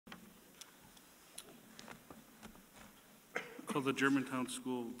Call the Germantown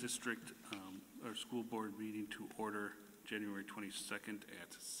School District or School Board meeting to order January 22nd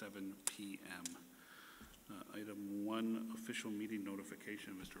at 7 p.m. Item 1, official meeting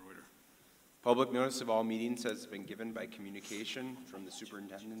notification. Mr. Reuter. Public notice of all meetings has been given by communication from the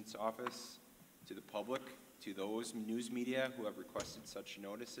superintendent's office to the public, to those news media who have requested such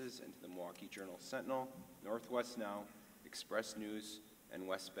notices, and to the Milwaukee Journal Sentinel, Northwest Now, Express News, and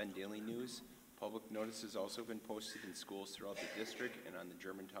West Bend Daily News. Public notice has also been posted in schools throughout the district and on the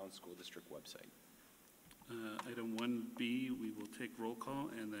Germantown School District website. Item 1B, we will take roll call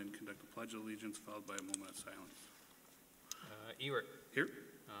and then conduct a pledge of allegiance followed by a moment of silence. Ewert. Here.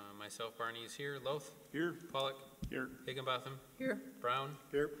 Myself, Barney is here. Loth. Here. Pollock. Here. Higginbotham. Here. Brown.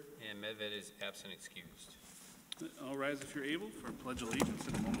 Here. And Medved is absent excused. All rise if you're able for a pledge of allegiance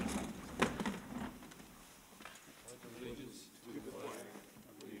in a moment.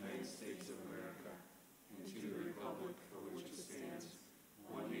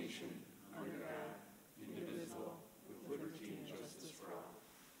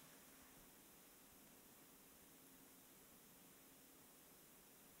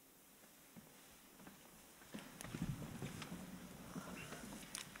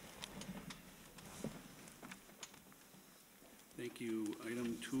 Thank you.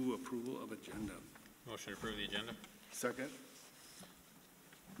 Item 2, approval of agenda. Motion to approve the agenda. Second.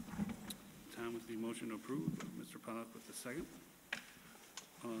 Tom with the motion to approve. Mr. Pollock with the second.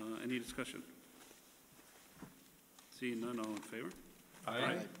 Any discussion? Seeing none, all in favor?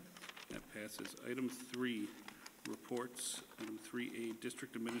 Aye. That passes. Item 3, reports. Item 3A,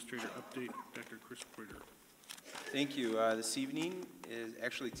 District Administrator update. Dr. Chris Critter. Thank you. This evening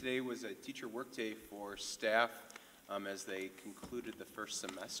today was a teacher workday for staff as they concluded the first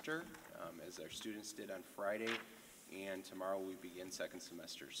semester, as our students did on Friday, and tomorrow we begin second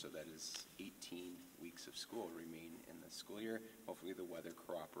semester, so that is 18 weeks of school remain in the school year. Hopefully the weather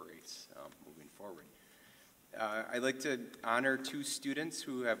cooperates moving forward. I'd like to honor 2 students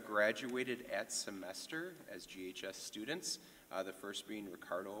who have graduated at semester as GHS students, the first being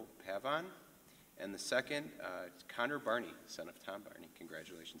Ricardo Pavon, and the second, Connor Barney, son of Tom Barney.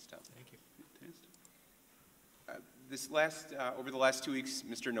 Congratulations, Tom. Thank you. Fantastic. Over the last 2 weeks,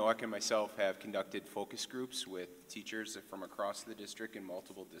 Mr. Nowak and myself have conducted focus groups with teachers from across the district in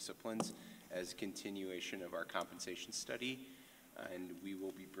multiple disciplines as a continuation of our compensation study. And we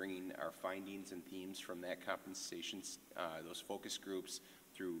will be bringing our findings and themes from that compensation, those focus groups,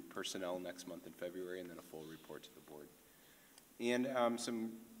 through personnel next month in February, and then a full report to the board. And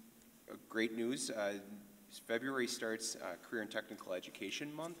some great news. February starts Career and Technical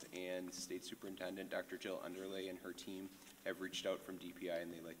Education Month, and State Superintendent Dr. Jill Underlay and her team have reached out from DPI,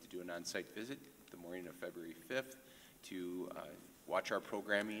 and they'd like to do an on-site visit the morning of February 5th to watch our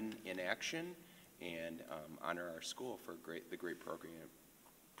programming in action and honor our school for the great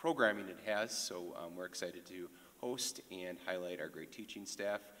programming it has. So we're excited to host and highlight our great teaching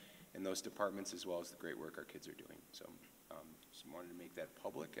staff in those departments, as well as the great work our kids are doing. So just wanted to make that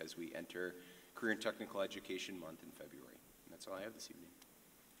public as we enter Career and Technical Education Month in February. And that's all I have this evening.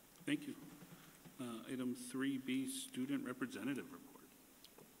 Thank you. Item 3B, Student Representative Report.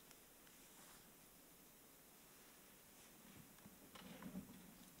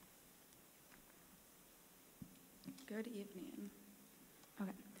 Good evening.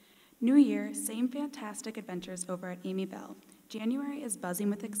 Okay. New year, same fantastic adventures over at Amy Bell. January is buzzing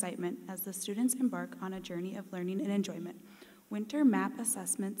with excitement as the students embark on a journey of learning and enjoyment. Winter map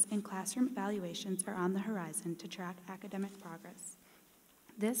assessments and classroom evaluations are on the horizon to track academic progress.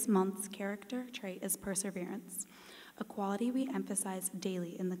 This month's character trait is perseverance, a quality we emphasize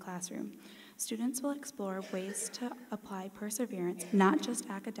daily in the classroom. Students will explore ways to apply perseverance not just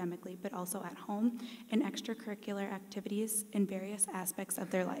academically, but also at home in extracurricular activities in various aspects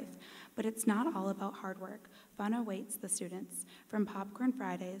of their life. But it's not all about hard work. Fun awaits the students, from Popcorn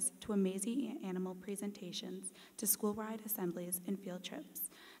Fridays to amazing animal presentations to school-wide assemblies and field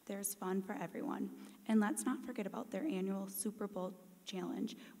trips. There's fun for everyone. And let's not forget about their annual Super Bowl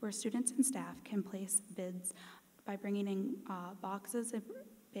challenge, where students and staff can place bids by bringing in boxes of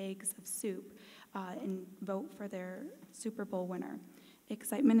bags of soup and vote for their Super Bowl winner.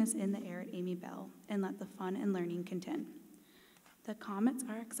 Excitement is in the air at Amy Bell, and let the fun and learning continue. The Comets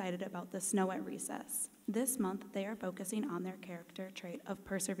are excited about the snow at recess. This month, they are focusing on their character trait of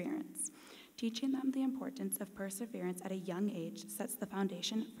perseverance. Teaching them the importance of perseverance at a young age sets the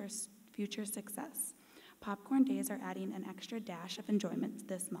foundation for future success. Popcorn Days are adding an extra dash of enjoyment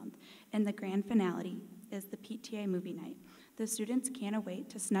this month, and the grand finale is the PTA movie night. The students can't wait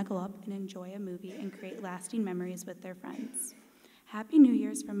to snuggle up and enjoy a movie and create lasting memories with their friends. Happy New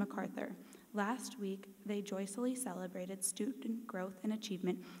Year's from MacArthur. Last week, they joyfully celebrated student growth and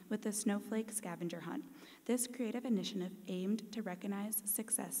achievement with the Snowflake Scavenger Hunt. This creative initiative aimed to recognize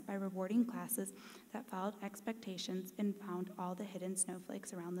success by rewarding classes that followed expectations and found all the hidden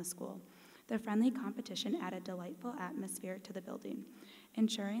snowflakes around the school. The friendly competition added delightful atmosphere to the building.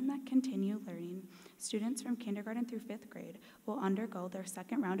 Ensuring that continued learning, students from kindergarten through 5th grade will undergo their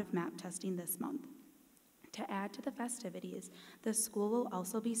second round of MAP testing this month. To add to the festivities, the school will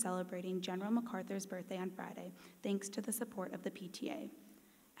also be celebrating General MacArthur's birthday on Friday, thanks to the support of the PTA.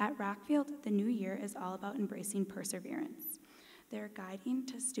 At Rockfield, the new year is all about embracing perseverance. They're guiding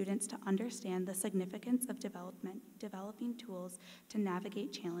to students to understand the significance of developing tools to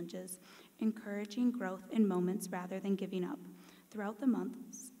navigate challenges, encouraging growth in moments rather than giving up. Throughout the month,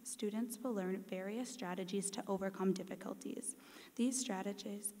 students will learn various strategies to overcome difficulties. These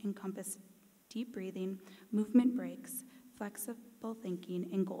strategies encompass deep breathing, movement breaks, flexible thinking,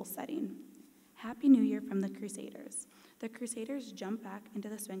 and goal setting. Happy New Year from the Crusaders. The Crusaders jump back into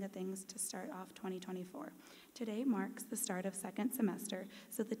the swing of things to start off 2024. Today marks the start of second semester,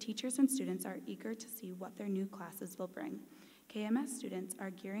 so the teachers and students are eager to see what their new classes will bring. KMS students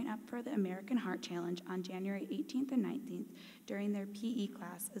are gearing up for the American Heart Challenge on January 18th and 19th during their PE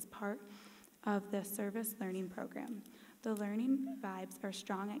class as part of the service learning program. The learning vibes are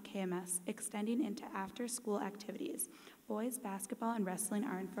strong at KMS, extending into after-school activities. Boys basketball and wrestling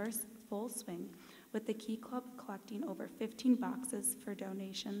are in full swing, with the Key Club collecting over 15 boxes for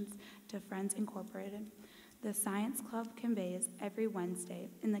donations to Friends Incorporated. The Science Club conveys every Wednesday,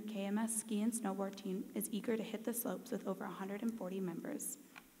 and the KMS ski and snowboard team is eager to hit the slopes with over 140 members.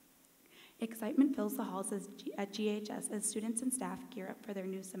 Excitement fills the halls at GHS as students and staff gear up for their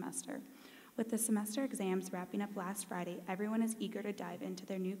new semester. With the semester exams wrapping up last Friday, everyone is eager to dive into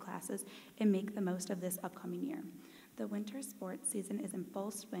their new classes and make the most of this upcoming year. The winter sports season is in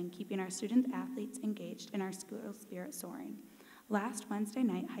full swing, keeping our student athletes engaged and our school spirit soaring. Last Wednesday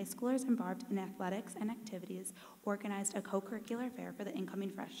night, high schoolers involved in athletics and activities organized a co-curricular fair for the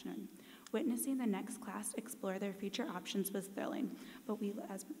incoming freshmen. Witnessing the next class explore their future options was thrilling, but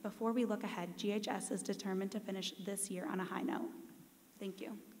before we look ahead, GHS is determined to finish this year on a high note. Thank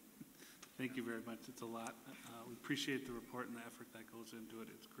you. Thank you very much. It's a lot. We appreciate the report and the effort that goes into it.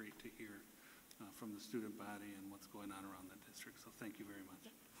 It's great to hear from the student body and what's going on around the district, so thank you very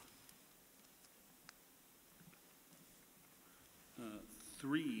much.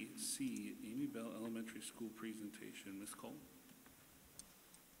 3C, Amy Bell Elementary School presentation. Ms. Cole?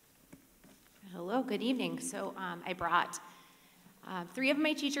 Hello, good evening. So I brought 3 of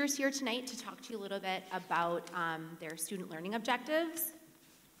my teachers here tonight to talk to you a little bit about their student learning objectives.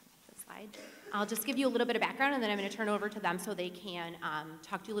 I'll just give you a little bit of background, and then I'm going to turn it over to them so they can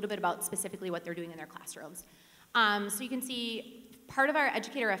talk to you a little bit about specifically what they're doing in their classrooms. So you can see part of our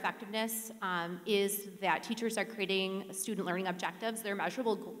educator effectiveness is that teachers are creating student learning objectives. They're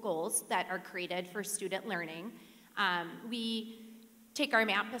measurable goals that are created for student learning. We take our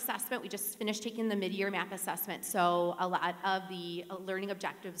MAP assessment. We just finished taking the mid-year MAP assessment, so a lot of the learning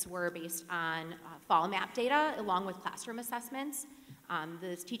objectives were based on fall MAP data along with classroom assessments.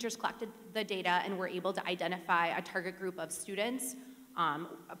 The teachers collected the data and were able to identify a target group of students,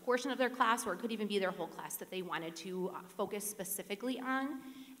 a portion of their class, or it could even be their whole class that they wanted to focus specifically on,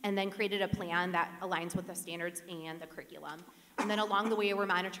 and then created a plan that aligns with the standards and the curriculum. And then along the way, we're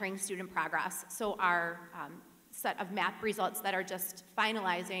monitoring student progress. So our set of MAP results that are just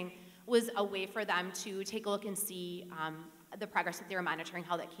finalizing was a way for them to take a look and see the progress that they were monitoring,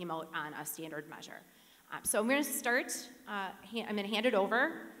 how that came out on a standard measure. So I'm going to start, I'm going to hand it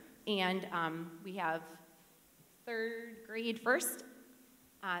over, and we have 3rd grade first.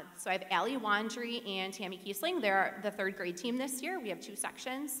 So I have Allie Wandry and Tammy Kiesling. They're the 3rd grade team this year. We have 2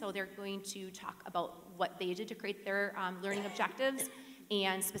 sections, so they're going to talk about what they did to create their learning objectives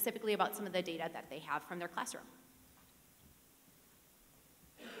and specifically about some of the data that they have from their classroom.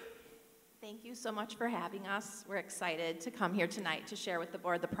 Thank you so much for having us. We're excited to come here tonight to share with the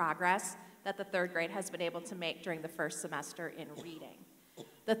board the progress that the 3rd grade has been able to make during the first semester in reading.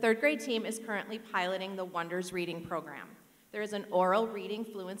 The 3rd grade team is currently piloting the Wonders Reading Program. There is an oral reading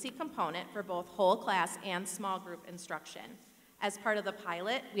fluency component for both whole class and small group instruction. As part of the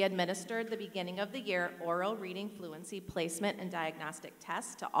pilot, we administered the beginning of the year oral reading fluency placement and diagnostic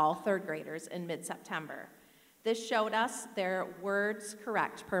tests to all 3rd graders in mid-September. This showed us their words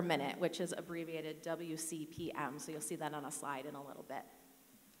correct per minute, which is abbreviated WCPM, so you'll see that on a slide in a little bit.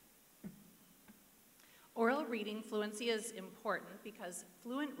 Oral reading fluency is important because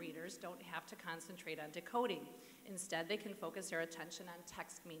fluent readers don't have to concentrate on decoding. Instead, they can focus their attention on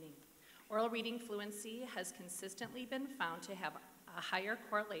text meaning. Oral reading fluency has consistently been found to have a higher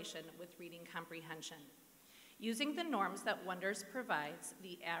correlation with reading comprehension. Using the norms that Wonders provides,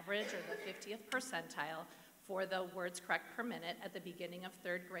 the average or the 50th percentile for the words correct per minute at the beginning of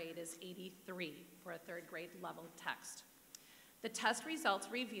third grade is 83 for a third grade level text. The test results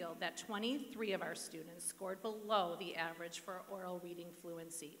revealed that 23 of our students scored below the average for oral reading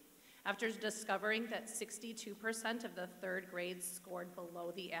fluency. After discovering that 62% of the third grades scored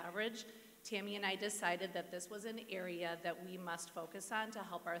below the average, Tammy and I decided that this was an area that we must focus on to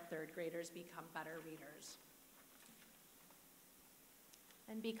help our third graders become better readers.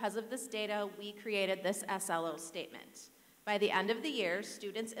 And because of this data, we created this SLO statement. By the end of the year,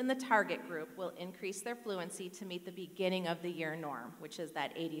 students in the target group will increase their fluency to meet the beginning of the year norm, which is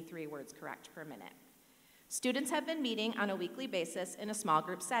that 83 words correct per minute. Students have been meeting on a weekly basis in a small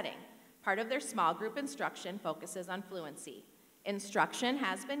group setting. Part of their small group instruction focuses on fluency. Instruction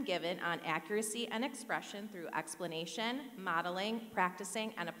has been given on accuracy and expression through explanation, modeling,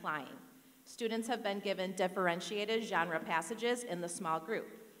 practicing, and applying. Students have been given differentiated genre passages in the small group.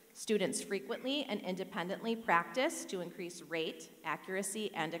 Students frequently and independently practice to increase rate,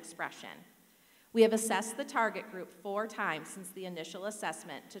 accuracy, and expression. We have assessed the target group 4 times since the initial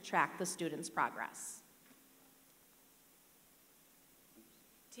assessment to track the students' progress.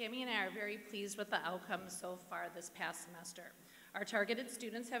 Tammy and I are very pleased with the outcomes so far this past semester. Our targeted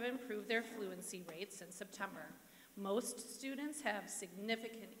students have improved their fluency rates since September. Most students have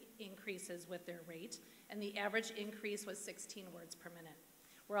significant increases with their rate, and the average increase was 16 words per minute.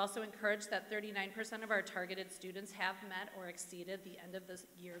 We're also encouraged that 39% of our targeted students have met or exceeded the end of the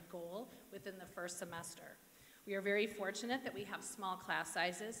year goal within the first semester. We are very fortunate that we have small class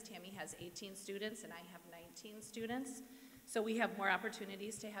sizes. Tammy has 18 students and I have 19 students. So we have more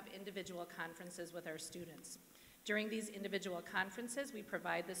opportunities to have individual conferences with our students. During these individual conferences, we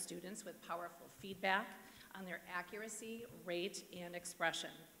provide the students with powerful feedback on their accuracy, rate, and expression.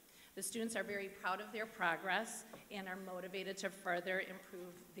 The students are very proud of their progress and are motivated to further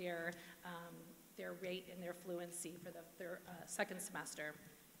improve their rate and their fluency for the second semester.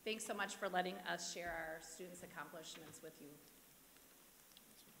 Thanks so much for letting us share our students' accomplishments with you.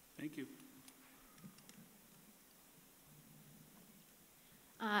 Thank you.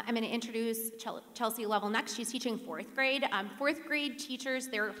 I'm going to introduce Chelsea Level next. She's teaching 4th grade. 4th grade teachers,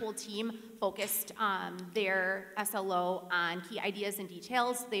 their whole team focused their SLO on key ideas and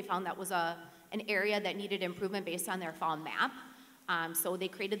details. They found that was an area that needed improvement based on their fall map. So they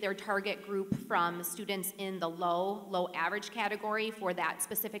created their target group from students in the low average category for that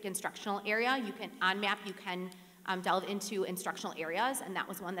specific instructional area. You can, on map, you can delve into instructional areas, and that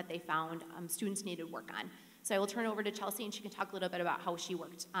was one that they found students needed work on. So I will turn it over to Chelsea, and she can talk a little bit about how she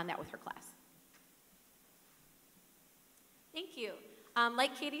worked on that with her class. Thank you.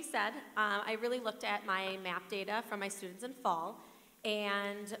 Like Katie said, I really looked at my map data from my students in fall,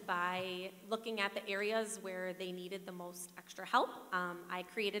 and by looking at the areas where they needed the most extra help, I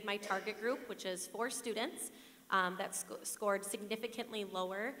created my target group, which is 4 students that scored significantly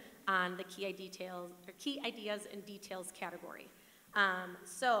lower on the key ideas and details category.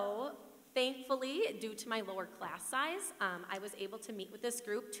 Thankfully, due to my lower class size, I was able to meet with this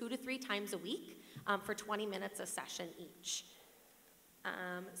group 2 to 3 times a week for 20 minutes a session each.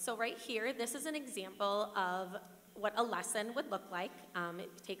 So right here, this is an example of what a lesson would look like. It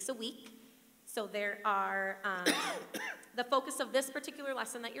takes a week. So there are, the focus of this particular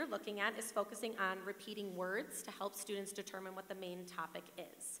lesson that you're looking at is focusing on repeating words to help students determine what the main topic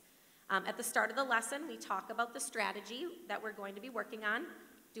is. At the start of the lesson, we talk about the strategy that we're going to be working on,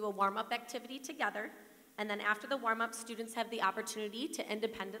 do a warm-up activity together, and then after the warm-up, students have the opportunity to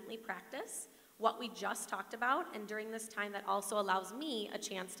independently practice what we just talked about, and during this time, that also allows me a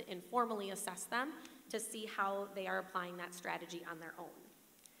chance to informally assess them to see how they are applying that strategy on their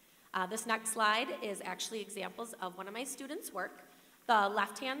own. This next slide is actually examples of one of my students' work. The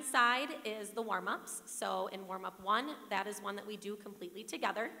left-hand side is the warm-ups. So in warm-up 1, that is one that we do completely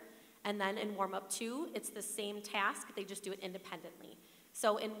together. And then in warm-up 2, it's the same task, they just do it independently.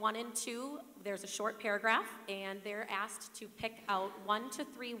 So in 1 and 2, there's a short paragraph, and they're asked to pick out 1 to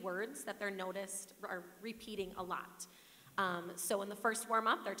 3 words that they're noticed are repeating a lot. So in the first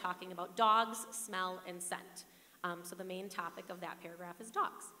warm-up, they're talking about dogs, smell, and scent. So the main topic of that paragraph is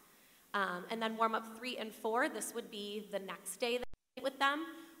dogs. And then warm-up 3 and 4, this would be the next day that I meet with them,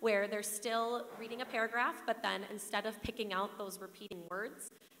 where they're still reading a paragraph, but then instead of picking out those repeating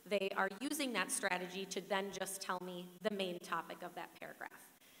words, they are using that strategy to then just tell me the main topic of that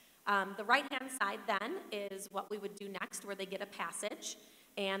paragraph. The right-hand side then is what we would do next, where they get a passage,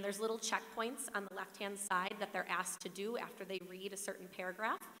 and there's little checkpoints on the left-hand side that they're asked to do after they read a certain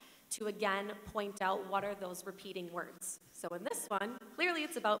paragraph. to again point out what are those repeating words. So in this one, clearly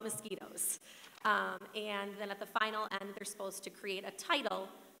it's about mosquitoes. And then at the final end, they're supposed to create a title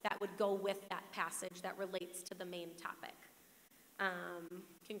that would go with that passage that relates to the main topic.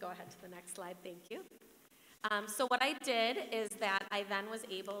 Can go ahead to the next slide, thank you. So what I did is that I then was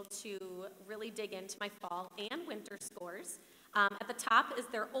able to really dig into my fall and winter scores. At the top is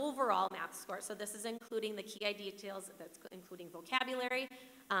their overall math score. So this is including the key details, that's including vocabulary,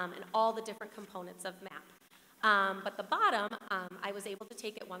 and all the different components of MAP. But the bottom, I was able to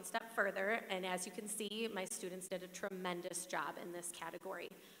take it one step further, and as you can see, my students did a tremendous job in this category,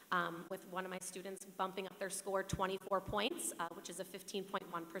 with one of my students bumping up their score 24 points, which is a 15.1%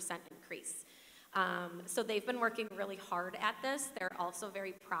 increase. So they've been working really hard at this. They're also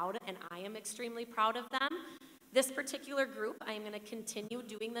very proud, and I am extremely proud of them. This particular group, I am going to continue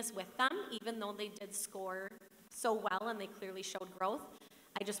doing this with them, even though they did score so well and they clearly showed growth.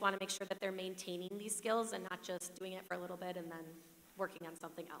 I just want to make sure that they're maintaining these skills and not just doing it for a little bit and then working on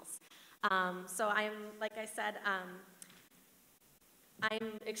something else. So I'm, like I said,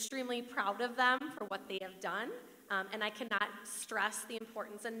 I'm extremely proud of them for what they have done. And I cannot stress the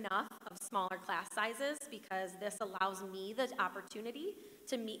importance enough of smaller class sizes, because this allows me the opportunity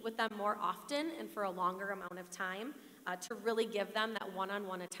to meet with them more often and for a longer amount of time, to really give them that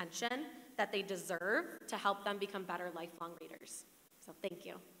one-on-one attention that they deserve to help them become better lifelong readers. So thank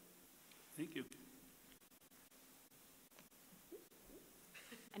you. Thank you.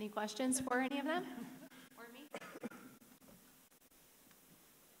 Any questions for any of them? Or me?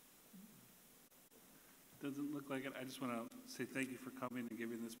 Doesn't look like it. I just want to say thank you for coming and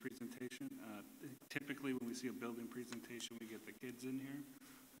giving this presentation. Typically, when we see a building presentation, we get the kids in here.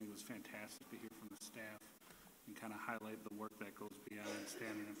 I think it was fantastic to hear from the staff and kind of highlight the work that goes beyond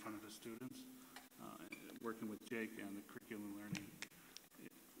standing in front of the students. Working with Jake on the curriculum learning,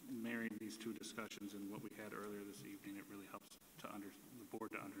 marrying these two discussions and what we had earlier this evening, it really helps to the board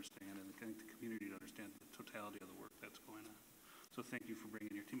to understand and the community to understand the totality of the work that's going on. So thank you for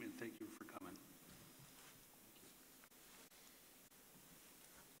bringing your team and thank you for coming.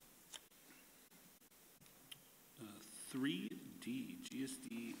 3D,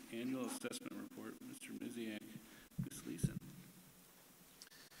 GSD Annual Assessment Report, Mr. Miziak, Ms. Leeson.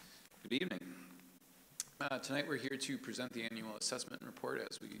 Good evening. Tonight we're here to present the annual assessment report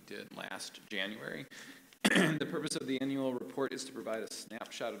as we did last January. The purpose of the annual report is to provide a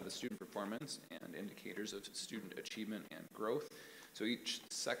snapshot of the student performance and indicators of student achievement and growth. So each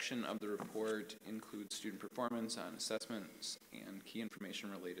section of the report includes student performance on assessments and key information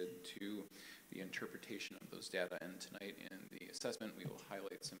related to the interpretation of those data. And tonight in the assessment, we will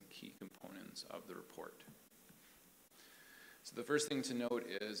highlight some key components of the report. So the first thing to note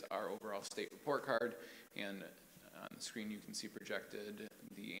is our overall state report card, and on the screen you can see projected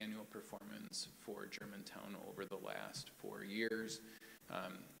the annual performance for Germantown over the last 4 years.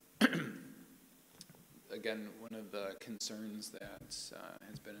 Again, one of the concerns that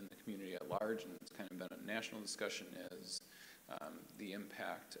has been in the community at large, and it's kind of been a national discussion, is the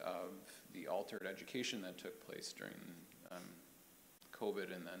impact of the altered education that took place during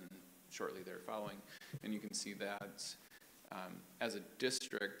COVID and then shortly there following. And you can see that as a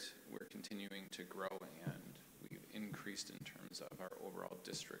district, we're continuing to grow, and we've increased in terms of our overall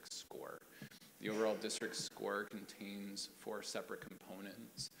district score. The overall district score contains 4 separate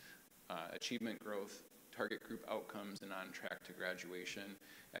components: achievement growth, target group outcomes, and on track to graduation.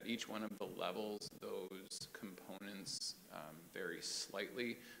 At each one of the levels, those components vary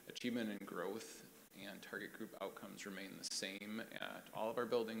slightly. Achievement and growth and target group outcomes remain the same at all of our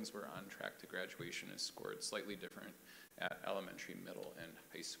buildings, where on track to graduation is scored slightly different at elementary, middle, and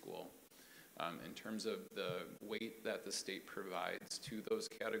high school. In terms of the weight that the state provides to those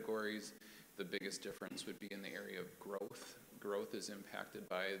categories, the biggest difference would be in the area of growth. Growth is impacted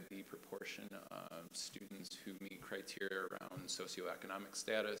by the proportion of students who meet criteria around socioeconomic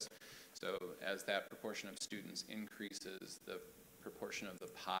status. So as that proportion of students increases, the proportion of the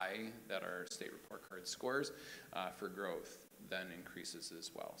pie that our state report card scores for growth then increases as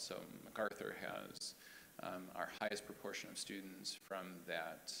well. So MacArthur has our highest proportion of students from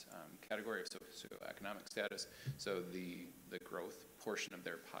that category of socioeconomic status. So the growth portion of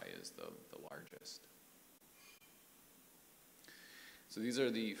their pie is the largest. So these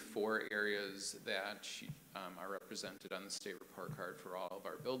are the 4 areas that are represented on the state report card for all of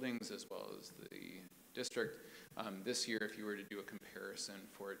our buildings as well as the district. This year, if you were to do a comparison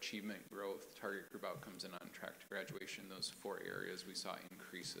for achievement, growth, target group outcomes, and on track to graduation, those 4 areas we saw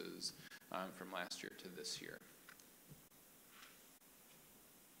increases from last year to this year.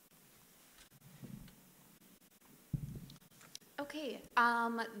 Okay,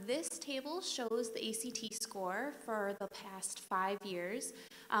 this table shows the ACT score for the past 5 years.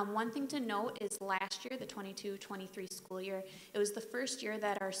 One thing to note is last year, the 22-23 school year, it was the first year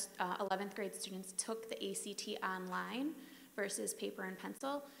that our 11th grade students took the ACT online versus paper and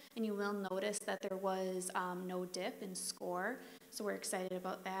pencil, and you will notice that there was no dip in score, so we're excited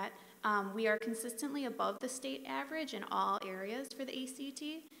about that. We are consistently above the state average in all areas for the ACT,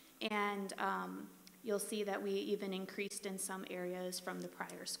 and you'll see that we even increased in some areas from the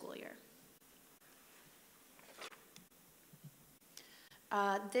prior school year.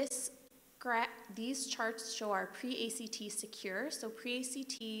 These charts show our pre-ACT secure. So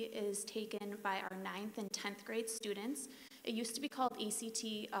pre-ACT is taken by our 9th and 10th grade students. It used to be called ACT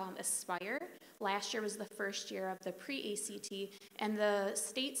Aspire. Last year was the first year of the pre-ACT, and the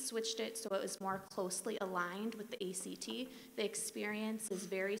state switched it so it was more closely aligned with the ACT. The experience is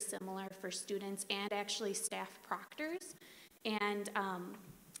very similar for students and actually staff proctors. And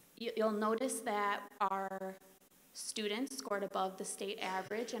you'll notice that our students scored above the state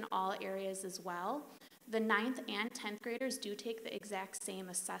average in all areas as well. The 9th and 10th graders do take the exact same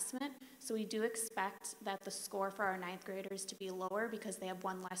assessment, so we do expect that the score for our 9th graders to be lower because they have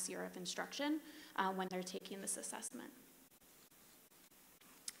one less year of instruction when they're taking this assessment.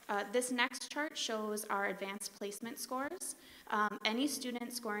 This next chart shows our advanced placement scores. Any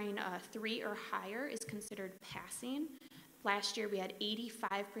student scoring 3 or higher is considered passing. Last year we had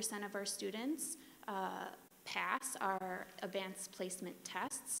 85% of our students pass our advanced placement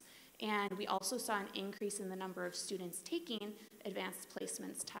tests. And we also saw an increase in the number of students taking advanced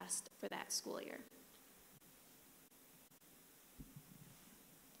placements test for that school year.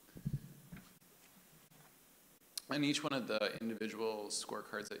 And each one of the individual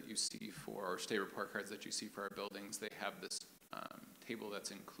scorecards that you see for, or state report cards that you see for our buildings, they have this table that's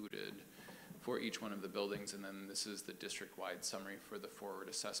included for each one of the buildings, and then this is the district-wide summary for the forward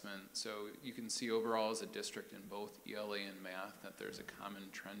assessment. So you can see overall as a district in both ELA and math that there's a common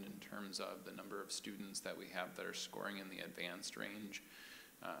trend in terms of the number of students that we have that are scoring in the advanced range.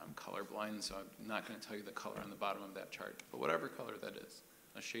 I'm colorblind, so I'm not going to tell you the color on the bottom of that chart, but whatever color that is.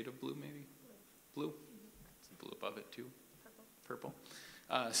 A shade of blue maybe? Blue? It's blue above it too? Purple.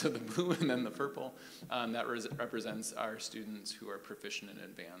 So the blue and then the purple, that represents our students who are proficient in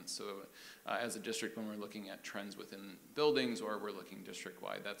advanced. So as a district, when we're looking at trends within buildings or we're looking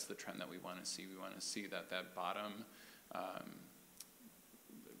district-wide, that's the trend that we want to see. We want to see that that bottom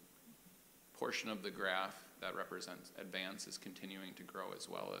portion of the graph that represents advanced is continuing to grow, as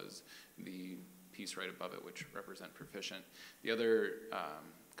well as the piece right above it, which represent proficient. The other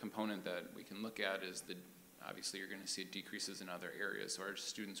component that we can look at is obviously you're going to see decreases in other areas. So our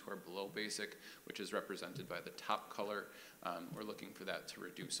students who are below basic, which is represented by the top color, we're looking for that to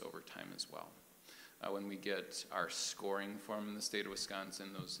reduce over time as well. When we get our scoring from the state of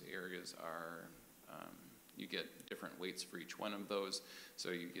Wisconsin, those areas are, you get different weights for each one of those.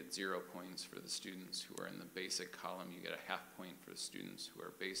 So you get 0 points for the students who are in the basic column. You get a 0.5 point for the students who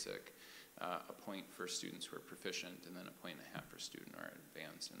are basic. A point for students who are proficient, and then a 1.5 for student who are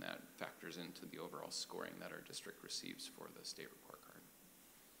advanced, and that factors into the overall scoring that our district receives for the state report card.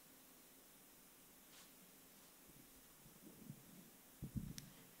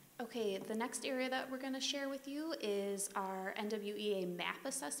 Okay, the next area that we're going to share with you is our NWEA MAP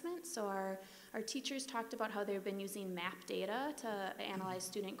assessment. So our teachers talked about how they've been using MAP data to analyze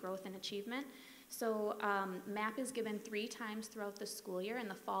student growth and achievement. So MAP is given 3 times throughout the school year, in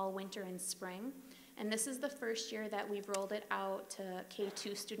the fall, winter, and spring. And this is the first year that we've rolled it out to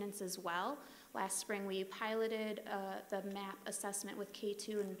K2 students as well. Last spring we piloted the MAP assessment with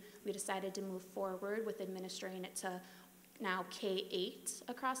K2, and we decided to move forward with administering it to now K8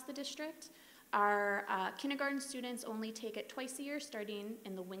 across the district. Our kindergarten students only take it twice a year, starting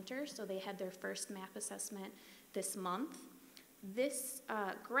in the winter, so they had their first MAP assessment this month. This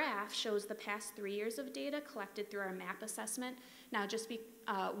graph shows the past 3 years of data collected through our MAP assessment. Now,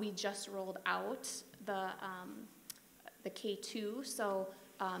 we just rolled out the K2, so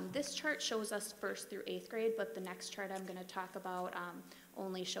this chart shows us 1st through 8th grade, but the next chart I'm going to talk about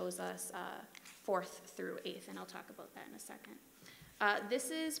only shows us 4th through 8th, and I'll talk about that in a second. This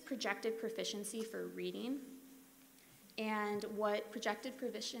is projected proficiency for reading, and what projected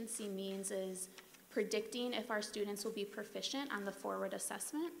proficiency means is predicting if our students will be proficient on the forward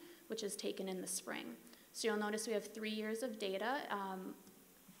assessment, which is taken in the spring. So you'll notice we have 3 years of data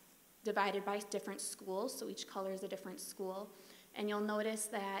divided by different schools, so each color is a different school. And you'll notice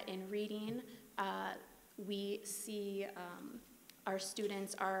that in reading, we see our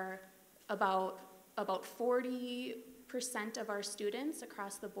students are about 40% 50% of our students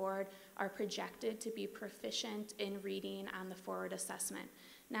across the board are projected to be proficient in reading on the forward assessment.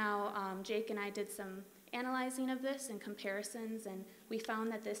 Now, Jake and I did some analyzing of this and comparisons, and we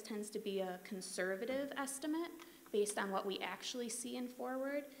found that this tends to be a conservative estimate based on what we actually see in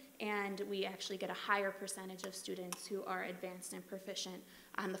forward, and we actually get a higher percentage of students who are advanced and proficient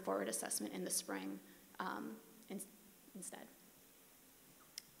on the forward assessment in the spring instead.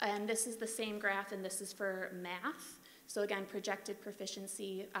 And this is the same graph, and this is for math. So again, projected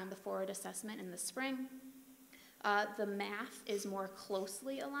proficiency on the forward assessment in the spring. The math is more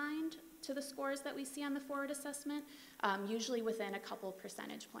closely aligned to the scores that we see on the forward assessment, usually within a couple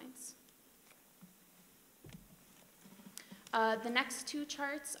percentage points. The next two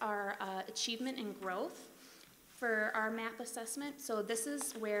charts are achievement and growth for our MAP assessment. So this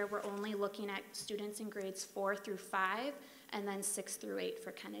is where we're only looking at students in grades 4 through 5 and then 6 through 8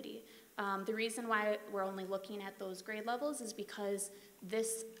 for Kennedy. The reason why we're only looking at those grade levels is because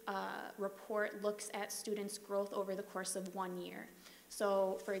this report looks at students' growth over the course of 1 year.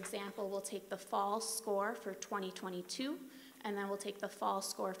 So for example, we'll take the fall score for 2022, and then we'll take the fall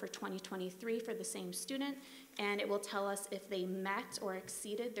score for 2023 for the same student, and it will tell us if they met or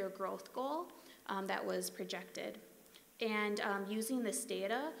exceeded their growth goal that was projected. And using this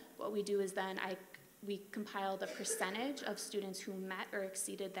data, what we do is then we compile the percentage of students who met or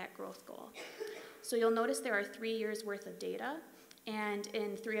exceeded that growth goal. So you'll notice there are 3 years worth of data, and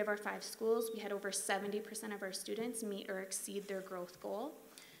in 3 of our 5 schools, we had over 70% of our students meet or exceed their growth goal,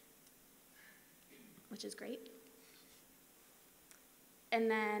 which is great. And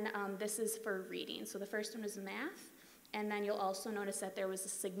then this is for reading. So the first one is math, and then you'll also notice that there was a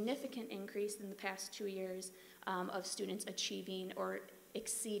significant increase in the past 2 years of students achieving or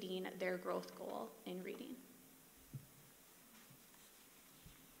exceeding their growth goal in reading.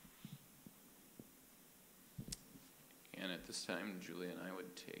 And at this time, Julie and I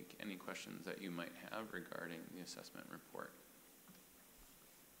would take any questions that you might have regarding the assessment report.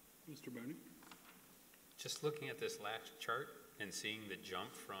 Mr. Barney? Just looking at this last chart and seeing the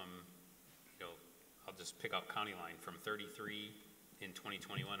jump from, I'll just pick up county line, from 33 in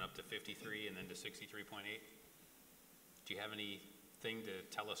 2021 up to 53 and then to 63.8. Do you have anything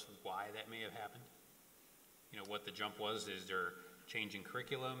to tell us why that may have happened? What the jump was? Is there change in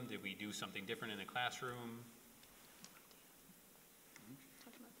curriculum? Did we do something different in the classroom?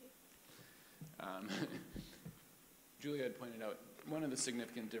 Julia had pointed out one of the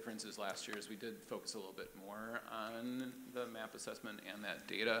significant differences last year is we did focus a little bit more on the MAP assessment and that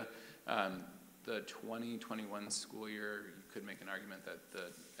data. The 2021 school year, you could make an argument that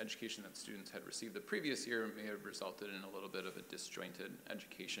the education that students had received the previous year may have resulted in a little bit of a disjointed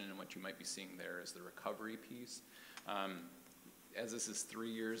education, and what you might be seeing there is the recovery piece. As this is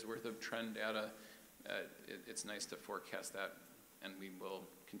 3 years worth of trend data, it's nice to forecast that, and we will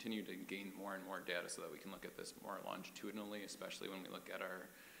continue to gain more and more data so that we can look at this more longitudinally, especially when we look at our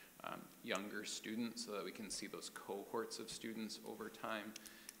younger students, so that we can see those cohorts of students over time.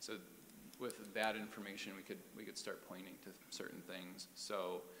 So with that information, we could start pointing to certain things.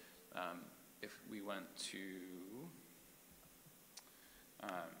 So if we went to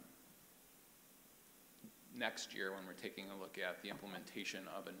next year, when we're taking a look at the implementation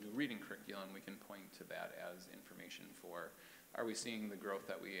of a new reading curriculum, we can point to that as information for, are we seeing the growth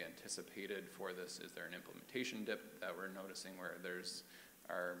that we anticipated for this? Is there an implementation dip that we're noticing where there's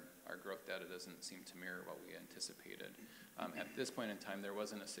our growth data doesn't seem to mirror what we anticipated? At this point in time, there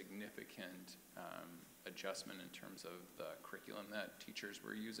wasn't a significant adjustment in terms of the curriculum that teachers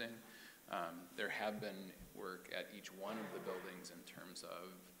were using. There have been work at each one of the buildings in terms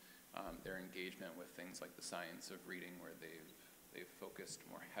of their engagement with things like the science of reading, where they've focused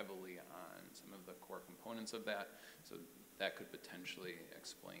more heavily on some of the core components of that. So that could potentially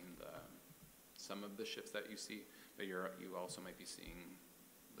explain some of the shifts that you see, but you also might be seeing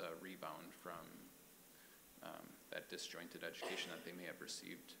the rebound from that disjointed education that they may have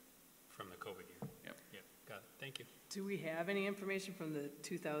received. From the COVID year? Yep. Yep, got it, thank you. Do we have any information from the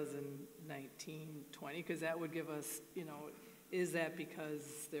 2019-20? Because that would give us, is that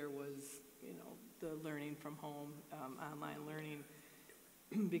because there was, the learning from home, online learning?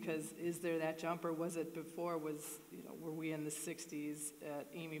 Because is there that jump, or was it before, were we in the 60s at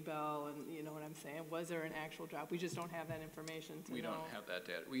Amy Bell, and you know what I'm saying? Was there an actual drop? We just don't have that information to know. We don't have that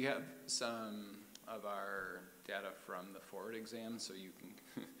data. We have some of our data from the forward exam, so you can,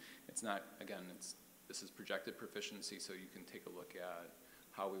 it's not, again, this is projected proficiency, so you can take a look at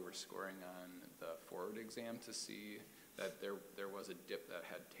how we were scoring on the forward exam to see that there was a dip that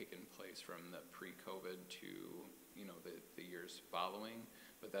had taken place from the pre-COVID to, the years following.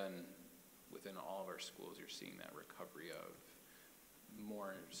 But then within all of our schools, you're seeing that recovery of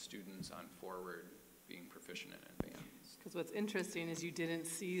more students on forward being proficient in advanced. Because what's interesting is you didn't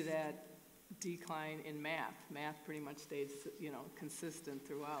see that decline in math. Math pretty much stayed, consistent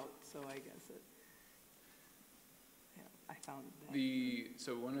throughout, so I guess I found that.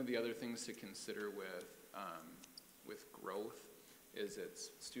 So one of the other things to consider with growth is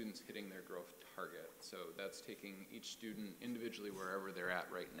it's students hitting their growth target. So that's taking each student individually wherever they're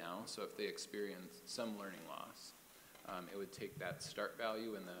at right now. So if they experience some learning loss, it would take that start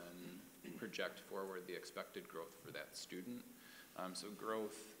value and then project forward the expected growth for that student. So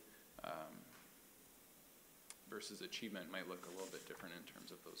growth versus achievement might look a little bit different in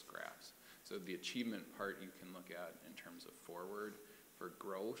terms of those graphs. So the achievement part you can look at in terms of forward. For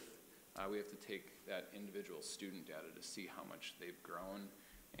growth, we have to take that individual student data to see how much they've grown,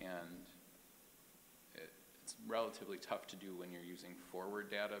 and it's relatively tough to do when you're using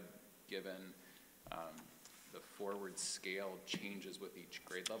forward data, given the forward scale changes with each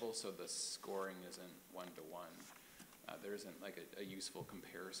grade level, so the scoring isn't one-to-one. There isn't like a useful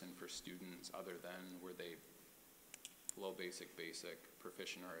comparison for students other than were they below basic,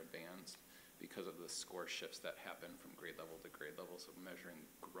 proficient, or advanced, because of the score shifts that happen from grade level to grade level. So measuring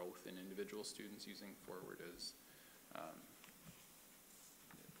growth in individual students using forward is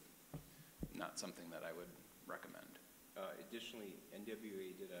not something that I would recommend. Additionally,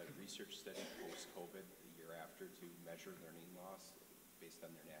 NWA did a research study post-COVID the year after to measure learning loss based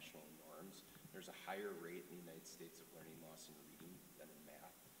on their national norms. There's a higher rate in the United States of learning loss in reading than in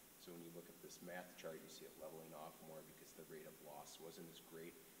math. So when you look at this math chart, you see it leveling off more because the rate of loss wasn't as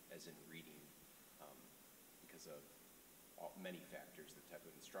great as in reading because of many factors, the type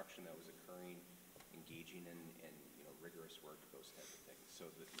of instruction that was occurring, engaging in rigorous work, those type of things. So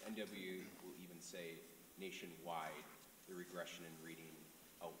the NWA will even say nationwide, the regression in reading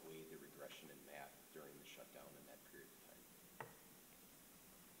outweighed the regression in math during the shutdown in that period of time.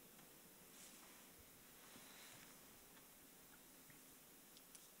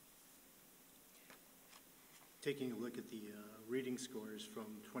 Taking a look at the reading scores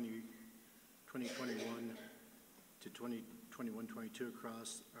from 2021 to 2021-22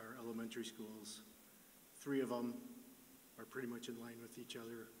 across our elementary schools, 3 of them are pretty much in line with each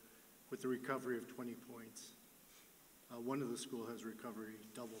other with the recovery of 20 points. One of the school has recovery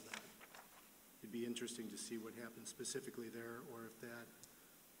double that. It'd be interesting to see what happens specifically there, or if that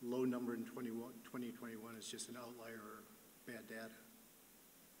low number in 2021 is just an outlier or bad data.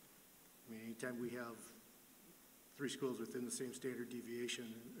 I mean, anytime we have 3 schools within the same standard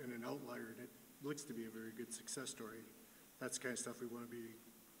deviation and an outlier, and it looks to be a very good success story, that's the kind of stuff we want to be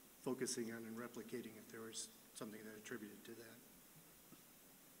focusing on and replicating if there was something that attributed to that.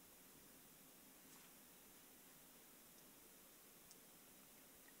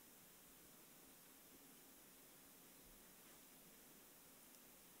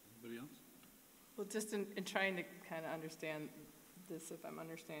 Anybody else? Well, just in trying to kind of understand this, if I'm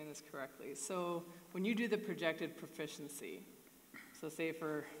understanding this correctly. So when you do the projected proficiency, so say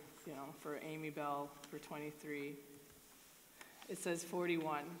for Amy Bell for 23, it says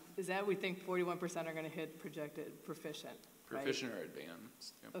 41. Is that we think 41% are going to hit projected proficient, right? Proficient or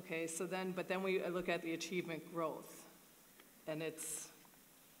advanced. Yep. Okay, so then, but then we look at the achievement growth, and it's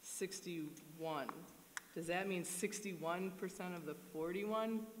 61. Does that mean 61% of the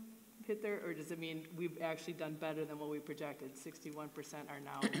 41 hit there, or does it mean we've actually done better than what we projected? 61% are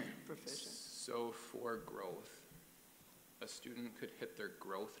now proficient. So for growth, a student could hit their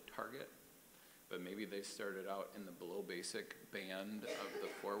growth target, but maybe they started out in the below basic band of the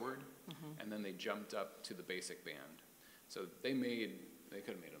forward, and then they jumped up to the basic band. So they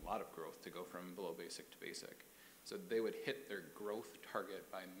could have made a lot of growth to go from below basic to basic. So they would hit their growth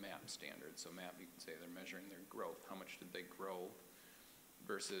target by MAP standards. So MAP, you can say they're measuring their growth. How much did they grow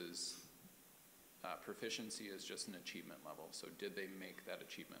versus proficiency is just an achievement level. So did they make that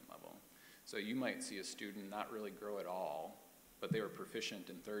achievement level? So you might see a student not really grow at all, but they were proficient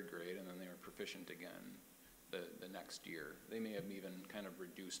in 3rd grade, and then they were proficient again the next year. They may have even kind of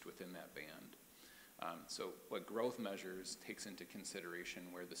reduced within that band. So what growth measures takes into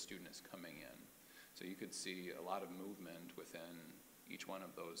consideration where the student is coming in. So you could see a lot of movement within each one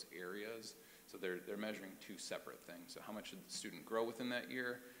of those areas. So they're measuring 2 separate things. So how much did the student grow within that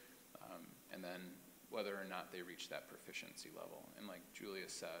year, and then whether or not they reach that proficiency level. And like Julia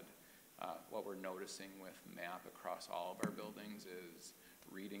said, what we're noticing with MAP across all of our buildings is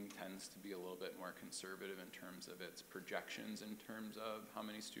reading tends to be a little bit more conservative in terms of its projections in terms of how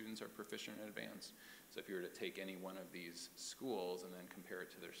many students are proficient and advanced. So if you were to take any one of these schools and then compare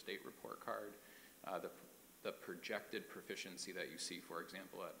it to their state report card, the the projected proficiency that you see, for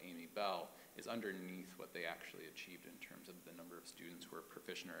example, at Amy Bell, is underneath what they actually achieved in terms of the number of students who are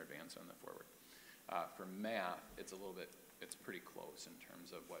proficient or advanced on the forward. For math, it's it's pretty close in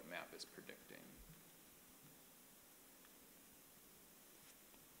terms of what MAP is predicting.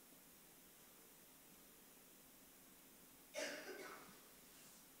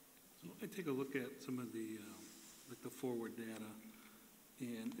 So I take a look at some of the, like the forward data,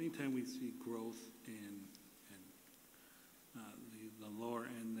 and anytime we see growth in the lower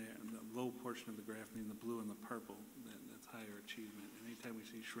end there, the low portion of the graph, meaning the blue and the purple, that's higher achievement. And anytime we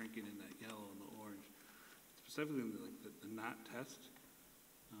see shrinking in that yellow and the orange, specifically in the not test,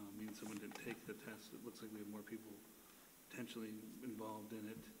 means someone didn't take the test. It looks like we have more people potentially involved in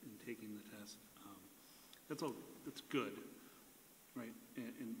it, in taking the test. That's good, right?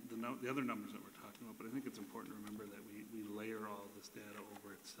 And the other numbers that we're talking about, but I think it's important to remember that we layer all this data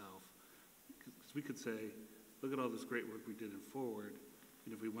over itself. Because we could say, look at all this great work we did in forward,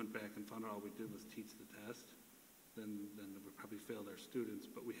 and if we went back and found out all we did was teach the test, then we probably failed our students,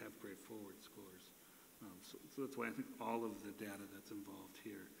 but we have great forward scores. So that's why I think all of the data that's involved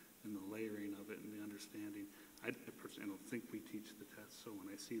here and the layering of it and the understanding, I personally don't think we teach the test, so when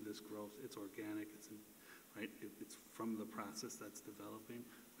I see this growth, it's organic, it's from the process that's developing,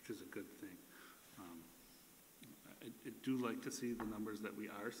 which is a good thing. I do like to see the numbers that we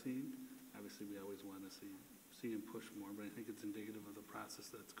are seeing. Obviously, we always want to see and push more, but I think it's indicative of the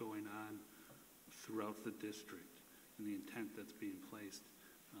process that's going on throughout the district and the intent that's being placed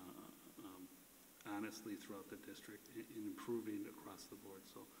honestly throughout the district in improving across the board.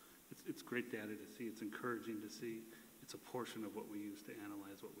 So it's great data to see. It's encouraging to see. It's a portion of what we use to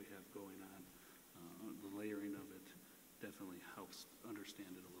analyze what we have going on. The layering of it definitely helps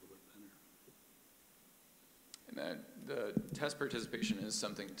understand it a little bit better. And that the test participation is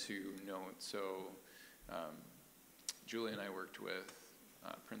something to note. So Julie and I worked with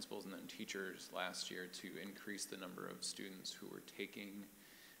principals and then teachers last year to increase the number of students who were taking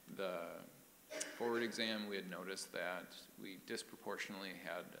the forward exam. We had noticed that we disproportionately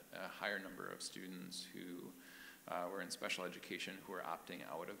had a higher number of students who were in special education who were opting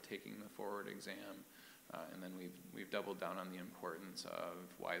out of taking the forward exam. And then we've doubled down on the importance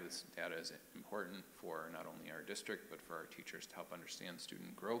of why this data is important for not only our district, but for our teachers to help understand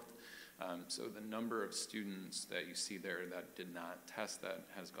student growth. So the number of students that you see there that did not test, that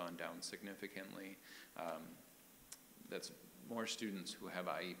has gone down significantly. That's more students who have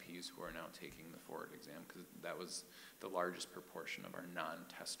IEPs who are now taking the forward exam, because that was the largest proportion of our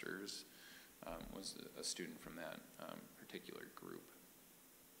non-testers was a student from that particular group.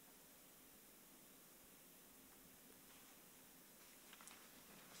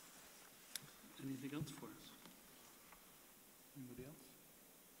 Anything else for us? Anybody else?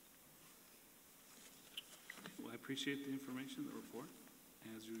 Well, I appreciate the information, the report.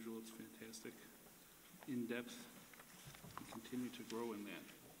 As usual, it's fantastic, in-depth, and continue to grow in that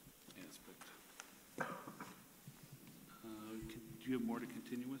aspect. Do you have more to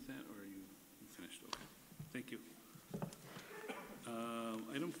continue with that, or are you finished? Okay, thank you.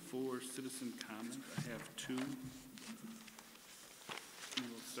 Item 4, citizen comment. I have 2. We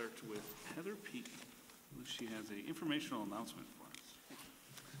will start with Heather Peak. She has an informational announcement for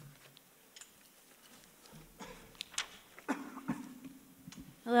us.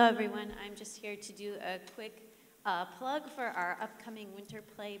 Hello, everyone. I'm just here to do a quick plug for our upcoming winter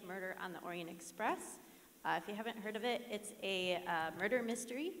play, Murder on the Orient Express. If you haven't heard of it, it's a murder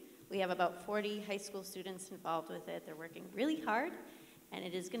mystery. We have about 40 high school students involved with it. They're working really hard, and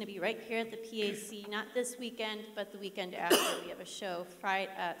it is going to be right here at the PAC, not this weekend, but the weekend after. We have a show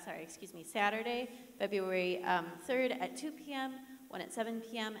Saturday, February 3rd at 2 p.m., one at 7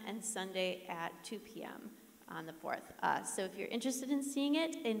 p.m., and Sunday at 2 p.m. on the 4th. So if you're interested in seeing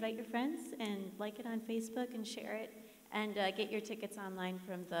it, invite your friends and like it on Facebook and share it, and get your tickets online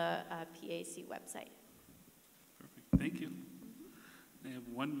from the PAC website. Perfect. Thank you. I have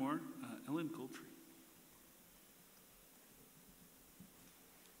one more, Ellen Goldtree.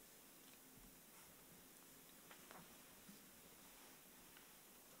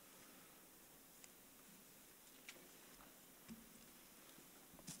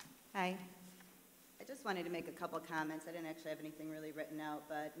 Hi. I just wanted to make a couple comments. I didn't actually have anything really written out,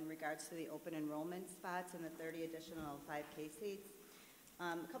 but in regards to the open enrollment spots and the 30 additional 5K seats,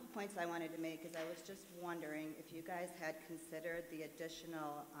 a couple points I wanted to make is I was just wondering if you guys had considered the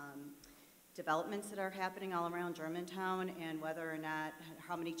additional developments that are happening all around Germantown, and whether or not,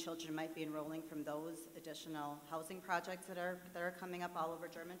 how many children might be enrolling from those additional housing projects that are coming up all over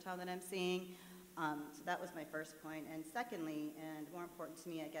Germantown that I'm seeing. So that was my first point. And secondly, and more important to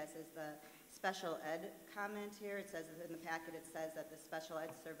me, I guess, is the special ed comment here. It says in the packet, it says that the special ed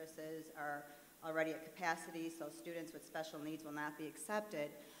services are already at capacity, so students with special needs will not be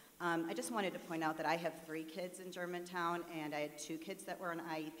accepted. I just wanted to point out that I have 3 kids in Germantown, and I had 2 kids that were on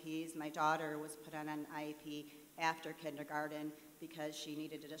IEPs. My daughter was put on an IEP after kindergarten because she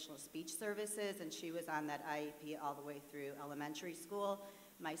needed additional speech services, and she was on that IEP all the way through elementary school.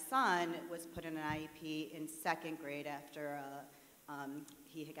 My son was put in an IEP in 2nd grade after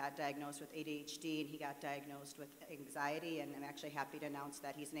he got diagnosed with ADHD, and he got diagnosed with anxiety, and I'm actually happy to announce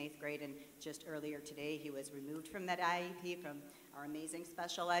that he's in 8th grade, and just earlier today he was removed from that IEP from our amazing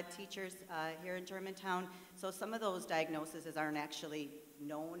special ed teachers here in Germantown. So some of those diagnoses aren't actually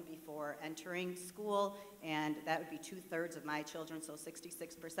known before entering school, and that would be 2/3 of my children, so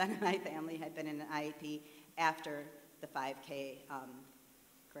 66% of my family had been in an IEP after the 5K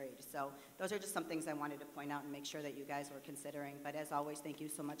grade. So those are just some things I wanted to point out and make sure that you guys were considering. But as always, thank you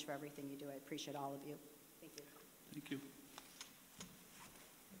so much for everything you do. I appreciate all of you. Thank you. Thank you.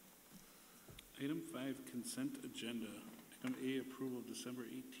 Item 5, consent agenda. Item A, approval of December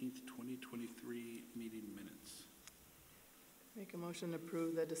 18th, 2023 meeting minutes. Make a motion to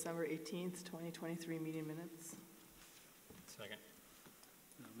approve the December 18th, 2023 meeting minutes. Second.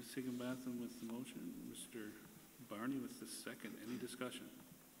 Ms. Higginbotham with the motion, Mr. Barney with the second. Any discussion?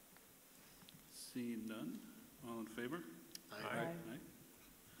 Seeing none, all in favor? Aye.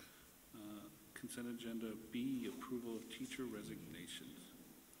 Consent agenda B, approval of teacher resignations.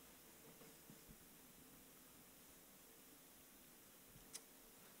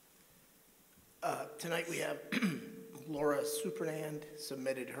 Tonight we have Laura Supernand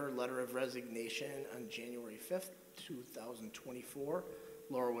submitted her letter of resignation on January 5th, 2024.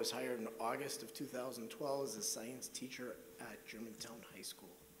 Laura was hired in August of 2012 as a science teacher at Germantown High School.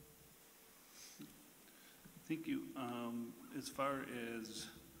 Thank you. As far as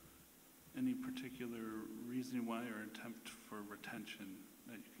any particular reason why or attempt for retention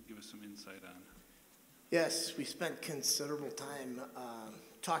that you could give us some insight on? Yes, we spent considerable time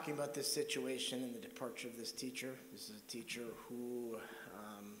talking about this situation and the departure of this teacher. This is a teacher who,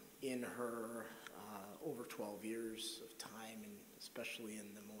 in her over 12 years of time, and especially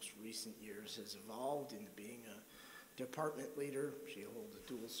in the most recent years, has evolved into being a department leader. She holds a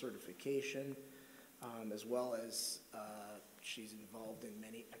dual certification, as well as she's involved in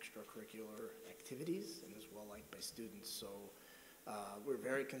many extracurricular activities and is well liked by students. So we're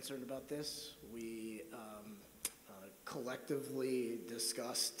very concerned about this. We collectively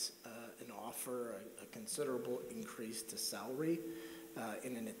discussed an offer, a considerable increase to salary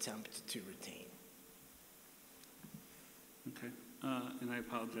in an attempt to retain. Okay. And I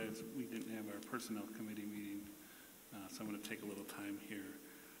apologize, we didn't have our personnel committee meeting, so I'm going to take a little time here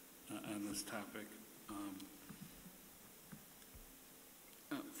on this topic.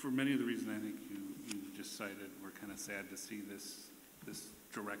 For many of the reasons I think you just cited, we're kind of sad to see this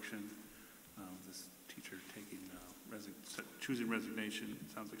direction, this teacher taking choosing resignation.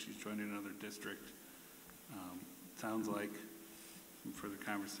 It sounds like she's joining another district. Sounds like from further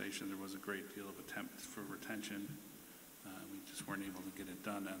conversation there was a great deal of attempts for retention. We just weren't able to get it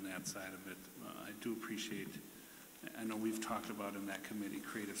done on that side of it. I do appreciate, I know we've talked about in that committee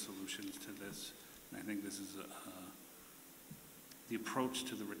creative solutions to this, and I think this is the approach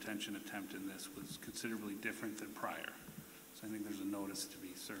to the retention attempt in this was considerably different than prior. So I think there's a notice to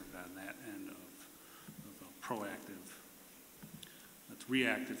be served on that end of a proactive, that's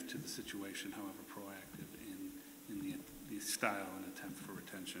reactive to the situation, however proactive in the style and attempt for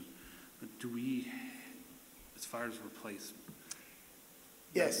retention. But do we, as far as replacement,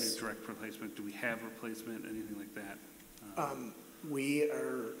 yes, direct replacement, do we have replacement, anything like that? We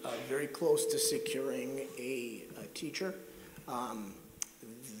are very close to securing a teacher.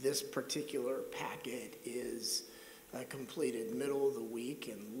 This particular packet is completed middle of the week,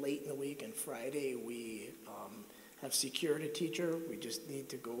 and late in the week and Friday we have secured a teacher. We just need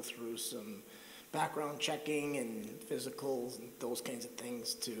to go through some background checking and physicals and those kinds of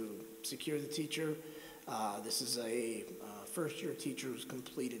things to secure the teacher. This is a first-year teacher who's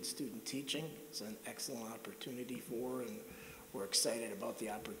completed student teaching. It's an excellent opportunity for her, and we're excited about the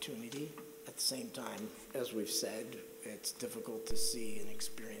opportunity. At the same time, as we've said, it's difficult to see an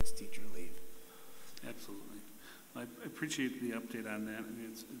experienced teacher leave. Absolutely. I appreciate the update on that. I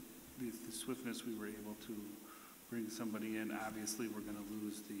mean, it's the swiftness we were able to bring somebody in. Obviously, we're going to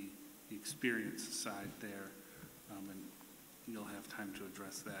lose the experience side there, and you'll have time to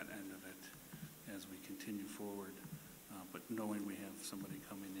address that end of it as we continue forward. But knowing we have somebody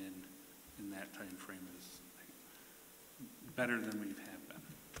coming in that time frame is better than we've had been.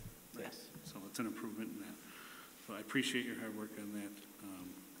 Right? Yes. So it's an improvement in that. So I appreciate your hard work on that.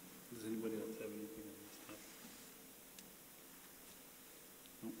 Does anybody else have anything on this stuff?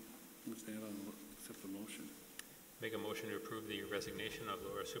 Nope. With that, I'll accept the motion. Make a motion to approve the resignation of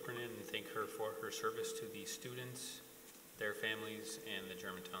Laura Supernan and thank her for her service to the students, their families, and the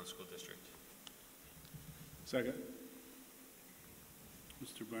Germantown School District. Second.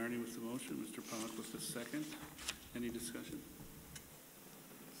 Mr. Barney with the motion, Mr. Pollock with the second. Any discussion?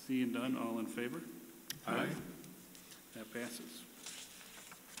 Seeing none, all in favor? Aye. That passes.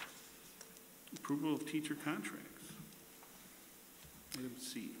 Approval of teacher contracts. Item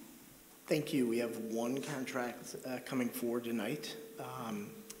C. Thank you. We have one contract coming forward tonight.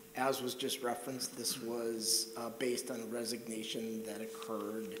 As was just referenced, this was based on a resignation that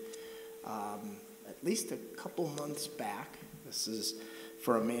occurred at least a couple months back. This is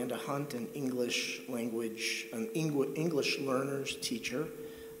for Amanda Hunt, an English learners teacher,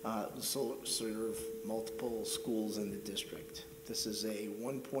 serve multiple schools in the district. This is a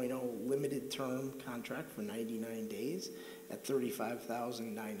 1.0 limited term contract for 99 days at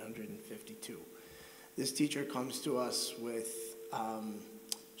 $35,952. This teacher comes to us with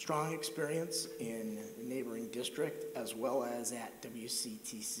strong experience in the neighboring district as well as at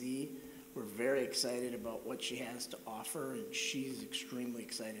WCTC. We're very excited about what she has to offer, and she's extremely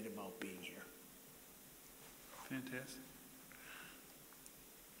excited about being here. Fantastic.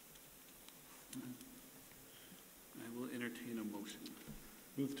 I will entertain a motion.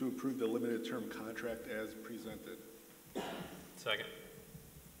 Move to approve the limited term contract as presented. Second.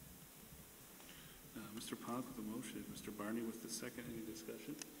 Mr. Pollock with the motion, Mr. Barney with the second. Any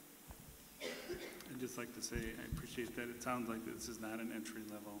discussion? I'd just like to say I appreciate that. It sounds like this is not an entry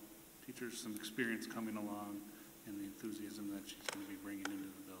level. Teachers, some experience coming along, and the enthusiasm that she's going to be bringing into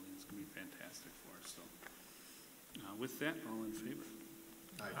the building is going to be fantastic for us. So with that, all in favor?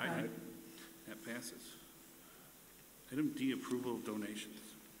 Aye. That passes. Item D, approval of donations.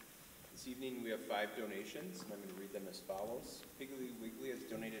 This evening, we have 5 donations, and I'm going to read them as follows. Piggly Wiggly has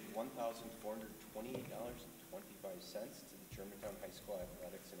donated $1,428.25 to the Germantown High School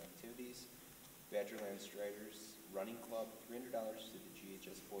Athletics and Activities. Badgerland Striders Running Club, $300 to the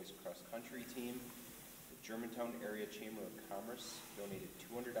GHS Boys Cross Country Team. The Germantown Area Chamber of Commerce donated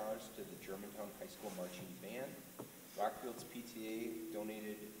 $200 to the Germantown High School Marching Band. Rockfield's PTA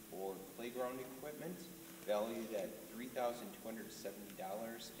donated for playground equipment, valued at $3,270,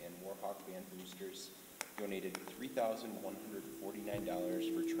 and Warhawk Band Boosters donated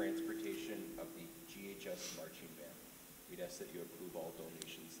 $3,149 for transportation of the GHS Marching Band. We'd ask that you approve all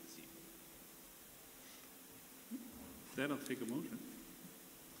donations this evening. With that, I'll take a motion.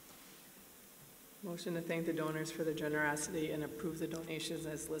 Motion to thank the donors for their generosity and approve the donations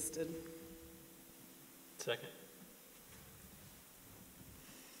as listed. Second.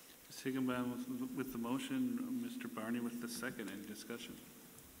 Taken by with the motion, Mr. Barney with the second. Any discussion?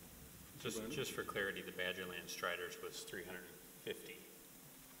 Just for clarity, the Badgerland Striders was 350.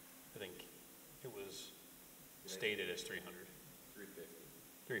 I think it was stated as 300. 350.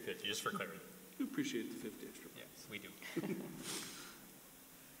 350, just for clarity. We appreciate the 50 extra. Yes, we do.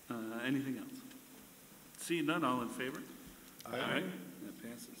 Anything else? Seeing none, all in favor? Aye. That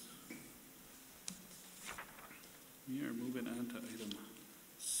passes. We are moving on to item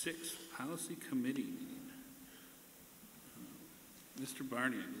 6, Policy Committee meeting. Mr.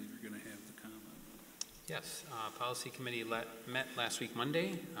 Barney, I believe you're going to have the comment. Yes, Policy Committee met last week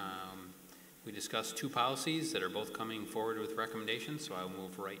Monday. We discussed 2 policies that are both coming forward with recommendations, so I'll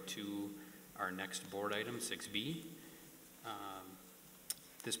move right to our next board item, 6B.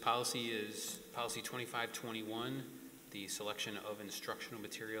 This policy is Policy 2521, the selection of instructional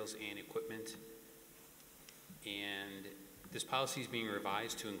materials and equipment. And this policy is being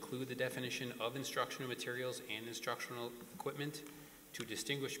revised to include the definition of instructional materials and instructional equipment to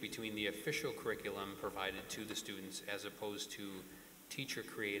distinguish between the official curriculum provided to the students as opposed to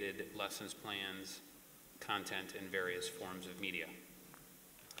teacher-created lessons plans, content, and various forms of media.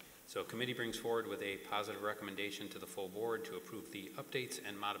 So committee brings forward with a positive recommendation to the full board to approve the updates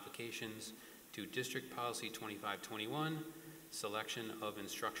and modifications to District Policy 2521, selection of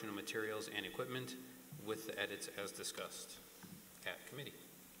instructional materials and equipment, with the edits as discussed at committee.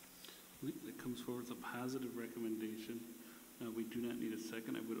 It comes forward with a positive recommendation. We do not need a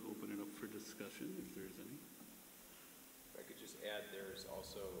second. I would open it up for discussion if there is any. If I could just add, there's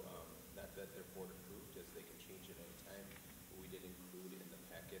also, not that they're board approved, as they can change at any time, but we did include in the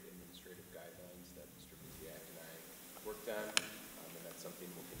packet administrative guidelines that Mr. Buziak and I worked on, and that's something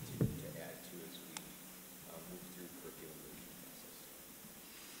we'll continue to add to as we move through curriculum review process.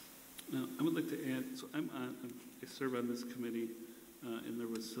 Now, I would like to add, so I serve on this committee, and there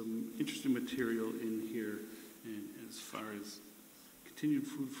was some interesting material in here, and as far as continued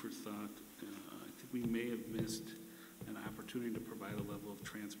food for thought. I think we may have missed an opportunity to provide a level of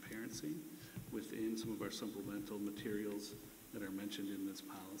transparency within some of our supplemental materials that are mentioned in this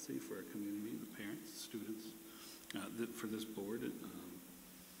policy for our community, the parents, students, for this board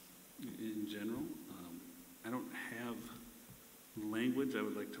in general. I don't have language I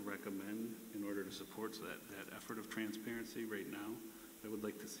would like to recommend in order to support that effort of transparency right now. I would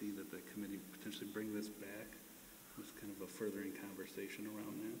like to see that the committee potentially bring this back with kind of a furthering conversation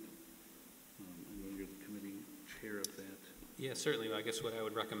around that. I know you're the committee chair of that. Yeah, certainly. I guess what I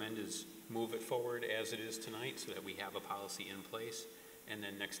would recommend is move it forward as it is tonight so that we have a policy in place. And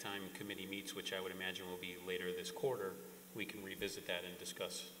then next time committee meets, which I would imagine will be later this quarter, we can revisit that and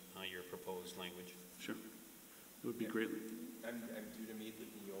discuss your proposed language. Sure. It would be great. I'm due to meet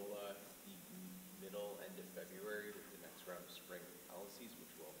with Neola the middle, end of February with the next round of spring policies,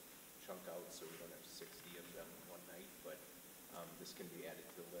 which will chunk out so we don't have 60 of them one night, but this can be added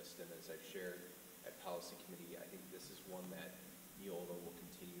to the list. And as I've shared at policy committee, I think this is one that Neola will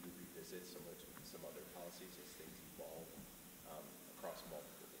continue to revisit, similar to some other policies as things evolve across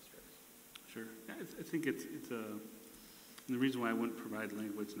multiple districts. Sure. Yeah, I think it's and the reason why I wouldn't provide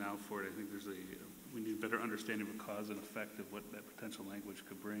language now for it, I think we need a better understanding of a cause and effect of what that potential language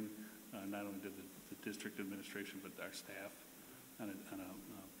could bring, not only to the district administration, but our staff on a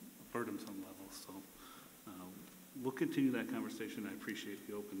burdensome level. So we'll continue that conversation. I appreciate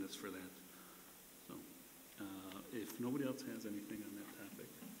the openness for that. So if nobody else has anything on that topic,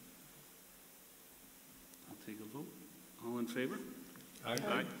 I'll take a vote. All in favor? Aye.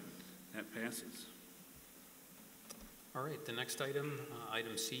 Aye. That passes. All right, the next item,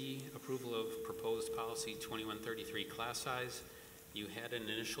 item C, approval of proposed policy 2133 class size. You had an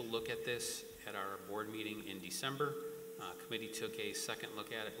initial look at this at our board meeting in December. Committee took a second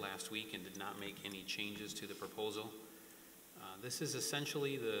look at it last week and did not make any changes to the proposal. This is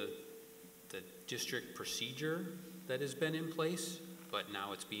essentially the district procedure that has been in place, but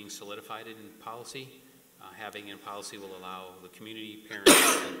now it's being solidified in policy. Having in policy will allow the community, parents,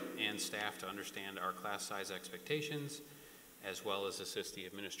 and staff to understand our class size expectations, as well as assist the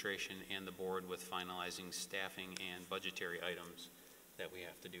administration and the board with finalizing staffing and budgetary items that we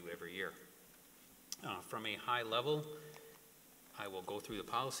have to do every year. From a high level, I will go through the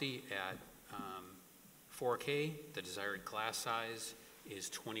policy. At 4K, the desired class size is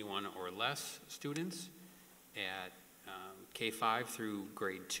 21 or less students. At K5 through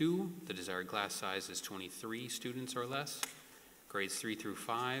grade 2, the desired class size is 23 students or less. Grades 3 through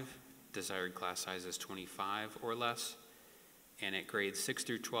 5, desired class size is 25 or less. And at grades 6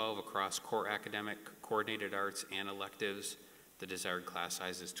 through 12 across core academic, coordinated arts, and electives, the desired class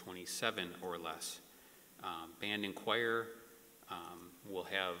size is 27 or less. Band and choir will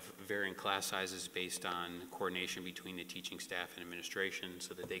have varying class sizes based on coordination between the teaching staff and administration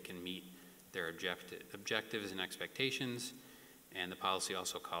so that they can meet their objectives and expectations, and the policy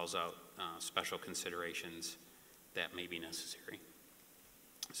also calls out special considerations that may be necessary.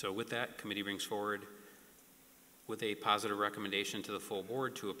 So with that, committee brings forward with a positive recommendation to the full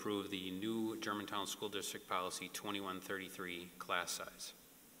board to approve the new Germantown School District Policy 2133 class size.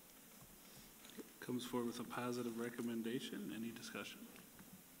 Comes forward with a positive recommendation. Any discussion?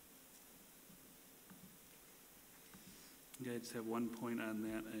 Yeah, I just have one point on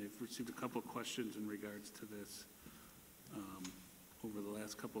that. I've received a couple of questions in regards to this over the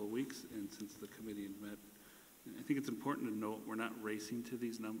last couple of weeks and since the committee had met. I think it's important to note we're not racing to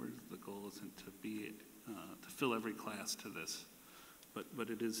these numbers. The goal isn't to be to fill every class to this, but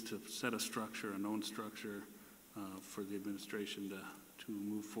it is to set a structure, a known structure for the administration to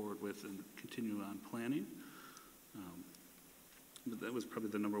move forward with and continue on planning. But that was probably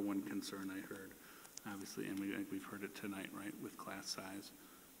the number one concern I heard. Obviously, and we've heard it tonight, right, with class size.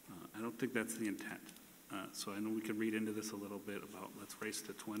 I don't think that's the intent. So I know we can read into this a little bit about let's race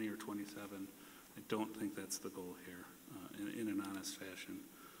to 20 or 27. I don't think that's the goal here in an honest fashion.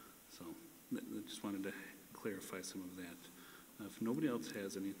 So I just wanted to clarify some of that. If nobody else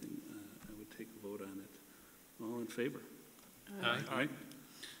has anything, I would take a vote on it. All in favor? Aye. Aye.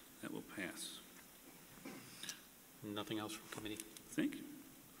 That will pass. Nothing else from committee? Thank you.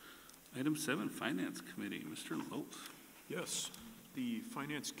 Item 7, Finance Committee, Mr. Lopes. Yes, the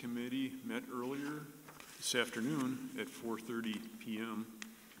Finance Committee met earlier this afternoon at 4:30 p.m.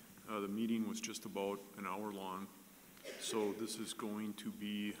 The meeting was just about an hour long, so this is going to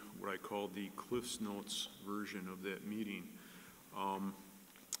be what I call the Cliff's Notes version of that meeting.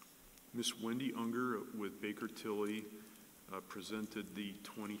 Ms. Wendy Unger with Baker Tilly presented the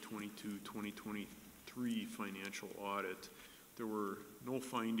 2022-2023 financial audit. There were no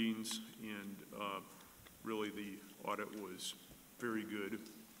findings, and really the audit was very good.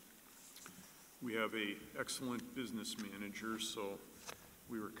 We have a excellent business manager, so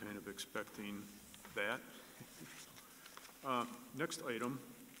we were kind of expecting that. Next item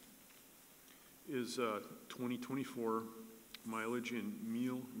is 2024 mileage and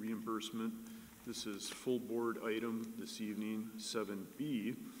meal reimbursement. This is full board item this evening,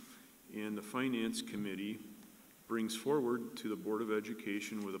 7B, and the Finance Committee brings forward to the Board of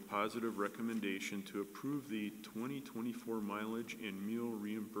Education with a positive recommendation to approve the 2024 mileage and meal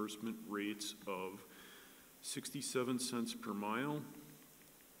reimbursement rates of 67 cents per mile,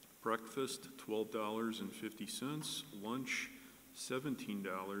 breakfast $12.50, lunch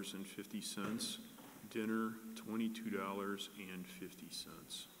 $17.50, dinner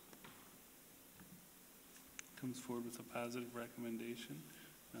 $22.50. Comes forward with a positive recommendation.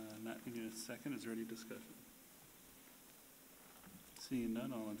 Not needing a second. Is there any discussion? Seeing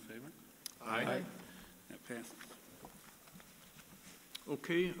none, all in favor? Aye. That passes.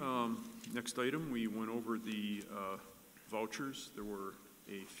 Okay, next item, we went over the vouchers. There were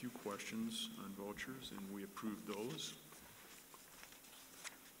a few questions on vouchers, and we approved those.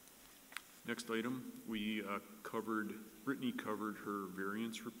 Next item, we Brittany covered her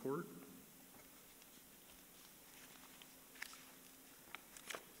variance report.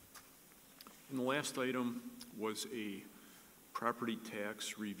 And the last item was a property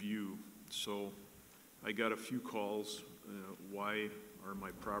tax review. So I got a few calls, why are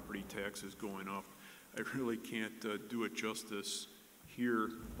my property taxes going up? I really can't do it justice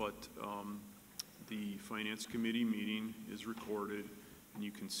here, but the Finance Committee meeting is recorded, and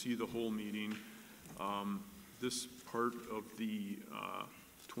you can see the whole meeting. This part of the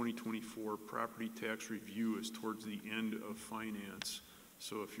 2024 property tax review is towards the end of finance.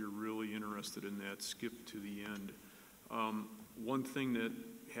 So if you're really interested in that, skip to the end. One thing that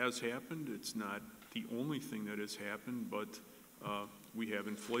has happened, it's not the only thing that has happened, but we have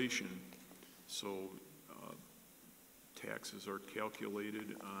inflation. So taxes are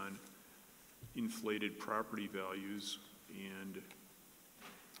calculated on inflated property values, and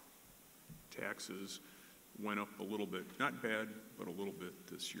taxes went up a little bit. Not bad, but a little bit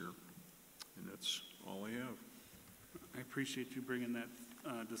this year. And that's all I have. I appreciate you bringing that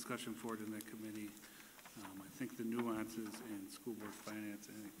discussion forward in that committee. I think the nuances in school board finance,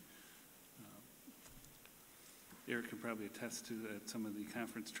 I think Eric can probably attest to that some of the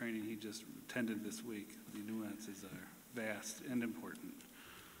conference training he just attended this week. The nuances are vast and important.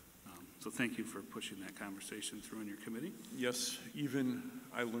 So thank you for pushing that conversation through in your committee. Yes, even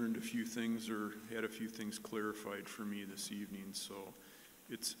I learned a few things or had a few things clarified for me this evening. So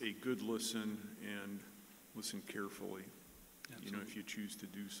it's a good listen, and listen carefully, you know, if you choose to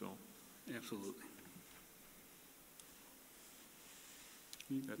do so. Absolutely.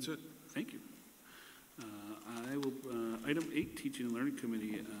 That's it. Thank you. I will, item 8, Teaching and Learning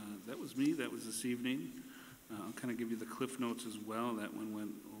Committee. That was me. That was this evening. I'll kind of give you the cliff notes as well. That one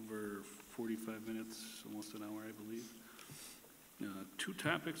went over 45 minutes, almost an hour, I believe. 2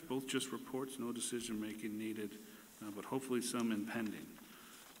 topics, both just reports, no decision-making needed, but hopefully some impending.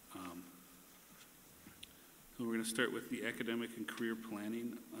 So we're going to start with the academic and career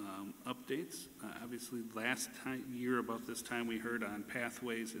planning updates. Obviously, last year about this time we heard on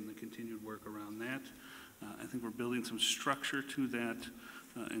pathways and the continued work around that. I think we're building some structure to that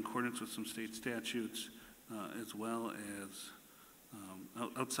in accordance with some state statutes, as well as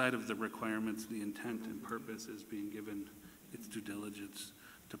outside of the requirements, the intent and purpose is being given its due diligence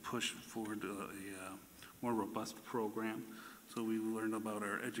to push forward a more robust program. So we learned about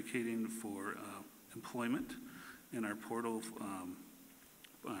our Educating for Employment and our portal,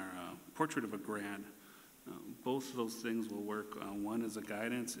 our Portrait of a Grad. Both of those things will work. One is a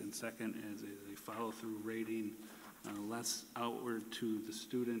guidance, and second is a follow-through rating, less outward to the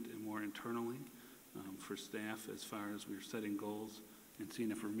student and more internally for staff, as far as we're setting goals and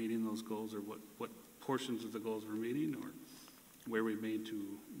seeing if we're meeting those goals, or what portions of the goals we're meeting, or where we may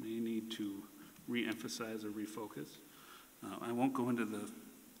need to re-emphasize or refocus. I won't go into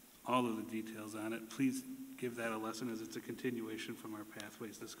all of the details on it. Please give that a lesson, as it's a continuation from our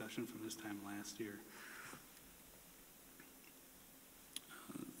pathways discussion from this time last year.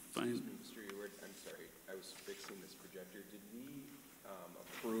 Excuse me, Mr. Ewert, I'm sorry, I was fixing this projector. Did we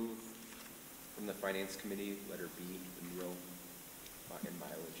approve from the Finance Committee, letter B, the meal and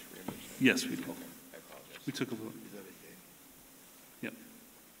mileage reimbursement? Yes, we did. Okay, I apologize. We took a vote. Yep,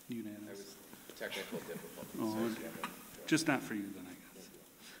 unanimous. I was technical difficulties. Oh, just not for you then, I guess.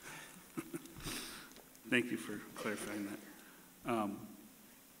 Thank you for clarifying that.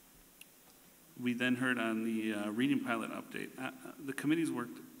 We then heard on the reading pilot update. The committee's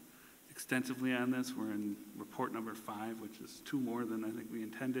worked extensively on this. We're in report number 5, which is 2 more than I think we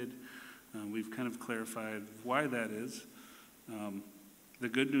intended. We've kind of clarified why that is. The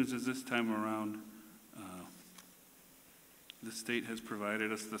good news is this time around, the state has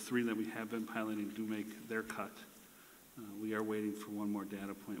provided us the 3 that we have been piloting do make their cut. We are waiting for one more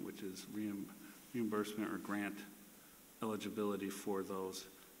data point, which is reimbursement or grant eligibility for those.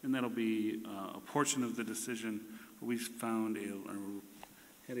 And that'll be a portion of the decision. But we found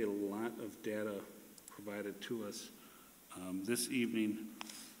had a lot of data provided to us this evening.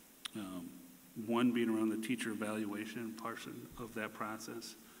 One being around the teacher evaluation portion of that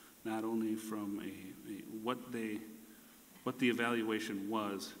process, not only from what the evaluation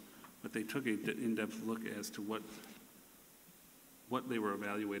was, but they took an in-depth look as to what they were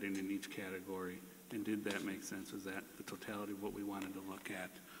evaluating in each category, and did that make sense? Is that the totality of what we wanted to look at?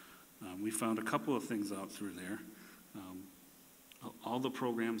 We found a couple of things out through there. All the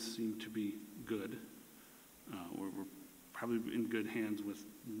programs seem to be good. We're probably in good hands with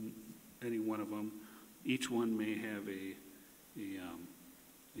any one of them. Each one may have a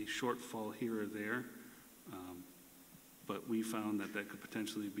shortfall here or there, but we found that could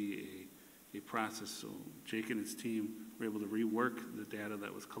potentially be a process. So Jake and his team were able to rework the data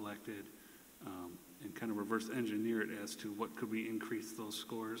that was collected and kind of reverse engineer it as to what could we increase those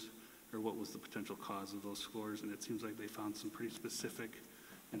scores, or what was the potential cause of those scores. And it seems like they found some pretty specific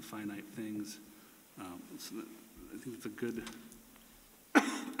and finite things. So I think it's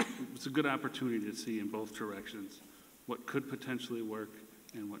a good opportunity to see in both directions what could potentially work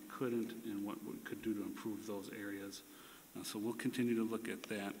and what couldn't, and what we could do to improve those areas. So we'll continue to look at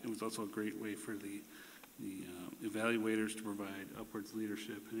that. It was also a great way for the evaluators to provide upwards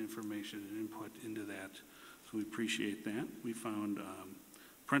leadership and information and input into that. So we appreciate that. We found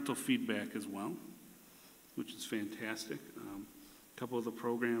parental feedback as well, which is fantastic. A couple of the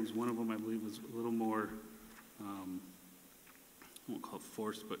programs, one of them I believe was a little more, I won't call it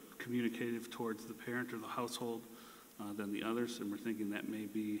forced, but communicative towards the parent or the household than the others. And we're thinking that may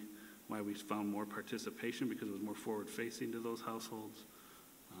be why we found more participation, because it was more forward-facing to those households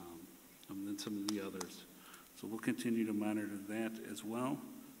than some of the others. So we'll continue to monitor that as well.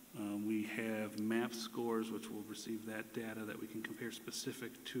 We have MAP scores, which will receive that data that we can compare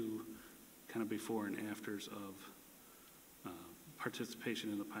specific to kind of before and afters of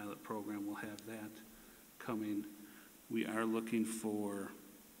participation in the pilot program. We'll have that coming. We are looking for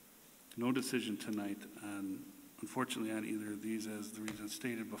no decision tonight on, unfortunately, on either of these as the reasons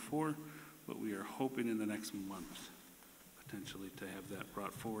stated before, but we are hoping in the next month potentially to have that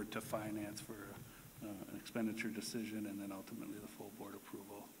brought forward to finance for an expenditure decision, and then ultimately the full board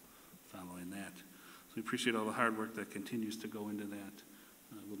approval following that. So we appreciate all the hard work that continues to go into that.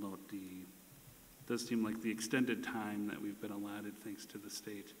 We'll note it does seem like the extended time that we've been allotted thanks to the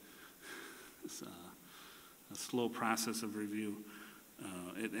state. It's a slow process of review.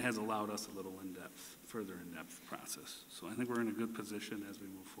 It has allowed us a little further in-depth process. So I think we're in a good position as we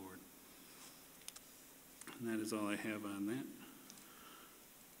move forward. And that is all I have on that.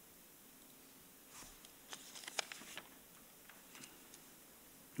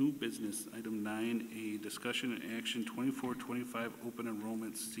 New business, item 9A, discussion and action 24-25 open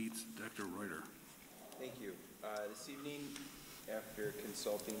enrollment seats. Dr. Reuter. Thank you. This evening, after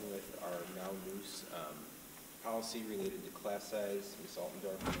consulting with our now loose policy related to class size, Ms.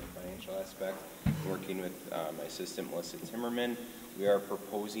 Altendorf, and the financial aspect, working with my assistant Melissa Timmerman, we are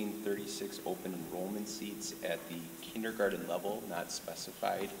proposing 36 open enrollment seats at the kindergarten level, not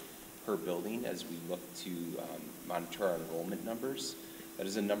specified per building, as we look to monitor our enrollment numbers. That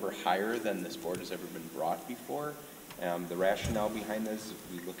is a number higher than this board has ever been brought before. The rationale behind this,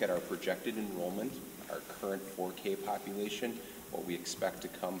 we look at our projected enrollment, our current 4K population, what we expect to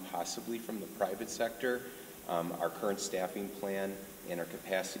come possibly from the private sector, our current staffing plan, and our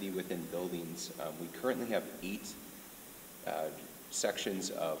capacity within buildings. We currently have 8 sections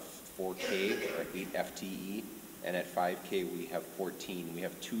of 4K, or 8 FTE, and at 5K we have 14. We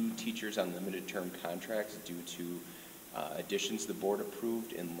have 2 teachers on limited term contracts due to additions the board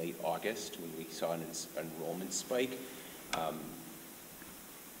approved in late August when we saw an enrollment spike.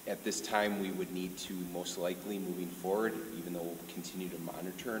 At this time, we would need to most likely, moving forward, even though we'll continue to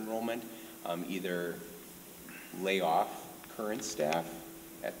monitor enrollment, either lay off current staff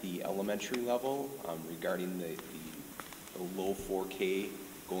at the elementary level regarding the low 4K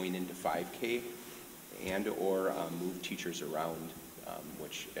going into 5K, and or move teachers around,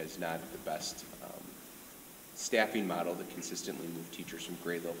 which is not the best staffing model to consistently move teachers from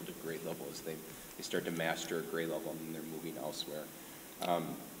grade level to grade level as they start to master a grade level and then they're moving elsewhere.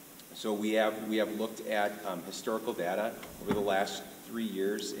 So we have looked at historical data over the last 3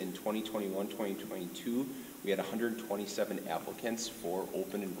 years. In 2021, 2022, we had 127 applicants for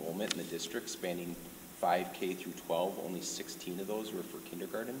open enrollment in the district spanning 5K through 12. Only 16 of those were for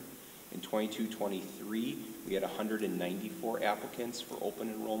kindergarten. In 22-23, we had 194 applicants for open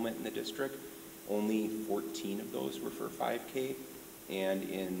enrollment in the district. Only 14 of those were for 5K. And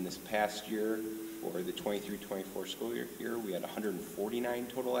in this past year, for the 23-24 school year, we had 149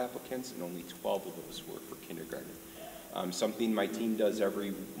 total applicants, and only 12 of those were for kindergarten. Something my team does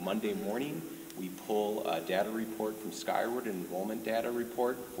every Monday morning, we pull a data report from Skyward, an enrollment data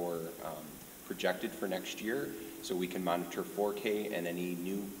report for projected for next year, so we can monitor 4K and any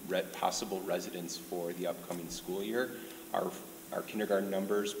new possible residents for the upcoming school year. Our kindergarten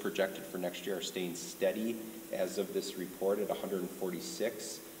numbers projected for next year are staying steady as of this report at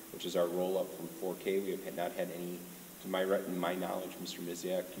 146, which is our roll-up from 4K. We have not had any, to my knowledge, Mr.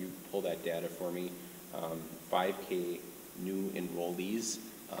 Miziak, you pull that data for me, 5K new enrollees.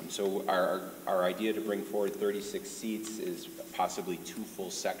 So our idea to bring forward 36 seats is possibly 2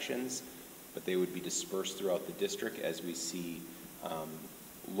 full sections, but they would be dispersed throughout the district as we see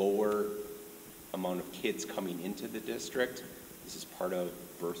lower amount of kids coming into the district. This is part of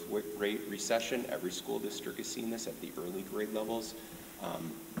birth rate recession. Every school district is seeing this at the early grade levels.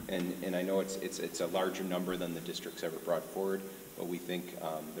 And I know it's a larger number than the district's ever brought forward, but we think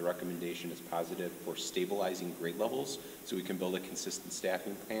the recommendation is positive for stabilizing grade levels so we can build a consistent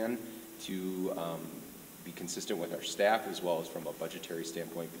staffing plan to be consistent with our staff, as well as from a budgetary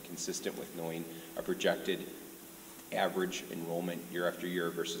standpoint, be consistent with knowing a projected average enrollment year after year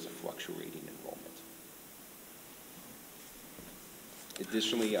versus a fluctuating enrollment.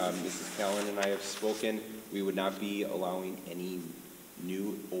 Additionally, Mrs. Callan and I have spoken. We would not be allowing any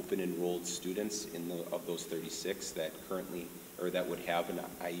new open enrolled students of those 36 that currently, or that would have an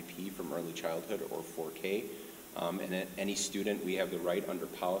IEP from early childhood or 4K. And any student, we have the right under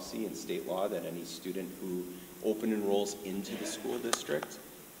policy and state law that any student who open enrolls into the school district,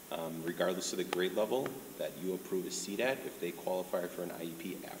 regardless of the grade level that you approve a seat at, if they qualify for an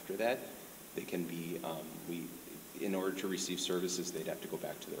IEP after that, they can be, in order to receive services, they'd have to go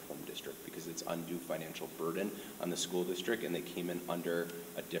back to their home district because it's undue financial burden on the school district, and they came in under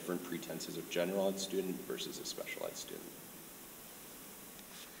a different pretenses of general ed student versus a special ed student.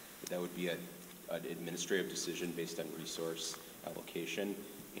 But that would be an administrative decision based on resource allocation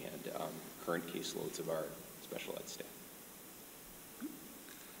and current caseloads of our special ed staff.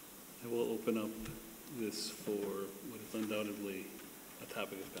 I will open up this for what is undoubtedly a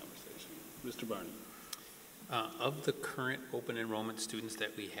topic of conversation. Mr. Barney. Of the current open enrollment students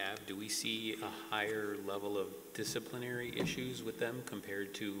that we have, do we see a higher level of disciplinary issues with them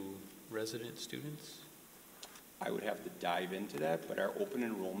compared to resident students? I would have to dive into that, but our open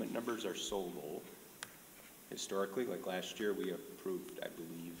enrollment numbers are so low. Historically, like last year, we approved, I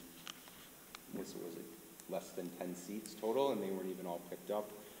believe, was it less than 10 seats total, and they weren't even all picked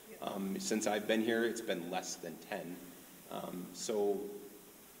up. Since I've been here, it's been less than 10. So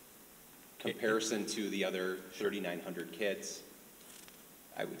comparison to the other 3,900 kids,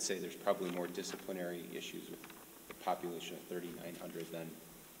 I would say there's probably more disciplinary issues with the population of 3,900 than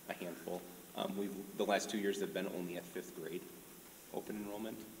a handful. The last 2 years have been only at 5th grade open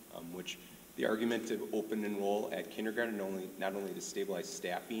enrollment, which the argument to open enroll at kindergarten not only to stabilize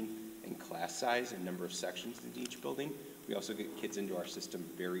staffing and class size and number of sections in each building, we also get kids into our system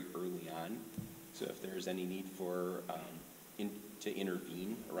very early on. So if there's any need for to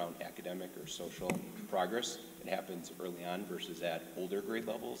intervene around academic or social progress, it happens early on versus at older grade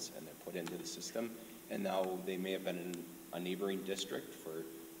levels, and they're put into the system. And now they may have been in a neighboring district for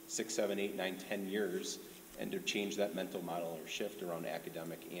 6, 7, 8, 9, 10 years, and to change that mental model or shift around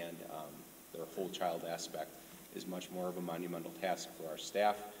academic and their whole child aspect is much more of a monumental task for our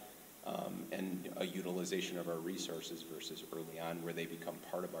staff and a utilization of our resources versus early on where they become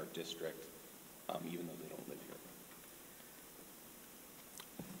part of our district even though they don't live here.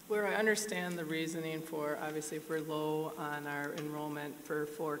 Where I understand the reasoning for, obviously, if we're low on our enrollment for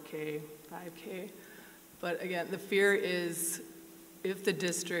 4K, 5K, but again, the fear is if the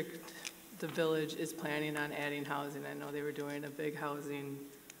district, the village, is planning on adding housing, I know they were doing a big housing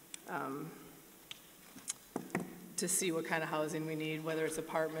to see what kind of housing we need, whether it's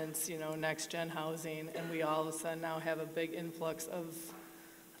apartments, next-gen housing, and we all of a sudden now have a big influx of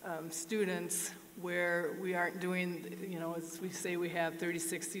students where we aren't doing, as we say we have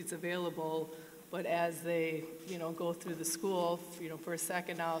 36 seats available, but as they, go through the school, for a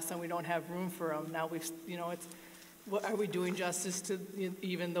second now, so we don't have room for them. Now what, are we doing justice to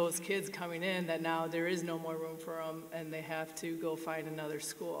even those kids coming in that now there is no more room for them and they have to go find another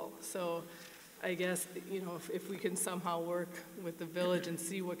school? So I guess, if we can somehow work with the village and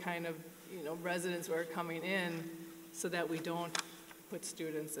see what kind of, residents are coming in so that we don't put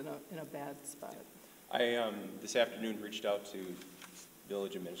students in a bad spot. I, this afternoon, reached out to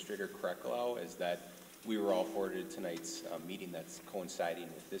Village Administrator Krecklau as that we were all forwarded tonight's meeting that's coinciding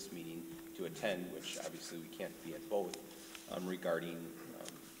with this meeting to attend, which obviously we can't be at both, regarding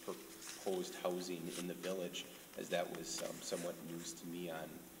proposed housing in the village, as that was somewhat news to me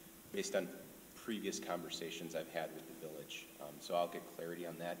based on previous conversations I've had with the village. So I'll get clarity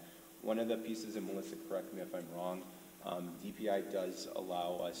on that. One of the pieces, and Melissa, correct me if I'm wrong, DPI does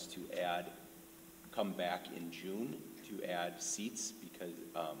allow us to come back in June to add seats because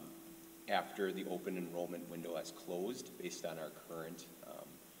after the open enrollment window has closed, based on our current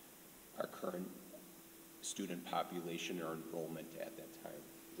student population or enrollment at that time.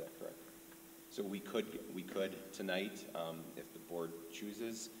 Is that correct? So we could tonight, if the board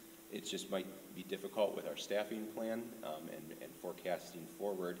chooses. It just might be difficult with our staffing plan and forecasting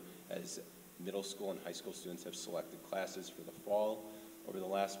forward, as middle school and high school students have selected classes for the fall over the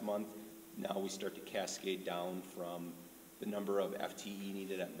last month. Now we start to cascade down from the number of FTE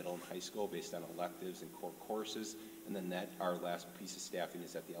needed at middle and high school based on electives and core courses, and then our last piece of staffing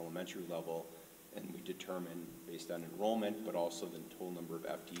is at the elementary level, and we determine based on enrollment, but also the total number of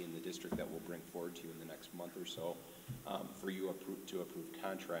FTE in the district that we'll bring forward to you in the next month or so for you to approve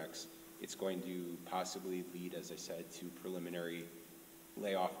contracts. It's going to possibly lead, as I said, to preliminary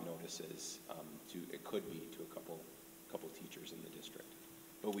layoff notices. It could be to a couple teachers in the district.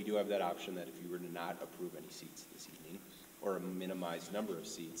 But we do have that option that if you were to not approve any seats this evening, or a minimized number of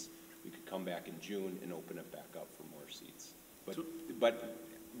seats, we could come back in June and open it back up for more seats. But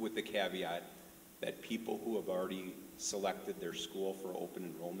with the caveat that people who have already selected their school for open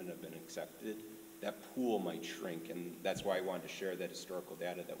enrollment have been accepted, that pool might shrink, and that's why I wanted to share that historical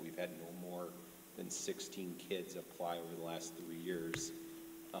data that we've had no more than 16 kids apply over the last 3 years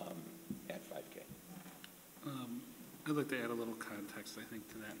at 5K. I'd like to add a little context, I think,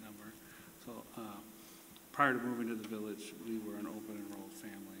 to that number. So prior to moving to the village, we were an open enrolled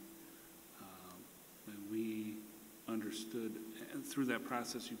family. And we understood, and through that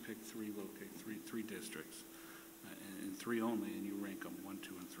process, you pick three districts, and three only, and you rank them 1,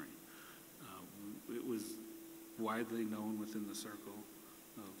 2, and 3. It was widely known within the circle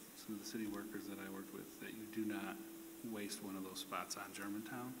of some of the city workers that I worked with that you do not waste one of those spots on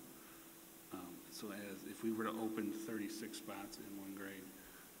Germantown. So if we were to open 36 spots in one grade,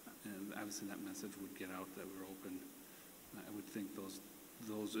 and obviously that message would get out that we're open, I would think those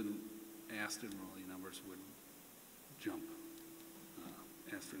asked enrollee numbers would jump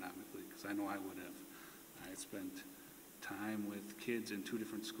astronomically, because I know I would have. I spent time with kids in 2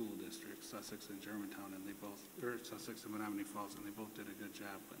 different school districts, Sussex and Germantown, and Sussex and Menominee Falls, and they both did a good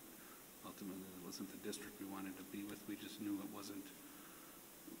job, but ultimately it wasn't the district we wanted to be with. We just knew it wasn't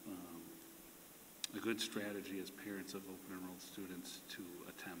a good strategy as parents of open enrolled students to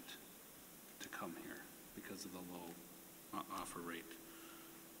attempt to come here because of the low offer rate.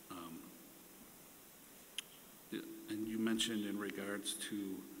 And you mentioned in regards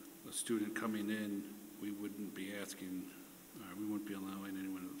to a student coming in, we wouldn't be allowing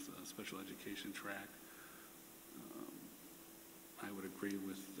anyone with a special education track. I would agree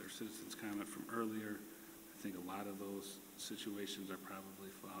with their citizens' comment from earlier. I think a lot of those situations are probably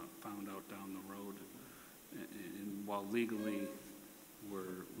found out down the road. And while legally we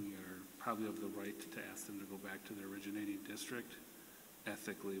are probably of the right to ask them to go back to their originating district,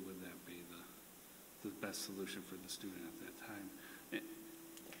 ethically would that be the best solution for the student at that time?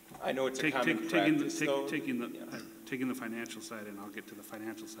 I know it's a common practice, though. Taking the financial side, and I'll get to the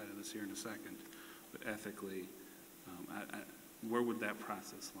financial side of this here in a second, but ethically, where would that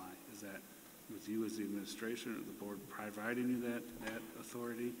process lie? Is that with you as the administration or the board providing you that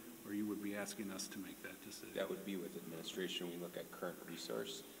authority, or you would be asking us to make that decision? That would be with administration. We look at current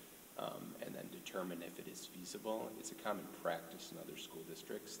resource and then determine if it is feasible. It's a common practice in other school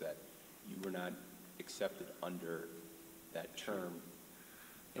districts that you were not accepted under that term.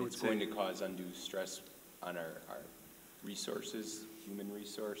 And it's going to cause undue stress on our resources, human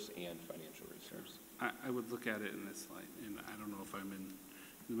resource and financial resource. I would look at it in this light, and I don't know if I'm in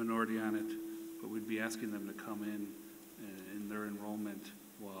the minority on it, but we'd be asking them to come in their enrollment,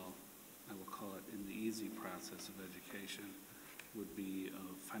 while I will call it in the easy process of education, would be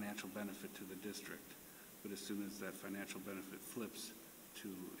of financial benefit to the district. But as soon as that financial benefit flips to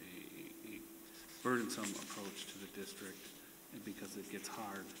a burdensome approach to the district, and because it gets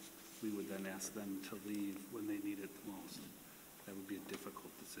hard we would then ask them to leave when they need it the most. That would be a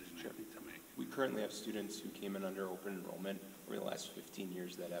difficult decision, I think, to make. We currently have students who came in under open enrollment over the last 15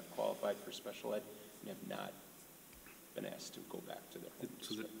 years that have qualified for special ed and have not been asked to go back to their home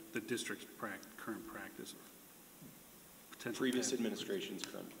So district. the district's current practice? Previous administration's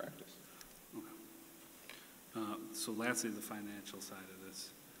current practice. Okay. So lastly, the financial side of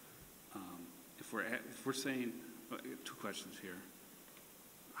this. If we're saying, two questions here.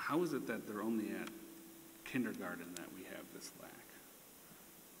 How is it that they're only at kindergarten that we have this lack?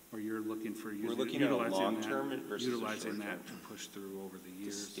 Or you're looking for We're looking at a long-term versus a utilizing short-term. that to push through over the To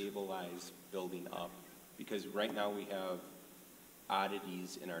years? stabilize building up, because right now we have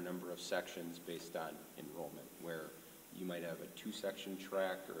oddities in our number of sections based on enrollment, where you might have a 2-section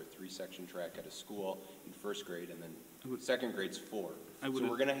track or a 3-section track at a school in first grade, and then second grade's 4. So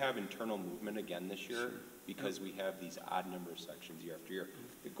we're gonna have internal movement again this year, because we have these odd number of sections year after year.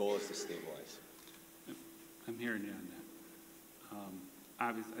 The goal is to stabilize. I'm hearing you on that.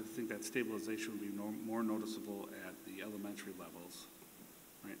 Obviously, I think that stabilization would be more noticeable at the elementary levels,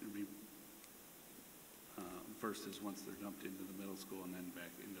 right? It'd be, versus once they're dumped into the middle school and then back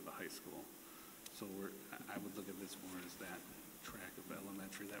into the high school. So I would look at this more as that track of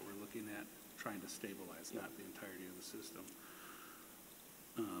elementary that we're looking at, trying to stabilize, not the entirety of the system.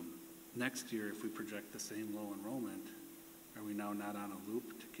 Next year, if we project the same low enrollment, are we now not on a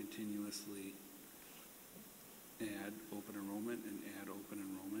loop to continuously add open enrollment and add open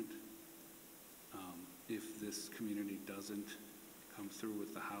enrollment? If this community doesn't come through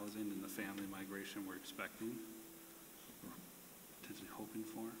with the housing and the family migration we're expecting, or potentially hoping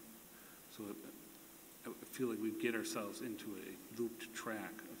for. So I feel like we get ourselves into a looped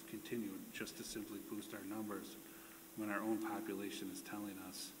track of continuing just to simply boost our numbers when our own population is telling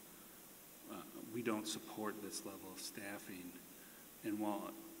us we don't support this level of staffing. And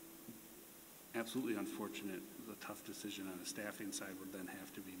while absolutely unfortunate, the tough decision on the staffing side would then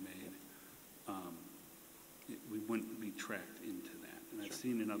have to be made, we wouldn't be tracked into that. And I've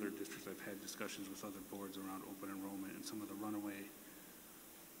seen in other districts, I've had discussions with other boards around open enrollment and some of the runaway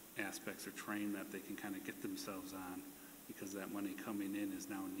aspects or train that they can kind of get themselves on, because that money coming in is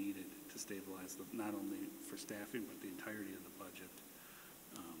now needed to stabilize not only for staffing, but the entirety of the budget.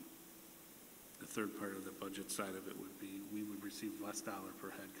 The third part of the budget side of it would be we would receive less dollar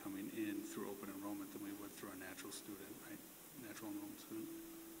per head coming in through open enrollment than we would through a natural student, right? Natural enrollment student.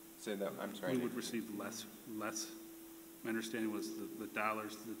 Say that, I'm sorry. We would receive less. My understanding was the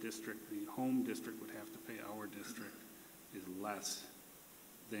dollars the district, the home district would have to pay our district is less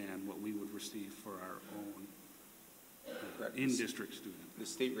than what we would receive for our own in-district student. The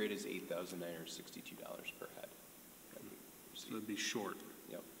state rate is $8,962 per head. So it'd be short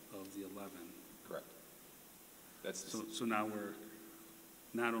of the 11. Correct. That's so now we're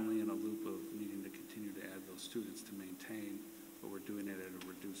not only in a loop of needing to continue to add those students to maintain, but we're doing it at a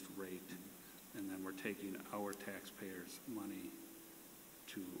reduced rate. And then we're taking our taxpayers' money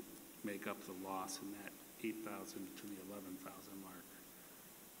to make up the loss in that 8,000 to the 11,000 mark.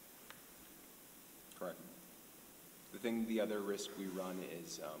 Correct. The other risk we run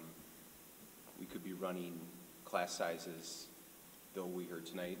is we could be running class sizes, though we heard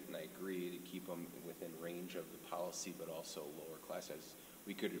tonight, and I agree, to keep them within range of the policy, but also lower class sizes.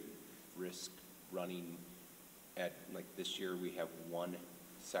 We could risk running at, like this year, we have one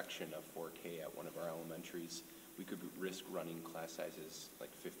section of 4K at one of our elementaries. We could risk running class sizes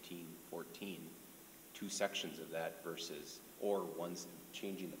like 15, 14, 2 sections of that versus, or one's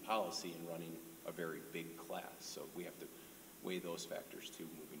changing the policy and running a very big class. So we have to weigh those factors too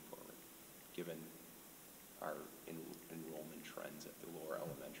moving forward, given our enrollment trends at the lower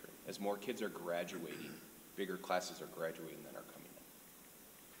elementary. As more kids are graduating, bigger classes are graduating than are coming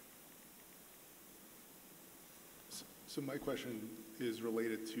in. So my question is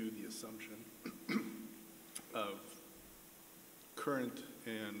related to the assumption of current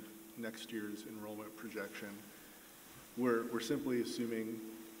and next year's enrollment projection. We're simply assuming,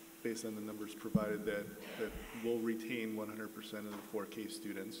 based on the numbers provided, that we'll retain 100% of the 4K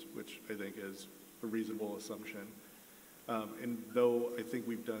students, which I think is a reasonable assumption. And though I think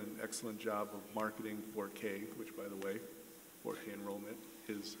we've done an excellent job of marketing 4K, which, by the way, 4K enrollment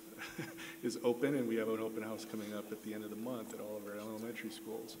is open, and we have an open house coming up at the end of the month at all of our elementary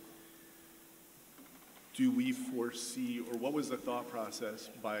schools. Do we foresee, or what was the thought process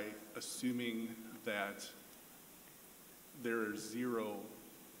by assuming that there are 0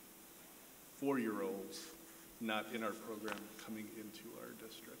 4-year-olds not in our program coming into our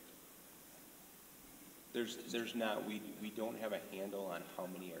district? There's not. We don't have a handle on how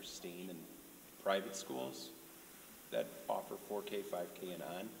many are staying in private schools that offer 4K, 5K, and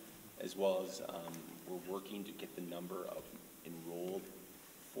on. as well as we're working to get the number of enrolled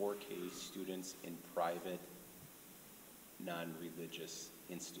 4K students in private, non-religious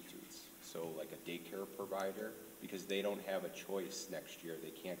institutes. So like a daycare provider, because they don't have a choice next year.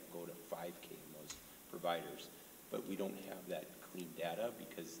 They can't go to 5K in those providers. But we don't have that clean data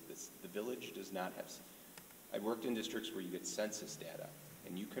because the village does not have, I've worked in districts where you get census data,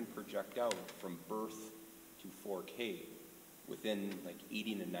 and you can project out from birth to 4K within like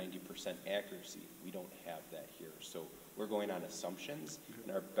 80 to 90% accuracy. We don't have that here. So we're going on assumptions,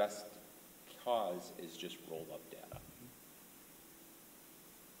 and our best cause is just rolled up data.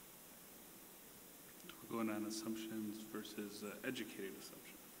 We're going on assumptions versus educated assumptions.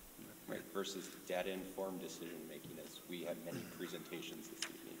 Right, versus data-informed decision-making, as we had many presentations this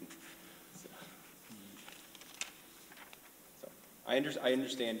evening. So I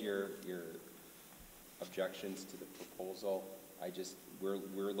understand your objections to the proposal.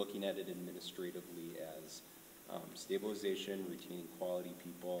 We're looking at it administratively as stabilization, retaining quality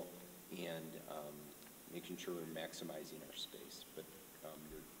people, and making sure we're maximizing our space. But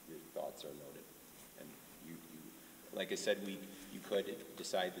your thoughts are noted. And you like I said, you could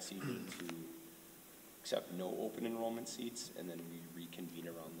decide this evening to accept no open enrollment seats, and then we reconvene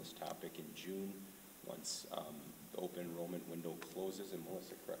around this topic in June once the open enrollment window closes. And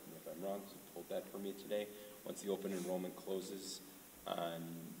Melissa, correct me if I'm wrong, because you pulled that for me today. Once the open enrollment closes on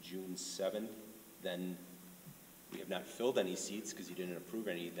June 7th, then we have not filled any seats because you didn't approve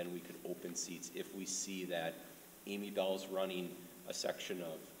any, then we could open seats if we see that Amy Bell's running a section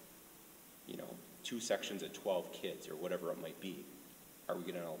of, 2 sections at 12 kids or whatever it might be. Are we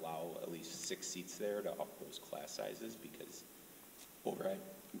going to allow at least 6 seats there to up those class sizes? Because over at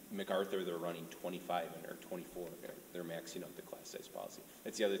MacArthur, they're running 25 or 24. They're maxing out the class size policy.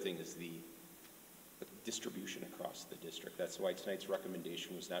 That's the other thing, is the distribution across the district. That's why tonight's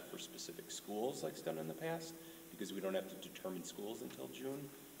recommendation was not for specific schools like it's done in the past, because we don't have to determine schools until June.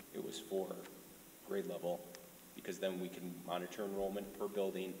 It was for grade level, because then we can monitor enrollment per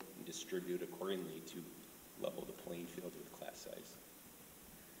building and distribute accordingly to level the playing field with class size.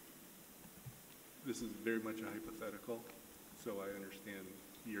 This is very much a hypothetical, so I understand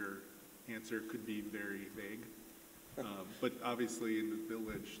your answer could be very vague. But obviously in the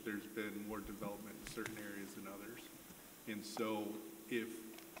village, there's been more development in certain areas than others. And so if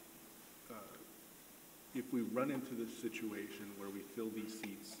we run into this situation where we fill these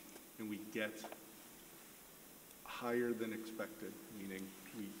seats and we get higher than expected, meaning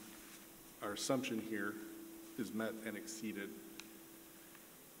our assumption here is met and exceeded,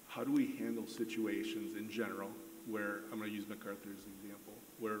 how do we handle situations in general where, I'm going to use MacArthur as an example,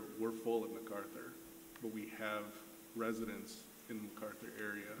 where we're full at MacArthur, but we have residents in the MacArthur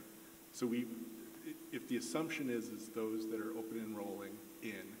area. So if the assumption is those that are open enrolling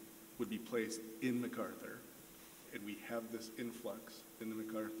in would be placed in MacArthur, and we have this influx in the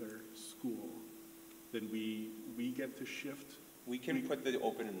MacArthur school, then we get to shift. We can put the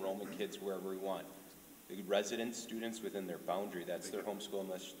open enrollment kids wherever we want. The resident students within their boundary, that's their homeschool,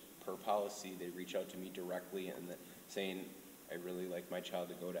 unless per policy they reach out to me directly and saying, I really like my child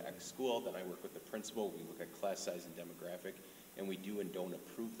to go to X school. Then I work with the principal. We look at class size and demographic, and we do and don't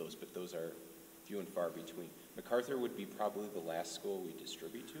approve those, but those are few and far between. MacArthur would be probably the last school we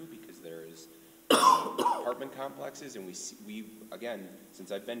distribute to, because there is apartment complexes, and we again,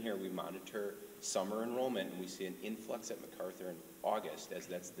 since I've been here, we monitor summer enrollment, and we see an influx at MacArthur in August, as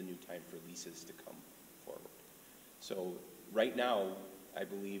that's the new time for leases to come forward. So right now, I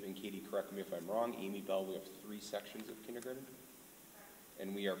believe, and Katie, correct me if I'm wrong, Amy Bell, we have 3 sections of kindergarten,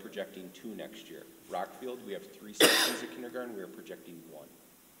 and we are projecting 2 next year. Rockfield, we have 3 sections of kindergarten, we are projecting 1.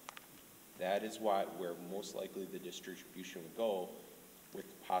 That is where most likely the distribution would go, with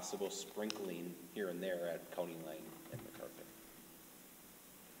possible sprinkling here and there at County Line and MacArthur.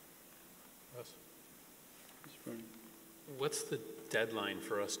 Russ? What's the deadline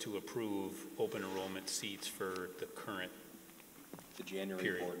for us to approve open enrollment seats for the current The January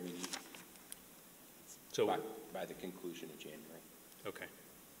period? board meeting. So by the conclusion of January. Okay.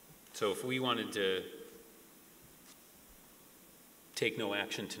 So if we wanted to take no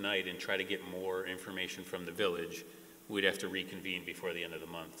action tonight and try to get more information from the village, we'd have to reconvene before the end of the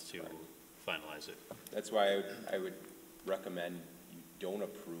month to finalize it. That's why I would recommend you don't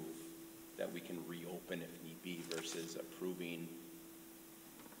approve, that we can reopen if need be, versus approving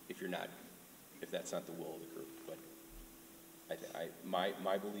if that's not the will of the group. But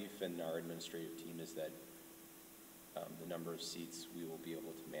my belief in our administrative team is that the number of seats we will be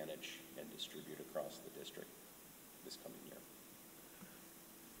able to manage and distribute across the district this coming year.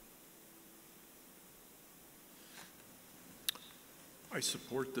 I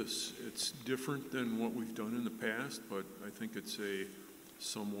support this. It's different than what we've done in the past, but I think it's a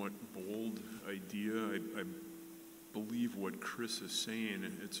somewhat bold idea. I believe what Chris is saying,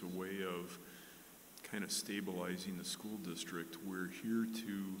 it's a way of kind of stabilizing the school district. We're here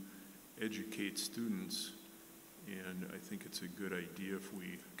to educate students, and I think it's a good idea if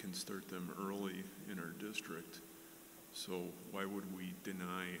we can start them early in our district. So why would we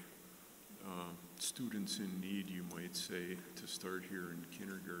deny students in need, you might say, to start here in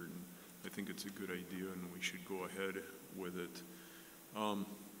kindergarten? I think it's a good idea, and we should go ahead with it.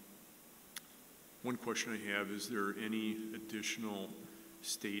 One question I have, is there any additional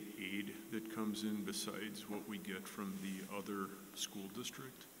state aid that comes in besides what we get from the other school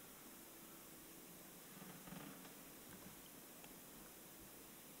district?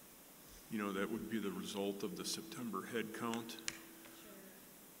 You know, that would be the result of the September head count.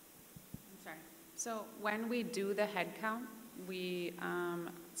 I'm sorry. So when we do the head count, we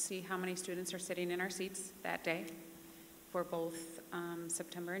see how many students are sitting in our seats that day for both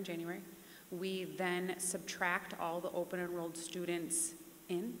September and January. We then subtract all the open enrolled students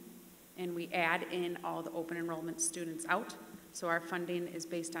in, and we add in all the open enrollment students out. So our funding is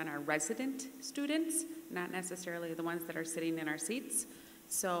based on our resident students, not necessarily the ones that are sitting in our seats.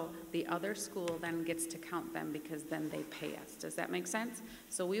 So the other school then gets to count them because then they pay us. Does that make sense?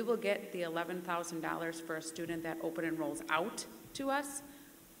 So we will get the $11,000 for a student that open enrolls out to us,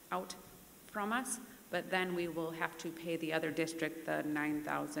 out from us, but then we will have to pay the other district the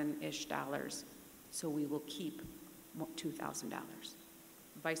 $9,000-ish. So we will keep $2,000.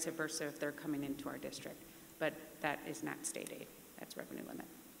 Vice versa if they're coming into our district. But that is not state aid. That's revenue limit.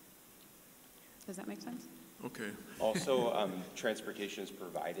 Does that make sense? Okay. Also, transportation is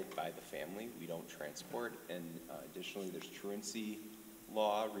provided by the family. We don't transport. And additionally, there's truancy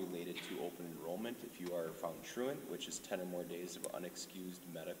law related to open enrollment. If you are found truant, which is 10 or more days of unexcused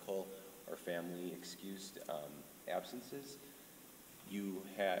medical or family excused absences,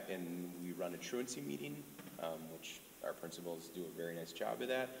 and we run a truancy meeting, which our principals do a very nice job of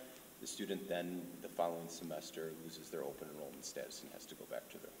that. The student then, the following semester, loses their open enrollment status and has to go back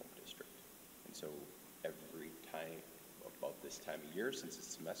to their home district. And so every time, about this time of year, since it's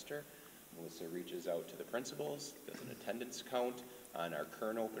semester, Melissa reaches out to the principals, does an attendance count on our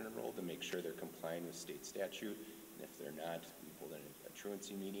current open enrolled to make sure they're complying with state statute. And if they're not, we hold a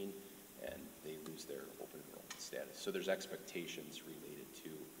truancy meeting and they lose their open enrollment status. So there's expectations related to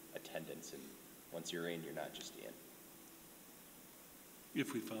attendance, and once you're in, you're not just in.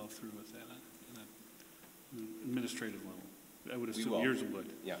 If we follow through with that on an administrative level. I would We assume will. yours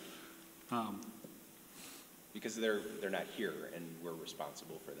would. Yeah. Because they're not here and we're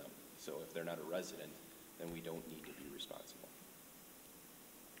responsible for them. So if they're not a resident, then we don't need to be responsible.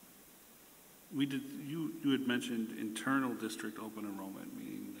 You had mentioned internal district open enrollment,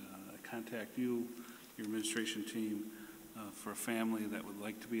 meaning contact you, your administration team, for a family that would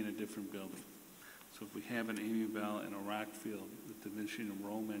like to be in a different building. So if we have an Amy Bell and a Rockfield with diminishing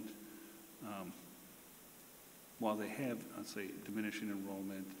enrollment, while they have, let's say, diminishing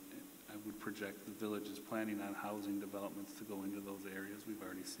enrollment, I would project the village is planning on housing developments to go into those areas. We've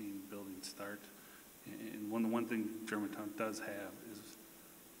already seen buildings start. And one thing Germantown does have is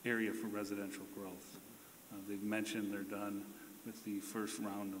area for residential growth. They've mentioned they're done with the first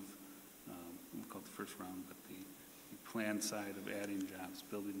round of, we'll call it the first round, but the planned side of adding jobs,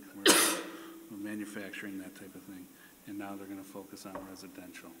 building commercial, manufacturing, that type of thing. And now they're going to focus on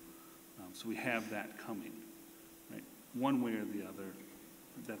residential. So we have that coming, right? One way or the other.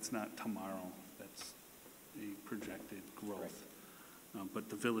 That's not tomorrow. That's a projected growth. But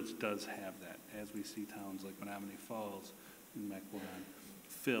the village does have that. As we see towns like Menominee Falls and Mequon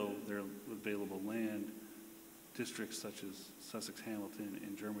fill their available land, districts such as Sussex Hamilton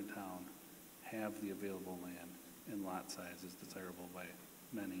and Germantown have the available land, and lot size is desirable by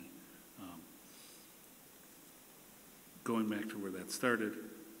many. Going back to where that started,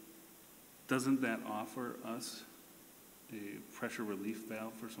 doesn't that offer us a pressure relief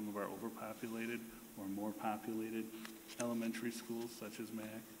valve for some of our overpopulated or more populated elementary schools such as MAC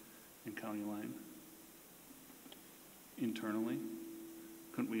and County Line? Internally,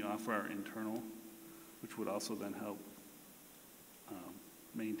 couldn't we offer our internal, which would also then help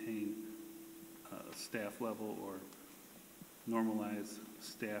maintain staff level or normalize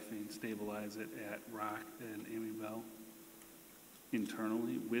staffing, stabilize it at Rock and Amy Bell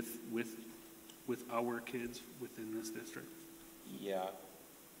internally with our kids within this district? Yeah.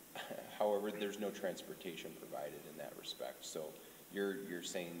 However, there's no transportation provided in that respect. So you're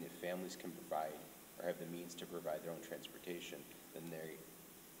saying if families can provide or have the means to provide their own transportation, then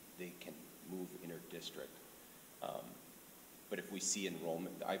they can move inter-district. But if we see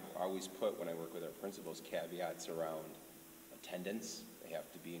enrollment, I always put, when I work with our principals, caveats around attendance. They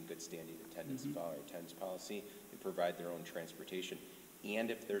have to be in good standing attendance, follow our attendance policy, and provide their own transportation. And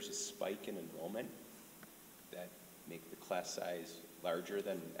if there's a spike in enrollment that make the class size larger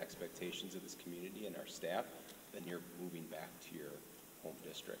than expectations of this community and our staff, then you're moving back to your home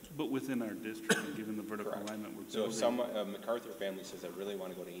district. But within our district, and given the vertical alignment we're So building. if some MacArthur family says, I really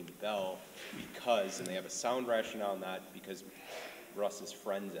want to go to Amy Bell because, and they have a sound rationale, not because Russ is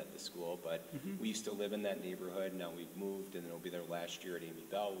friends at the school, but we used to live in that neighborhood, now we've moved, and it'll be their last year at Amy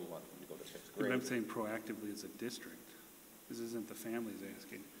Bell, we want them to go to 5th But grade. I'm saying proactively as a district. This isn't the families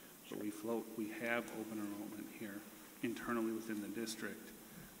asking, but we have open enrollment here internally within the district.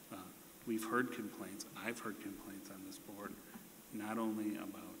 We've heard complaints, I've heard complaints on this board, not only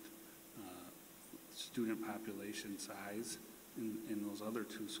about student population size in those other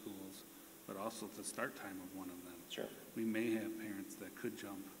two schools, but also the start time of one of them. Sure. We may have parents that could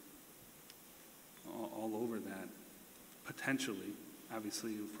jump all over that, potentially.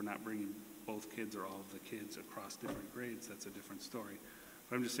 Obviously, if we're not bringing both kids or all of the kids across different grades, that's a different story.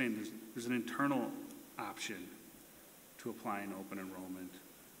 But I'm just saying there's an internal option to apply an open enrollment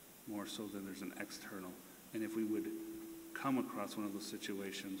more so than there's an external. And if we would come across one of those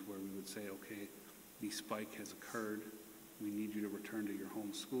situations where we would say, okay, the spike has occurred, we need you to return to your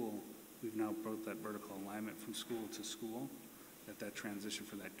home school, we've now brought that vertical alignment from school to school, that transition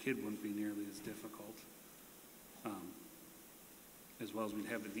for that kid wouldn't be nearly as difficult. As well as we'd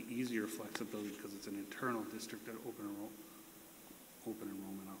have the easier flexibility because it's an internal district open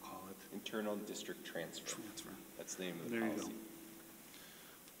enrollment, I'll call it. Internal district transfer. That's the name of the There policy.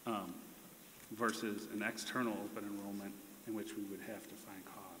 you go. Versus an external open enrollment in which we would have to find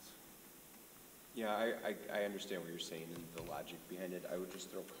cause. Yeah, I understand what you're saying and the logic behind it. I would just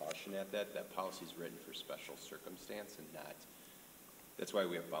throw caution at that. That policy is written for special circumstance and not, that's why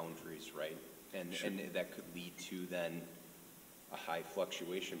we have boundaries, right? And, Sure. and that could lead to then a high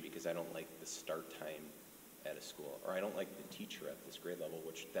fluctuation because I don't like the start time at a school, or I don't like the teacher at this grade level,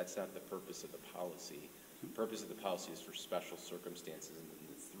 which that's not the purpose of the policy. The purpose of the policy is for special circumstances, and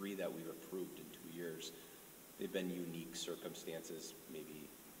the 3 that we've approved in 2 years, they've been unique circumstances, maybe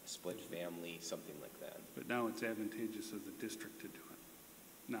a split family, something like that. But now it's advantageous of the district to do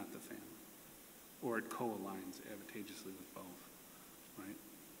it, not the family. Or it co-aligns advantageously with both, right?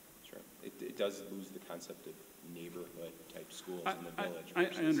 Sure. It does lose the concept of neighborhood type schools in the village. I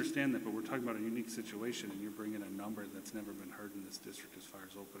versus- understand that, but we're talking about a unique situation, and you're bringing a number that's never been heard in this district as far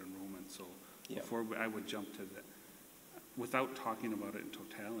as open enrollment. So before I would jump to that, without talking about it in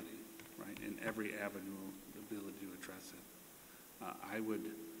totality, right, in every avenue, the ability to address it, I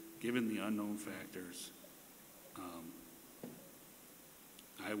would, given the unknown factors,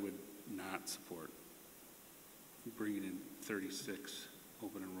 I would not support bringing in 36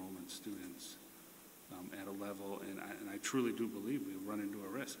 open enrollment students at a level, and I truly do believe we run into a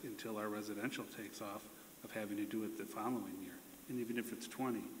risk until our residential takes off of having to do it the following year. And even if it's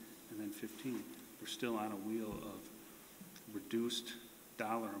 20 and then 15, we're still on a wheel of reduced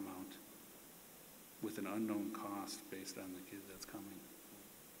dollar amount with an unknown cost based on the kid that's coming.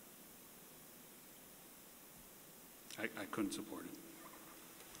 I couldn't support it.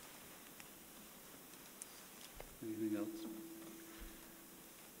 Anything else?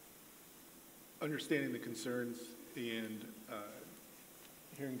 Understanding the concerns and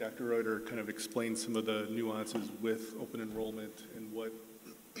hearing Dr. Reuter kind of explain some of the nuances with open enrollment and what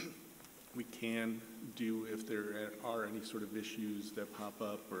we can do if there are any sort of issues that pop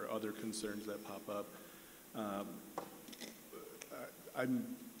up or other concerns that pop up.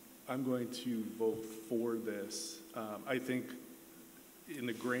 I'm going to vote for this. I think in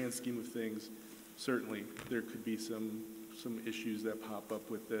the grand scheme of things, certainly there could be some issues that pop up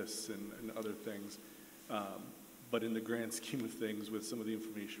with this and other things. But in the grand scheme of things, with some of the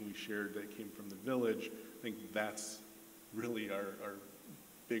information we shared that came from the village, I think that's really our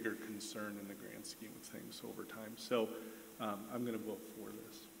bigger concern in the grand scheme of things over time. So I'm going to vote for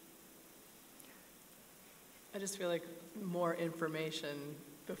this. I just feel like more information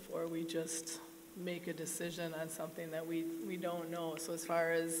before we just make a decision on something that we don't know. So as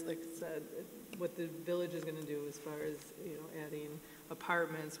far as, like I said, what the village is going to do as far as, adding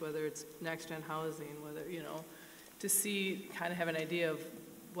apartments, whether it's next-gen housing, whether, to see, kind of have an idea of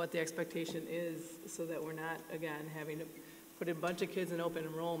what the expectation is so that we're not, again, having to put a bunch of kids in open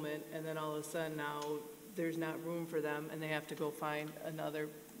enrollment and then all of a sudden now there's not room for them and they have to go find another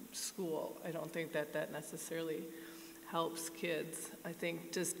school. I don't think that necessarily helps kids. I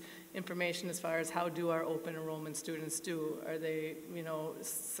think just information as far as how do our open enrollment students do? Are they,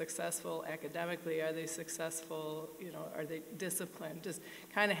 successful academically? Are they successful, are they disciplined? Just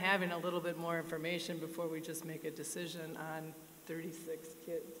kind of having a little bit more information before we just make a decision on 36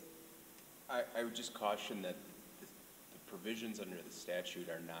 kids. I would just caution that the provisions under the statute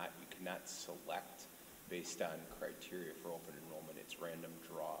are not, you cannot select based on criteria for open enrollment. It's random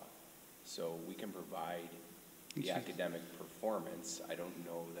draw. So we can provide the academic performance. I don't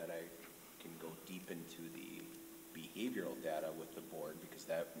know that I can go deep into the behavioral data with the board because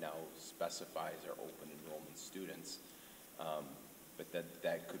that now specifies our open enrollment students. But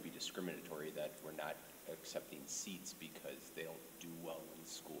that could be discriminatory, that we're not accepting seats because they don't do well in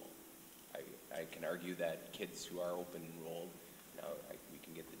school. I can argue that kids who are open enrolled, we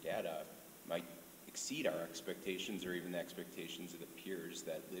can get the data, might exceed our expectations or even the expectations of the peers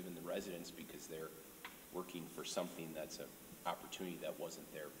that live in the residence because they're working for something that's an opportunity that wasn't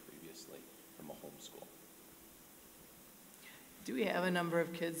there previously from a homeschool. Do we have a number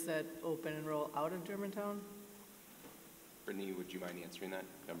of kids that open enroll out of Germantown? Brittany, would you mind answering that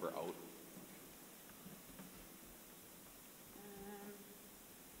number out?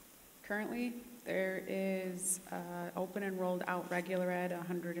 Currently, there is open enrolled out regular ed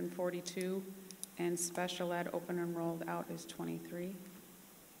 142, and special ed open enrolled out is 23.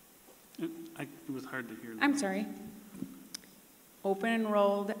 It was hard to hear. I'm sorry. Open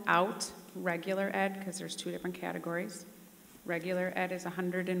enrolled out regular ed, because there's two different categories. Regular ed is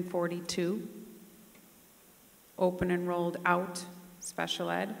 142. Open enrolled out special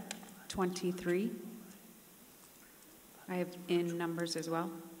ed, 23. I have in numbers as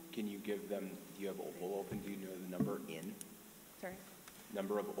well. Can you give them, do you have OPAL open? Do you know the number in? Sorry?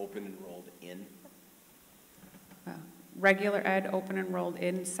 Number of open enrolled in? Regular ed open enrolled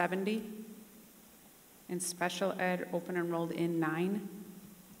in 70, and special ed open enrolled in 9.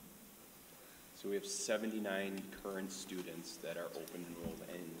 So we have 79 current students that are open enrolled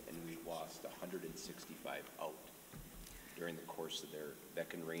in, and we've lost 165 out during the course of that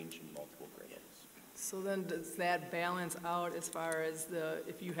can range in multiple grade levels. So then does that balance out as far as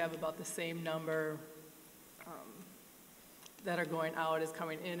if you have about the same number that are going out as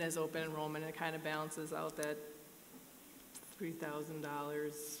coming in as open enrollment, it kind of balances out that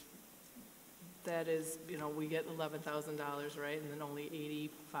 $3,000, that is, we get $11,000, right? And then only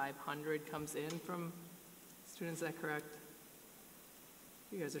 8,500 comes in from students, is that correct?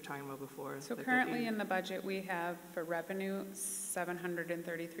 You guys are talking about before. So currently in the budget, we have for revenue,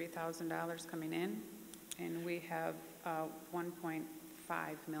 $733,000 coming in, and we have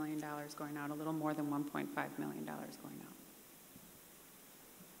 $1.5 million going out, a little more than $1.5 million going out.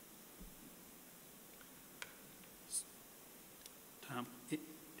 Tom?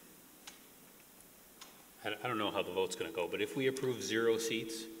 I don't know how the vote's going to go, but if we approve 0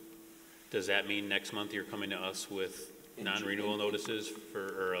 seats, does that mean next month you're coming to us with non-renewal notices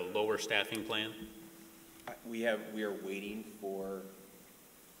or a lower staffing plan? We are waiting for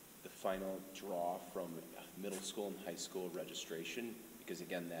the final draw from middle school and high school registration, because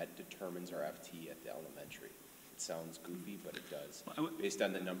again, that determines our FTE at the elementary. It sounds goofy, but it does. Based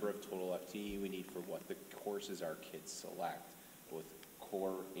on the number of total FTE we need for what the courses our kids select, both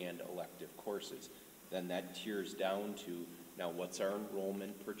core and elective courses, then that tiers down to, now what's our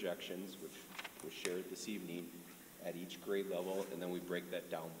enrollment projections, which was shared this evening, at each grade level, and then we break that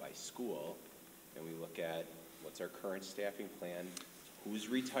down by school, and we look at what's our current staffing plan, who's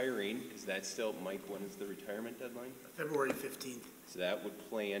retiring, because that's still, Mike, when is the retirement deadline? February 15th. So that would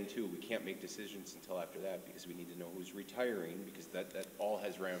play into, we can't make decisions until after that, because we need to know who's retiring, because that all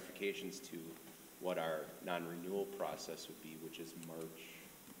has ramifications to what our non-renewal process would be, which is March.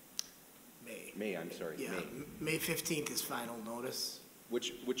 May, I'm sorry, Yeah, May 15th is final notice.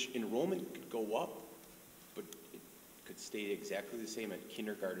 Which enrollment could go up, but it could stay exactly the same at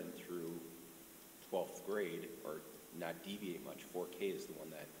kindergarten through 12th grade, or not deviate much. 4K is the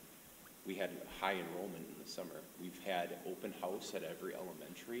one that we had high enrollment in the summer. We've had open house at every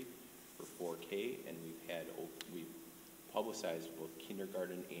elementary for 4K, and we've publicized both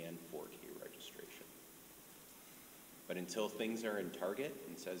kindergarten and 4K registration. But until things are in target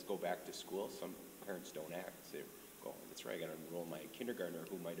and says go back to school, some parents don't act. They go, that's right, I gotta enroll my kindergartner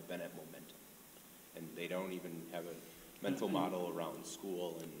who might have been at Momentum. And they don't even have a mental model around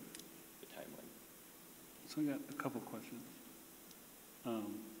school and the timeline. So I got a couple questions.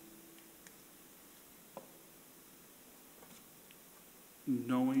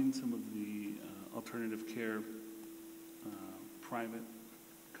 Knowing some of the alternative care private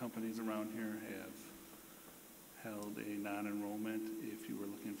companies around here have held a non-enrollment if you were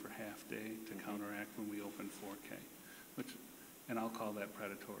looking for half-day to counteract when we opened 4K, which and I'll call that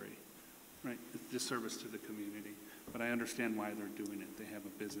predatory, right? It's disservice to the community, but I understand why they're doing it. They have a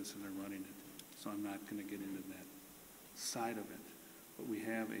business and they're running it, so I'm not gonna get into that side of it. But we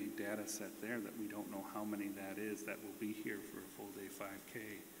have a data set there that we don't know how many that is that will be here for a full day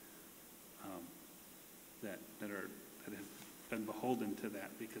 5K, that have been beholden to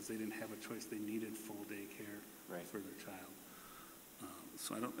that because they didn't have a choice. They needed full day care for their child.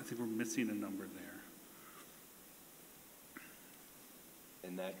 So I think we're missing a number there.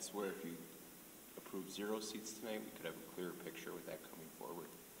 And that's where if you approve 0 seats tonight, we could have a clearer picture with that coming forward.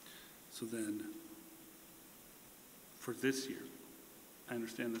 So then, for this year, I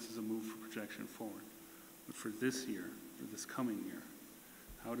understand this is a move for projection forward, but for this year, for this coming year,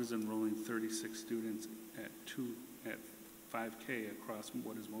 how does enrolling 36 students at 5K across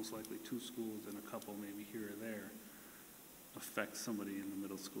what is most likely 2 schools and a couple maybe here or there affect somebody in the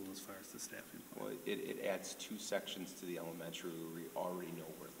middle school as far as the staffing plan? Well, it adds 2 sections to the elementary where we already know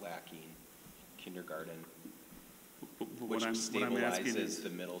we're lacking kindergarten, which stabilizes the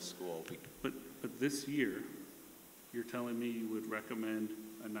middle school. But this year, you're telling me you would recommend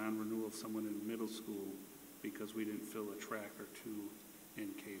a non-renewal of someone in middle school because we didn't fill a track or 2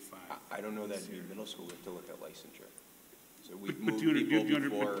 in K-5? I don't know that in middle school we have to look at licensure. So we've But moved do you- people do you under-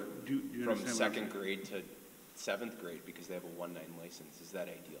 before do you from understand what I'm 2nd grade to 7th grade because they have a 1-9 license. Is that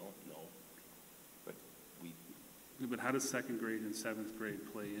ideal? No. But But how does 2nd grade and 7th grade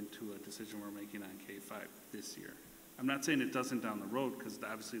play into a decision we're making on K-5 this year? I'm not saying it doesn't down the road, because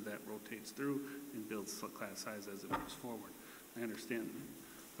obviously that rotates through and builds class size as it moves forward. I understand that.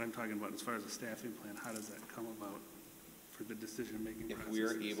 But I'm talking about as far as the staffing plan, how does that come about for the decision-making process? if we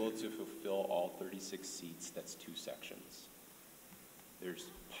are able to fulfill all 36 seats, that's 2 sections.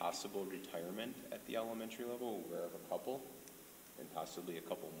 There's possible retirement at the elementary level. We're aware of a couple, and possibly a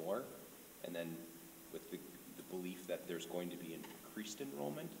couple more. And then with the belief that there's going to be increased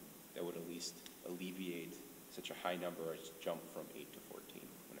enrollment, that would at least alleviate such a high number as jump from 8 to 14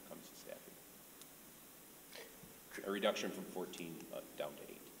 when it comes to staffing. A reduction from 14 down to 8.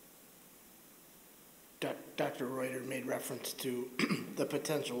 Dr. Reuter made reference to the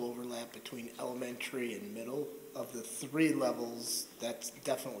potential overlap between elementary and middle. Of the 3 levels, that's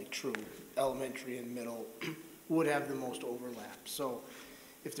definitely true. Elementary and middle would have the most overlap. So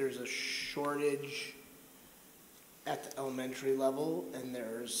if there's a shortage at the elementary level and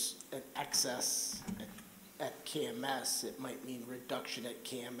there's an excess at KMS, it might mean reduction at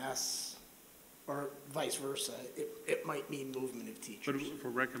KMS, or vice versa. It might mean movement of teachers. But if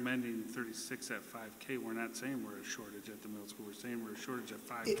we're recommending 36 at 5K, we're not saying we're a shortage at the middle school. We're saying we're a shortage at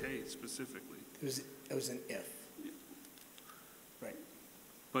 5K specifically. It was an if. Right.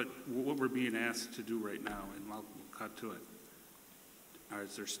 But what we're being asked to do right now, and we'll cut to it,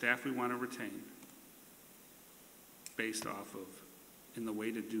 is there staff we want to retain based off of, and the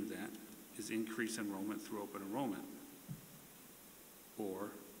way to do that is increase enrollment through open enrollment?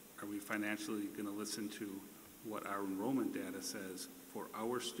 Or are we financially going to listen to what our enrollment data says for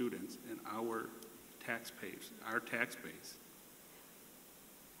our students and our tax base?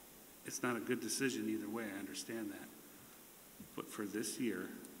 It's not a good decision either way, I understand that. But for this year,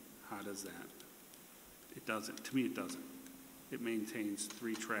 how does that? It doesn't. To me, it doesn't. It maintains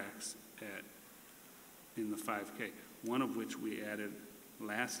 3 tracks in the 5K, one of which we added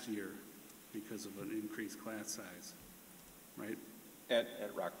last year because of an increased class size, right?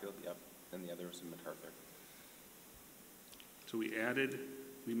 At Rockfield, yep, and the other was in MacArthur. So we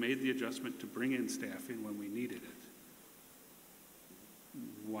made the adjustment to bring in staffing when we needed it.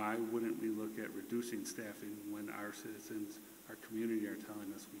 Why wouldn't we look at reducing staffing when our citizens, our community are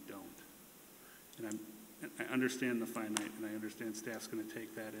telling us we don't? And I understand the finite, and I understand staff's going to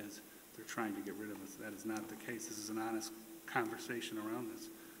take that as they're trying to get rid of us. That is not the case. This is an honest conversation around this,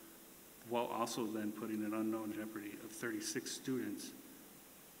 while also then putting an unknown jeopardy of 36 students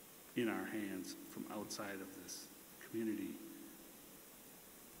in our hands from outside of this community.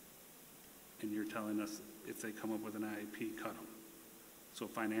 And you're telling us if they come up with an IEP, cut them. So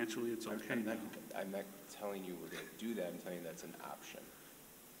financially, it's okay now. I'm not telling you we're going to do that. I'm telling you that's an option.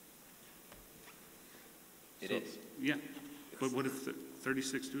 It is. Yeah, but what if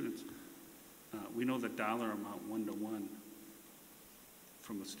 36 students? We know the dollar amount one-to-one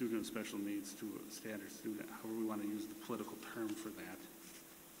from a student with special needs to a standard student, however we want to use the political term for that,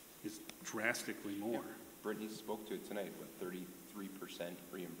 is drastically more. Yeah. Brittany spoke to it tonight, what, 33%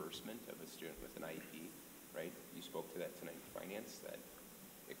 reimbursement of a student with an IEP, right? You spoke to that tonight in finance, that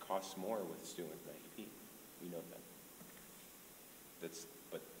it costs more with a student with an IEP. We know that.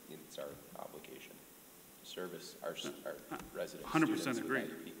 But it's our obligation to service our residents. 100% agree.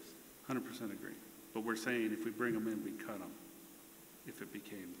 100% agree. But we're saying if we bring them in, we cut them. if it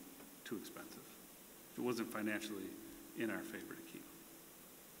became too expensive. If it wasn't financially in our favor to keep.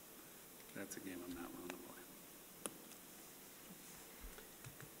 That's a game I'm not willing to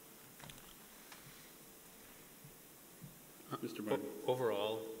play. Mr. Martin.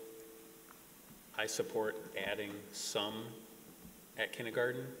 Overall, I support adding some at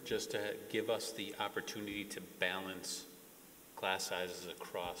kindergarten just to give us the opportunity to balance class sizes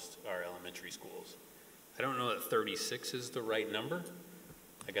across our elementary schools. I don't know that 36 is the right number.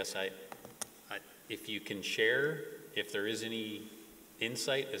 I guess if you can share, if there is any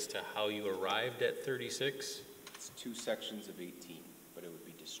insight as to how you arrived at 36. It's 2 sections of 18, but it would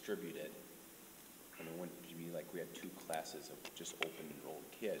be distributed. And it wouldn't be like we had 2 classes of just open enrolled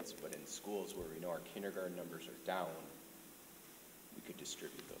kids, but in schools where we know our kindergarten numbers are down, we could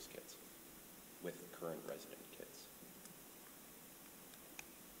distribute those kids with current resident kids.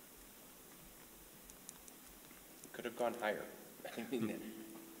 It could have gone higher. I mean,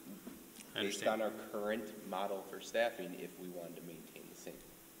 based on our current model for staffing, if we wanted to maintain the same.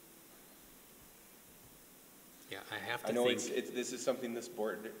 Yeah, I have to I know think. this is something this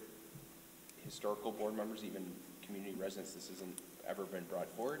board, historical board members, even community residents, this hasn't ever been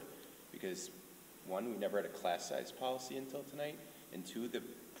brought forward because 1, we never had a class size policy until tonight, and 2, the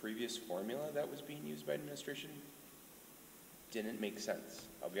previous formula that was being used by administration didn't make sense.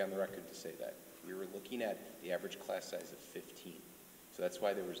 I'll be on the record to say that. We were looking at the average class size of 15. So that's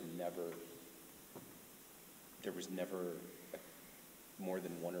why there was never more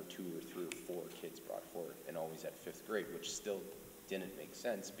than 1 or 2 or 3 or 4 kids brought forward, and always at 5th grade, which still didn't make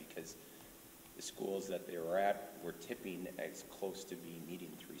sense because the schools that they were at were tipping as close to being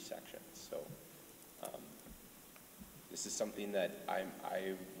needing 3 sections. So this is something that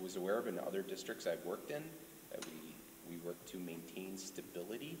I was aware of in other districts I've worked in, that we work to maintain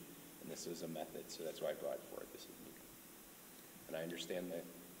stability, and this is a method, so that's why I brought it forward this evening. And I understand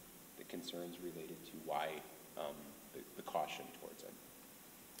the concerns related to why the caution towards it.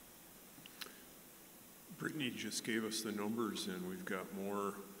 Brittany just gave us the numbers, and we've got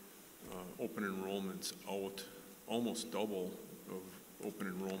more open enrollments out, almost double of open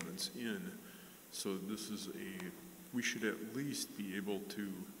enrollments in. So this is we should at least be able to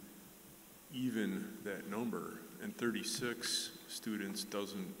even that number. And 36 students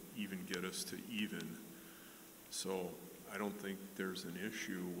doesn't even get us to even. So I don't think there's an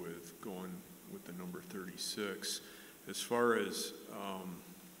issue with going with the number 36. As far as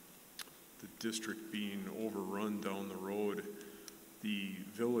the district being overrun down the road, the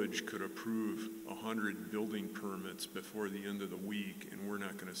village could approve 100 building permits before the end of the week, and we're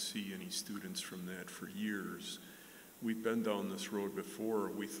not going to see any students from that for years. We've been down this road before.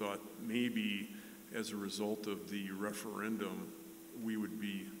 We thought maybe as a result of the referendum, we would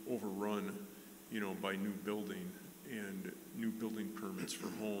be overrun, by new building and new building permits for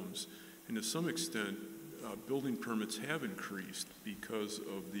homes. And to some extent, building permits have increased because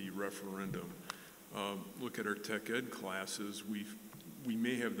of the referendum. Look at our tech ed classes. We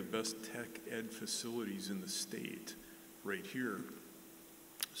may have the best tech ed facilities in the state right here.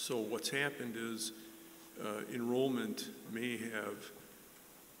 So what's happened is enrollment may have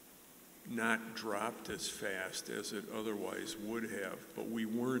not dropped as fast as it otherwise would have, but we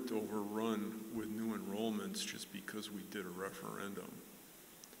weren't overrun with new enrollments just because we did a referendum.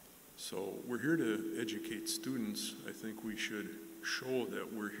 So we're here to educate students. I think we should show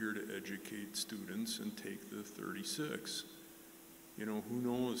that we're here to educate students and take the 36. Who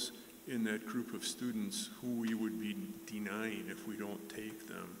knows in that group of students who we would be denying if we don't take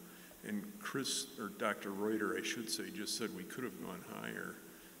them. And Chris, or Dr. Reuter, I should say, just said we could have gone higher.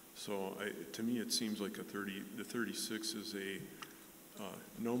 So to me, it seems like the 36 is a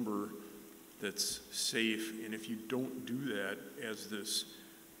number that's safe. And if you don't do that as this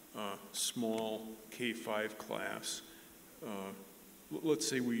small K-5 class, let's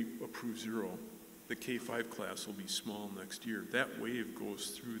say we approve 0, the K-5 class will be small next year. That wave goes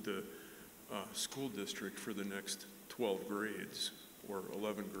through the school district for the next 12 grades or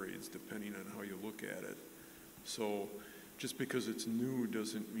 11 grades, depending on how you look at it. So just because it's new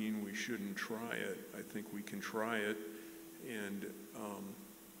doesn't mean we shouldn't try it. I think we can try it and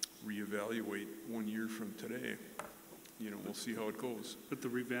reevaluate 1 year from today. We'll see how it goes. But the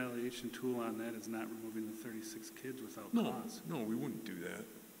revaluation tool on that is not removing the 36 kids without cause. No, we wouldn't do that.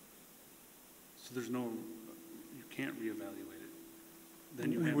 So you can't reevaluate it.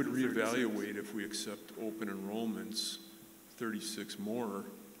 Then We would reevaluate if we accept open enrollments, 36 more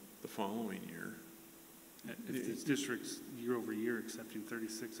the following year. If the district's year over year accepting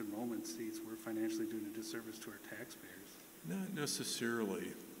 36 enrollment seats, we're financially doing a disservice to our taxpayers. Not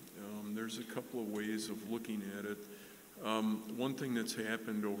necessarily. There's a couple of ways of looking at it. One thing that's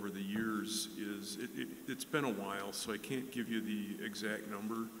happened over the years is it's been a while, so I can't give you the exact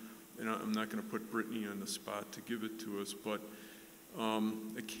number, and I'm not going to put Brittany on the spot to give it to us, but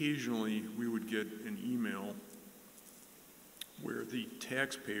occasionally we would get an email where the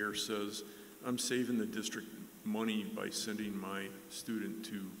taxpayer says, I'm saving the district money by sending my student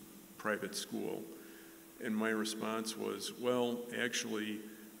to private school. And my response was, well, actually,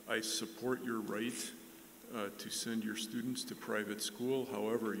 I support your right to send your students to private school.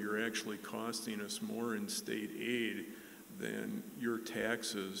 However, you're actually costing us more in state aid than your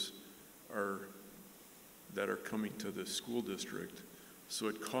taxes that are coming to the school district. So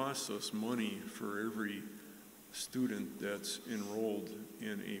it costs us money for every student that's enrolled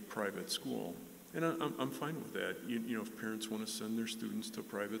in a private school. And I'm fine with that. You know, if parents want to send their students to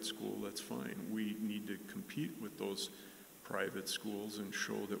private school, that's fine. We need to compete with those private schools and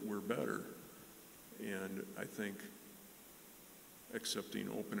show that we're better. And I think accepting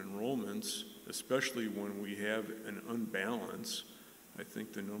open enrollments, especially when we have an unbalance, I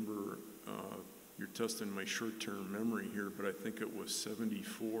think the number, you're testing my short-term memory here, but I think it was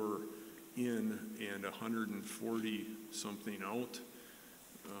 74 in and 140 something out.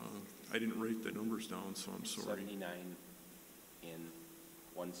 I didn't write the numbers down, so I'm sorry. 79 in,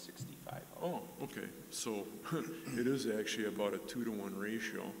 165 out. Oh, okay. So it is actually about a 2-to-1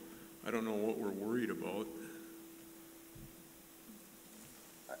 ratio. I don't know what we're worried about.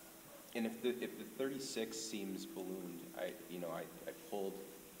 And if the 36 seems ballooned, I pulled,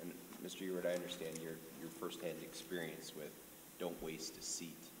 and Mr. Ewert, I understand your firsthand experience with don't waste a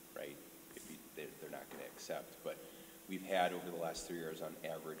seat, right? They're not going to accept, but we've had over the last 3 years on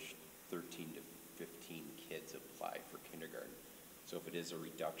average 13 to 15 kids apply for kindergarten. So if it is a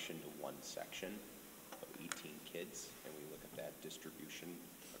reduction to one section of 18 kids, and we look at that distribution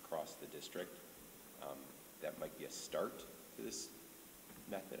across the district, that might be a start to this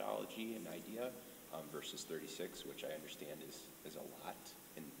methodology and idea versus 36, which I understand is a lot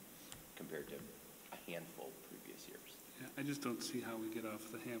compared to a handful previous years. Yeah, I just don't see how we get off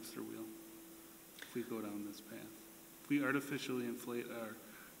the hamster wheel if we go down this path. If we artificially inflate our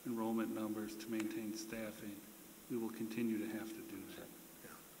enrollment numbers to maintain staffing, we will continue to have to do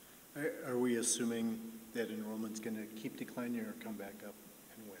that. Are we assuming that enrollment's going to keep declining or come back up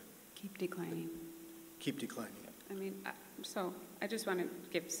and when? Keep declining. Keep declining. I mean, so I just want to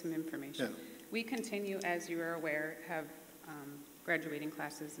give some information. Yeah. We continue, as you are aware, have graduating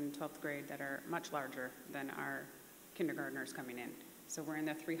classes in 12th grade that are much larger than our kindergartners coming in. So we're in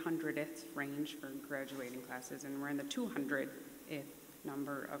the 300th range for graduating classes, and we're in the 200th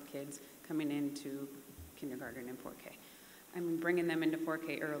number of kids coming into kindergarten and 4K. I mean, bringing them into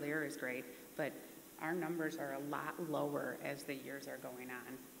 4K earlier is great, but our numbers are a lot lower as the years are going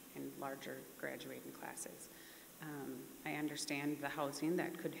on in larger graduating classes. I understand the housing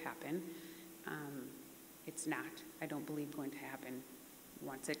that could happen. It's not, I don't believe, going to happen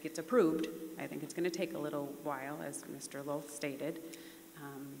once it gets approved. I think it's going to take a little while, as Mr. Loth stated.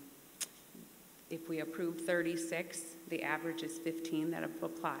 If we approve 36, the average is 15 that have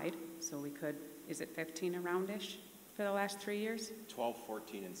applied. So we could, is it 15 around-ish for the last 3 years? 12,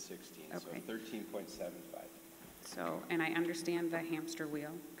 14, and 16, okay. So 13.75. So, and I understand the hamster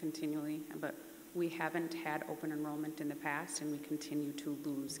wheel continually, but we haven't had open enrollment in the past, and we continue to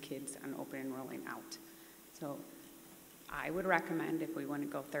lose kids on open enrolling out. So I would recommend, if we want to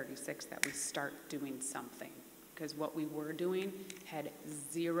go 36, that we start doing something, because what we were doing had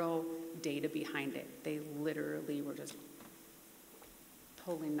zero data behind it. They literally were just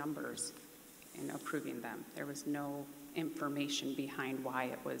pulling numbers and approving them. There was no information behind why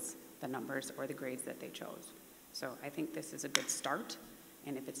it was the numbers or the grades that they chose. So I think this is a good start,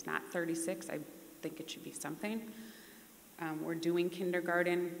 and if it's not 36, I think it should be something. We're doing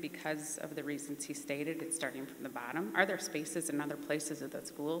kindergarten because of the reasons he stated. It's starting from the bottom. Are there spaces in other places of the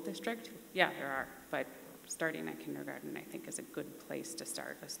school district? Yeah, there are, but starting at kindergarten, I think, is a good place to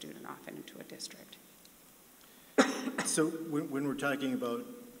start a student off into a district. So when we're talking about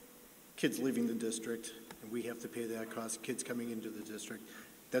kids leaving the district, and we have to pay that cost, kids coming into the district,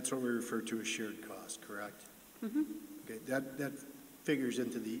 that's what we refer to as shared cost, correct? Mm-hmm. Okay, that figures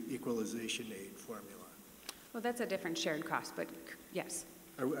into the equalization aid formula. Well, that's a different shared cost, but yes.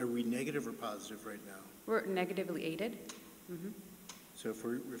 Are we negative or positive right now? We're negatively aided. Mm-hmm. So if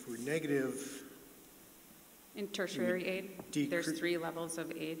we're negative... In tertiary aid, there's 3 levels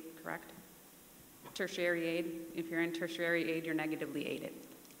of aid, correct? Tertiary aid, if you're in tertiary aid, you're negatively aided.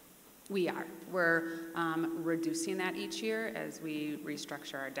 We are. We're reducing that each year as we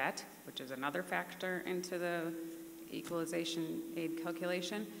restructure our debt, which is another factor into the equalization aid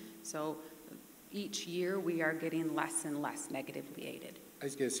calculation. So each year, we are getting less and less negatively aided. I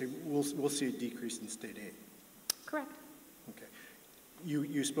was gonna say, we'll see a decrease in state aid. Correct. Okay.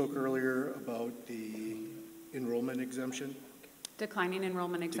 You spoke earlier about the enrollment exemption? Declining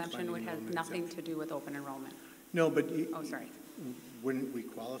enrollment exemption would have enrollment nothing exemption. to do with open enrollment. No, but Oh, sorry. wouldn't we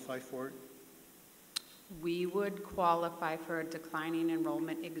qualify for it? We would qualify for a declining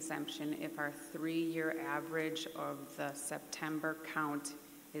enrollment exemption if our 3-year average of the September count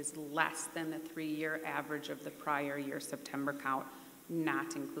is less than the 3-year average of the prior year September count,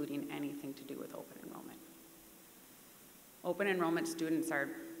 not including anything to do with open enrollment. Open enrollment students are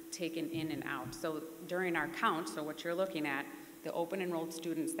taken in and out. So during our count, so what you're looking at, the open enrolled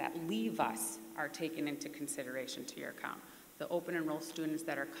students that leave us are taken into consideration to your count. The open enrolled students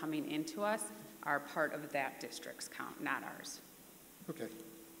that are coming into us are part of that district's count, not ours. Okay.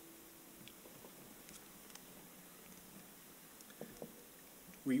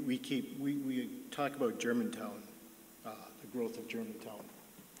 We talk about Germantown, the growth of Germantown.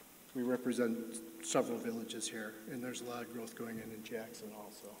 We represent several villages here, and there's a lot of growth going in Jackson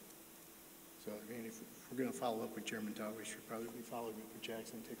also. So, I mean, if we're going to follow up with Germantown, we should probably be following up with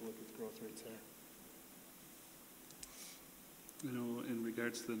Jackson, take a look at the growth rates there. You know, in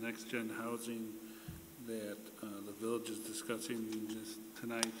regards to the next-gen housing that the village is discussing this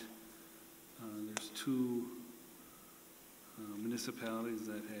tonight, there's 2 municipalities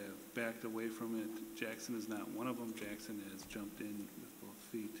that have backed away from it. Jackson is not one of them. Jackson has jumped in with both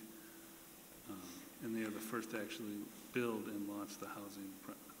feet. And they are the first to actually build and launch the housing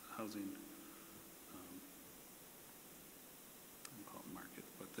I don't call it market,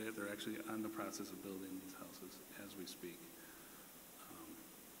 but they're actually on the process of building these houses as we speak.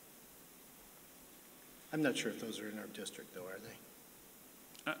 I'm not sure if those are in our district, though, are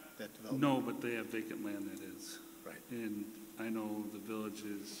they? That development? No, but they have vacant land that is. Right. And I know the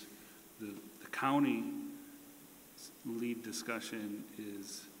villages, the county lead discussion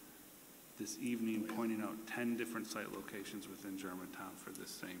is this evening pointing out 10 different site locations within Germantown for this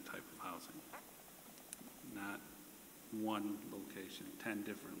same type of housing. Not one location, 10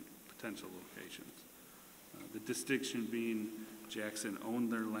 different potential locations. The distinction being Jackson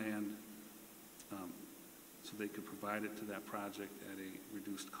owned their land, so they could provide it to that project at a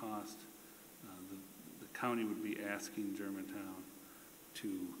reduced cost. The county would be asking Germantown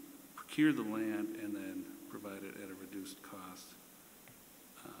to procure the land and then provide it at a reduced cost.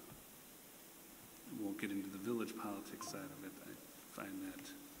 Won't get into the village politics side of it. I find that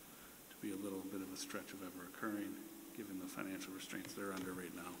to be a little bit of a stretch of ever occurring, given the financial restraints they're under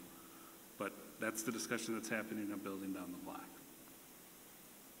right now. But that's the discussion that's happening in a building down the block.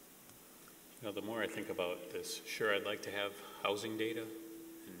 You know, the more I think about this, sure, I'd like to have housing data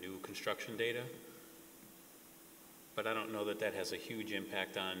and new construction data, but I don't know that that has a huge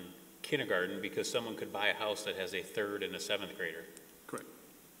impact on kindergarten because someone could buy a house that has a 3rd and a 7th grader. Correct.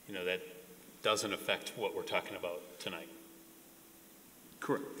 You know, that doesn't affect what we're talking about tonight.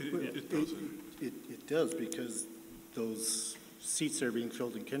 Correct. It does, because those seats that are being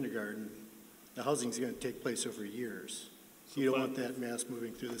filled in kindergarten, the housing's going to take place over years. You don't want that mass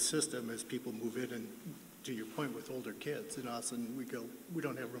moving through the system as people move in, and to your point with older kids, and all of a sudden we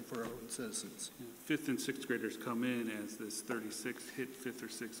don't have room for our own citizens. Yeah. 5th and 6th graders come in as this 36 hit 5th or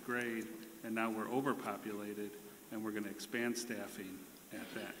 6th grade, and now we're overpopulated, and we're going to expand staffing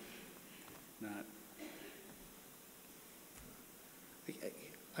at that.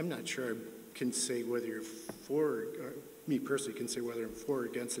 I'm not sure I can say whether you're for, or me personally can say whether I'm for or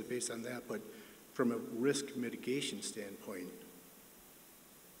against it based on that, but from a risk mitigation standpoint,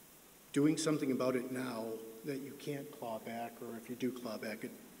 doing something about it now that you can't claw back, or if you do claw back,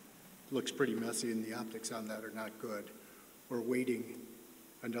 it looks pretty messy and the optics on that are not good, or waiting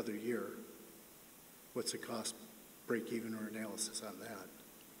another year, what's the cost break even or analysis on that?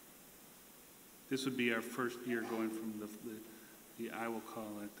 This would be our first year going from the I will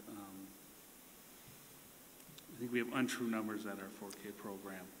call it, I think we have untrue numbers at our 4K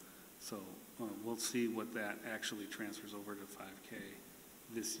program. So we'll see what that actually transfers over to 5K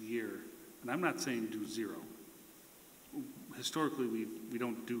this year. And I'm not saying do 0. Historically, we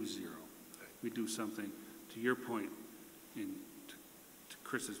don't do 0. We do something, to your point, to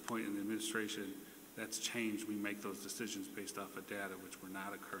Chris's point in the administration, that's changed. We make those decisions based off of data, which were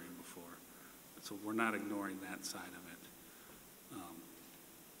not occurring before. So we're not ignoring that side of it.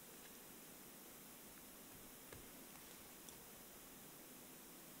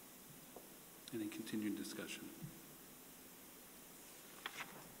 Any continued discussion?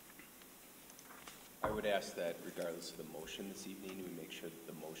 I would ask that regardless of the motion this evening, we make sure that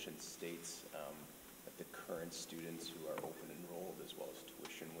the motion states that the current students who are open enrolled, as well as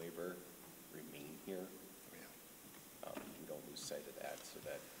tuition waiver, remain here. We don't lose sight of that, so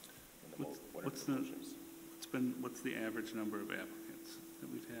that in the What's what's the average number of applicants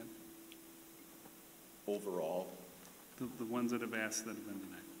that we've had? Overall, The ones that have asked that have been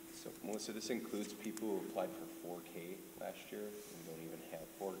denied? so Melissa, this includes people who applied for 4K last year, and we don't even have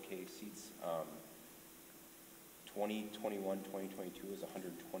 4K seats. 2021, 2022 is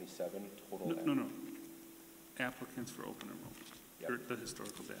 127 total. No. Applicants for open enrollment. Yep. The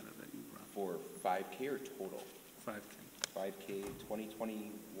historical data that you brought. For 5K or total? 5K. 5K,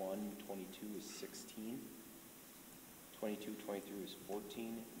 2021, 22 is 16. 22, 23 is 14,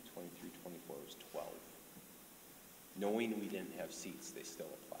 and 23, 24 is 12. Knowing we didn't have seats, they still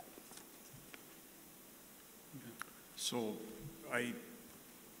applied. So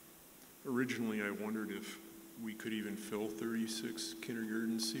originally I wondered if we could even fill 36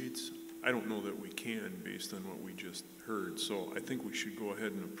 kindergarten seats. I don't know that we can based on what we just heard, so I think we should go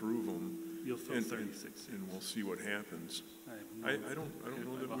ahead and approve them. You'll fill 36 and we'll see what happens. I I don't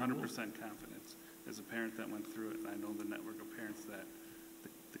know that we have will. 100% confidence. As a parent that went through it, and I know the network of parents that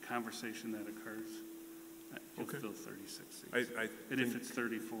the conversation that occurs, you'll Okay. fill 36 seats. And if it's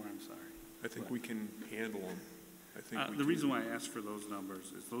 34, I'm sorry. I think we can handle them. I think we The can. reason why I asked for those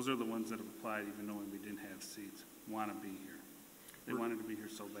numbers is those are the ones that have applied even knowing we didn't have seats, want to be here. They wanted to be here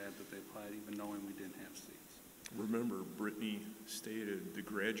so bad that they applied even knowing we didn't have seats. Remember, Brittany stated the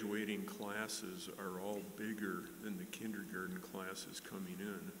graduating classes are all bigger than the kindergarten classes coming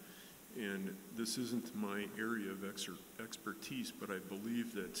in. And this isn't my area of expertise, but I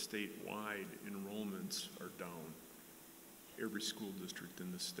believe that statewide enrollments are down. Every school district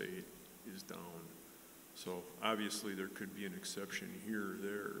in the state is down. So obviously there could be an exception here or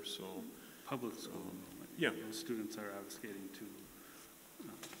there, so. Public school enrollment. Yeah. Those students are obfuscating to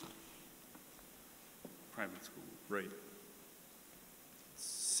private school. Right.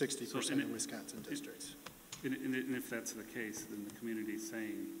 60% in Wisconsin districts. And if that's the case, then the community's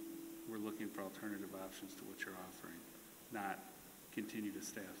saying, we're looking for alternative options to what you're offering, not continue to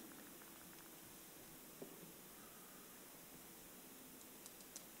staff.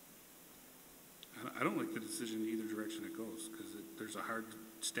 I don't like the decision either direction it goes, because there's a hard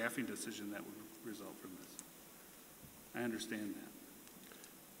staffing decision that would result from this. I understand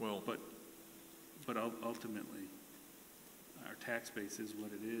that. Well, but ultimately, our tax base is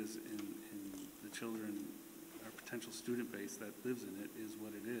what it is, and the children, our potential student base that lives in it is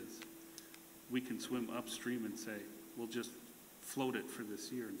what it is. We can swim upstream and say, we'll just float it for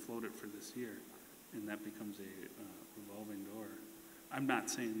this year and float it for this year, and that becomes a revolving door. I'm not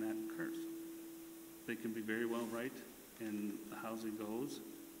saying that occurs. They can be very well right, and the housing goes,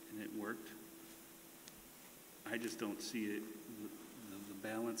 and it worked. I just don't see it, the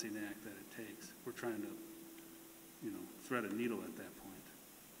balancing act that it takes. We're trying to, thread a needle at that point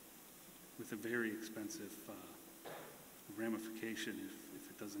with a very expensive ramification if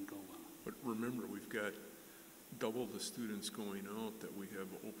it doesn't go well. But remember, we've got double the students going out that we have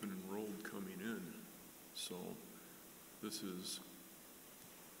open enrolled coming in. So this is,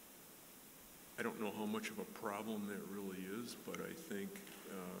 I don't know how much of a problem that really is, but I think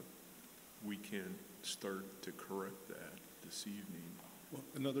we can start to correct that this evening. Well,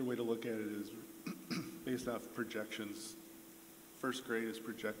 another way to look at it is based off projections. First grade is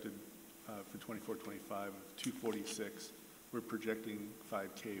projected for 24-25 of 246. We're projecting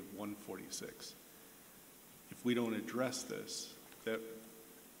 5K of 146. If we don't address this, that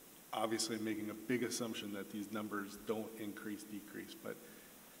obviously I'm making a big assumption that these numbers don't increase, decrease, but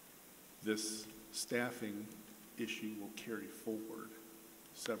this staffing issue will carry forward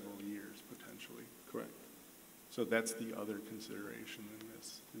several years potentially. Correct. So that's the other consideration in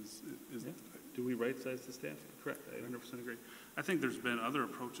this is Yeah. Do we right-size the staff? Correct, I 100% agree. I think there's been other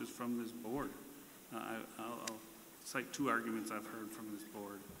approaches from this board. I'll cite two arguments I've heard from this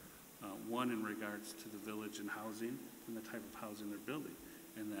board. One in regards to the village and housing and the type of housing they're building,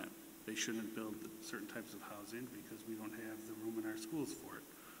 and that they shouldn't build certain types of housing because we don't have the room in our schools for it.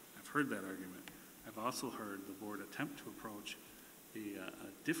 I've heard that argument. I've also heard the board attempt to approach a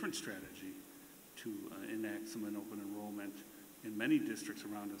different strategy to enact some open enrollment, and many districts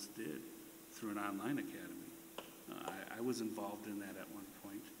around us did, through an online academy. I was involved in that at one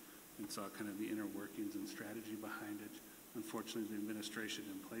point and saw kind of the inner workings and strategy behind it. Unfortunately, the administration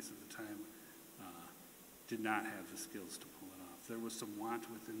in place at the time did not have the skills to pull it off. There was some want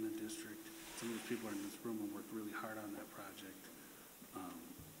within the district. Some of the people in this room have worked really hard on that project.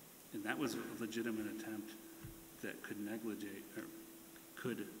 And that was a legitimate attempt that could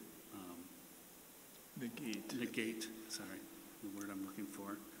negate, sorry, the word I'm looking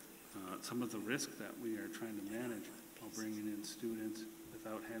for, some of the risk that we are trying to manage while bringing in students with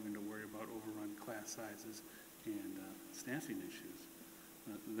without having to worry about overrun class sizes and staffing issues.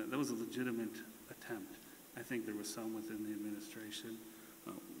 That was a legitimate attempt. I think there was some within the administration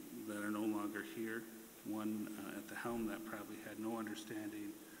that are no longer here. One at the helm that probably had no understanding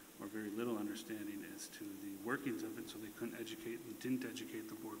or very little understanding as to the workings of it, so they couldn't educate and didn't educate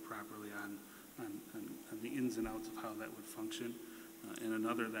the board properly on the ins and outs of how that would function. And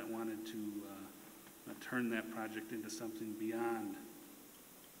another that wanted to turn that project into something beyond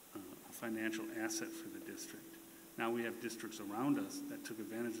a financial asset for the district. Now we have districts around us that took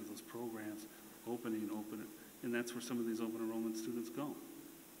advantage of those programs, open it, and that's where some of these open enrollment students go,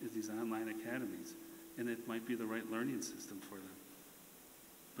 is these online academies. And it might be the right learning system for them.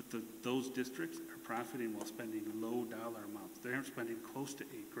 But those districts are profiting while spending low dollar amounts. They're spending close to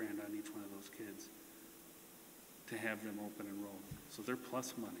 $8,000 on each one of those kids to have them open enrolled. So they're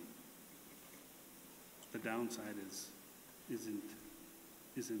plus money. The downside isn't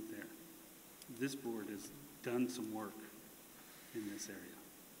there. This board has done some work in this area.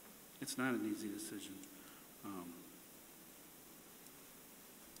 It's not an easy decision.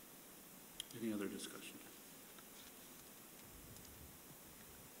 Any other discussion?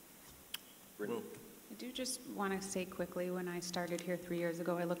 I do just want to say quickly, when I started here 3 years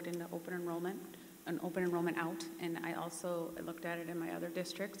ago, I looked into open enrollment out, and I also looked at it in my other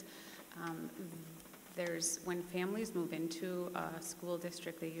districts. When families move into a school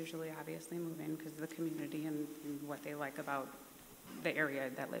district, they usually obviously move in because of the community and what they like about the area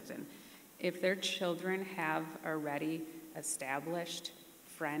that lives in. If their children have already established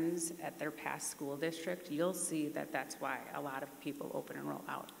friends at their past school district, you'll see that that's why a lot of people open enroll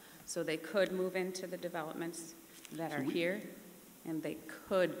out. So they could move into the developments that are here, and they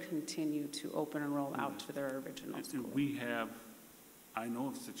could continue to open enroll out to their original school. I know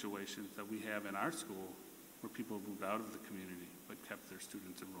of situations that we have in our school where people have moved out of the community but kept their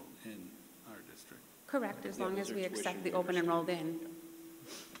students enrolled in our district. Correct, as long as we accept the open enrolled in.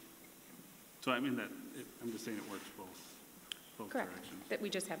 So I mean I'm just saying it works both Correct. directions. That we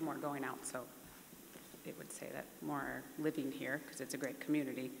just have more going out, so it would say that more are living here because it's a great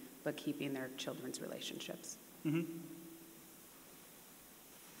community, but keeping their children's relationships. Mm-hmm.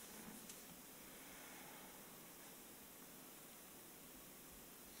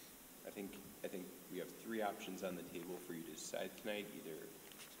 I think we have three options on the table for you to decide tonight. Either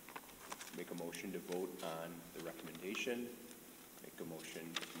make a motion to vote on the recommendation, make a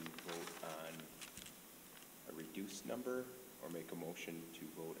motion to vote on a reduced number, or make a motion to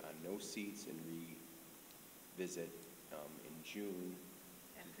vote on no seats and revisit in June,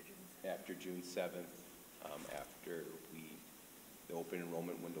 after June 7th, after the open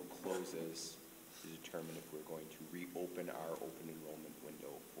enrollment window closes, to determine if we're going to reopen our open enrollment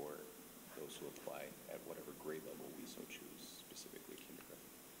window for those who apply at whatever grade level we so choose, specifically kindergarten.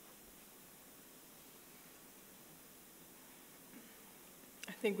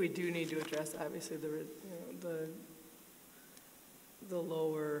 I think we do need to address, obviously, the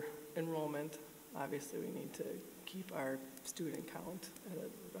lower enrollment. Obviously, we need to keep our student count at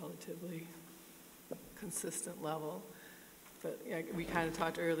a relatively consistent level. But yeah, we kind of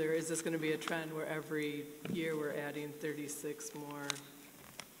talked earlier, is this going to be a trend where every year we're adding 36 more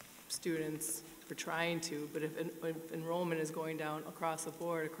students? We're trying to, but if enrollment is going down across the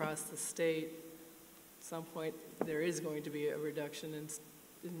board, across the state, at some point there is going to be a reduction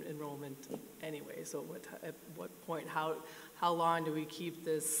in enrollment anyway. So at what point, how long do we keep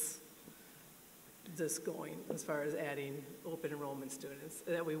this going as far as adding open enrollment students?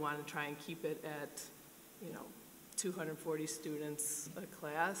 That we want to try and keep it at, 240 students a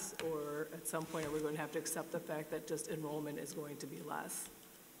class, or at some point are we going to have to accept the fact that just enrollment is going to be less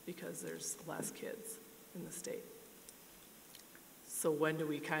because there's less kids in the state? So when do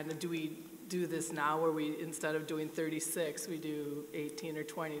we do this now where we, instead of doing 36, we do 18 or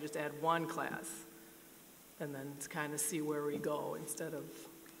 20, just add one class, and then kind of see where we go instead of,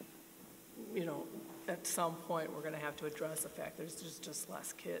 at some point we're going to have to address the fact there's just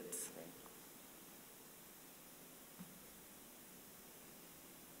less kids.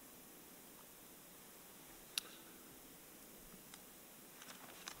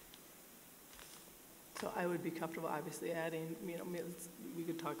 So I would be comfortable, obviously, adding, we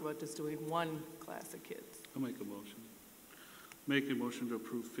could talk about just doing one class of kids. I'll make a motion. Make a motion to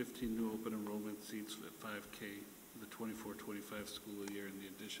approve 15 new open enrollment seats at 5K for the 24-25 school year, in the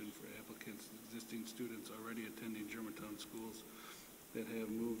addition for applicants and existing students already attending Germantown schools that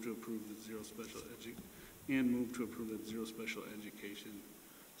have moved to approve the zero special education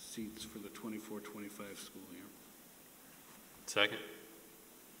seats for the 24-25 school year. Second.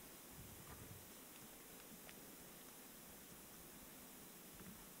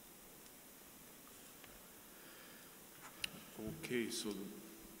 Okay, so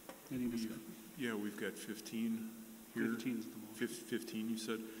Any discussion? yeah, we've got 15 here. 15 is the most. 15, you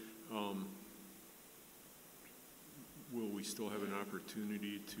said. Will we still have an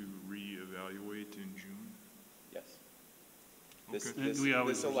opportunity to reevaluate in June? Yes. Okay. This We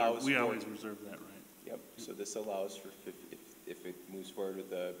always allows reserve that right. Yep, so this allows for, if it moves forward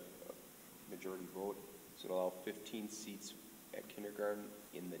with a majority vote, so it'll allow 15 seats at kindergarten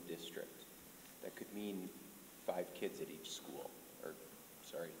in the district. That could mean 5 kids at each school, or,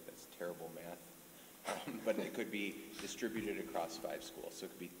 sorry, that's terrible math. But it could be distributed across 5 schools, so it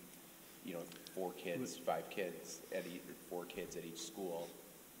could be, 4 kids, 5 kids at each, 4 kids at each school.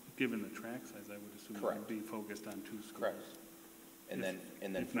 Given the track size, I would assume it Correct. would be focused on 2 schools. Correct. And then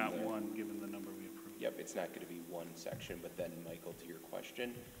If from not there- one, given the number we approved. Yep, it's not going to be one section, but then, Michael, to your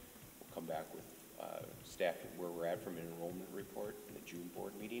question, we'll come back with staff where we're at from an enrollment report in the June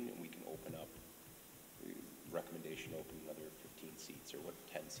board meeting, and we can open up, recommendation, open another 15 seats, or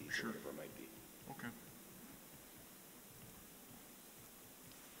 10 seats, Sure. or whatever it might be. Okay.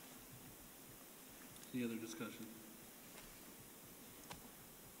 Any other discussion?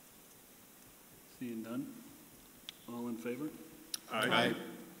 Seeing none? All in favor? Aye.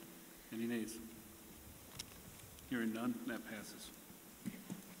 Any nays? Hearing none, that passes.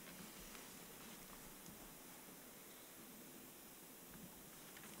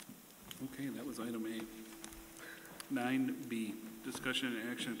 Okay, that was item A. 9B, discussion and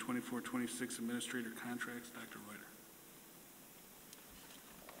action on 24-26 administrator contracts. Dr. Reuter.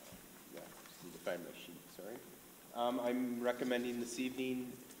 Yeah, just need to find my sheet, sorry. I'm recommending this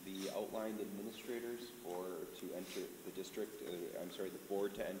evening the outlined administrators to enter the district, the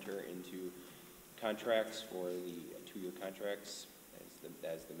board to enter into contracts for the 2-year contracts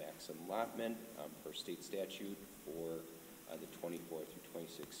as the maximum allotment per state statute for the 24 through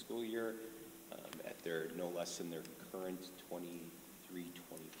 26 school year at their no less than their current 23-24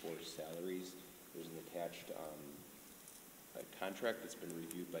 salaries. There's an attached a contract that's been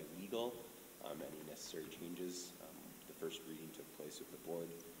reviewed by legal. Any necessary changes. The first reading took place with the board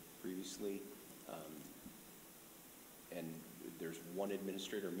previously. And there's one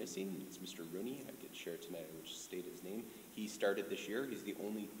administrator missing. It's Mr. Rooney. I did share tonight. I would just state his name. He started this year. He's the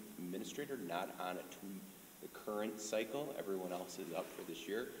only administrator not on the current cycle. Everyone else is up for this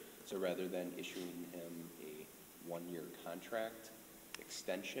year. So rather than issuing him a 1-year contract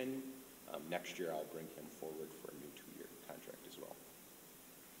extension, next year I'll bring him forward for a new 2-year contract as well.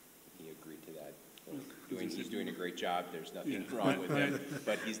 He agreed to that. He's doing a great job. There's nothing wrong with him.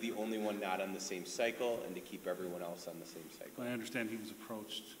 But he's the only one not on the same cycle, and to keep everyone else on the same cycle. I understand he was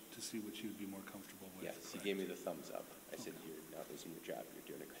approached to see which he would be more comfortable with. Yes, he gave me the thumbs up. I said, "You're not losing your job.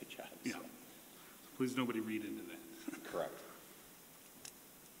 You're doing a great job." Yeah. So. Please nobody read into that. Correct.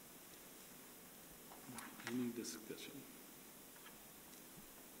 Any discussion?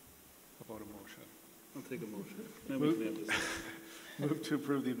 How about a motion? I'll take a motion. Then we can have this. Move to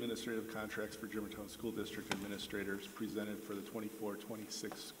approve the administrative contracts for Germantown School District administrators presented for the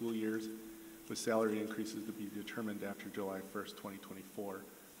 24-26 school years, with salary increases to be determined after July 1st, 2024,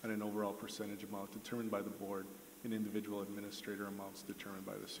 and an overall percentage amount determined by the board and individual administrator amounts determined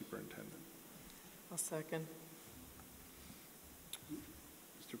by the superintendent. I'll second.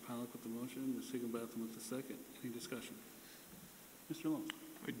 Mr. Pollack with the motion, Ms. Higginbotham with the second. Any discussion? Mr. Long.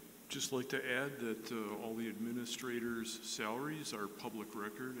 I'd just like to add that all the administrators' salaries are public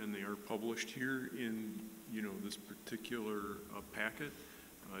record, and they are published here in, this particular packet,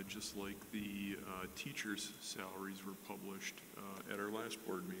 just like the teachers' salaries were published at our last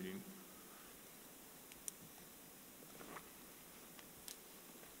board meeting.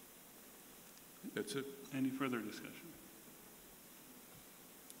 That's it. Any further discussion?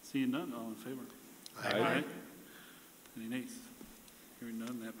 Seeing none, all in favor? Aye. Any nays? Hearing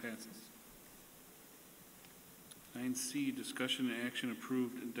none, that passes. 9C, discussion and action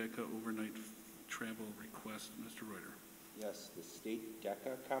approved DECA overnight travel request. Mr. Reuter. Yes, the state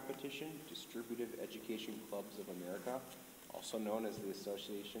DECA competition, Distributive Education Clubs of America, also known as the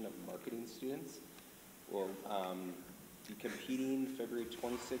Association of Marketing Students, will be competing February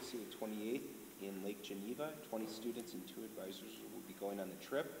 26th to the 28th in Lake Geneva. 20 students and 2 advisors will be going on the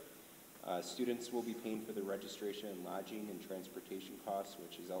trip. Students will be paying for the registration and lodging and transportation costs,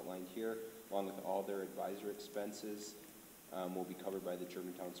 which is outlined here, along with all their advisor expenses will be covered by the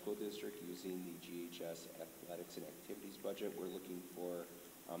Germantown School District using the GHS athletics and activities budget. We're looking for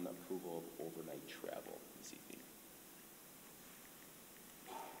approval of overnight travel this evening.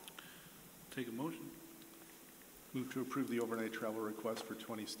 Take a motion. Move to approve the overnight travel request for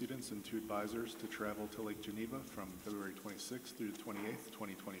 20 students and 2 advisors to travel to Lake Geneva from February 26th through the 28th,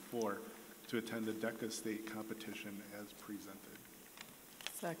 2024, to attend the DECA state competition as presented.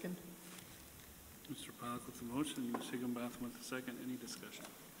 Second. Mr. Pollak with the motion, Ms. Higginbotham with the second. Any discussion?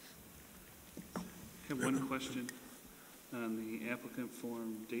 I have one question on the applicant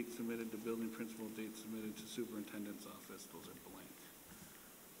form, date submitted to building principal, date submitted to superintendent's office. Those are blank.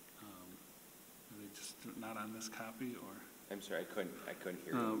 Are they just not on this copy, or? I'm sorry, I couldn't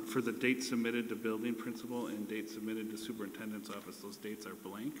hear you. For the date submitted to building principal and date submitted to superintendent's office, those dates are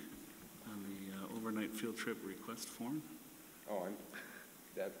blank on the overnight field trip request form. Oh,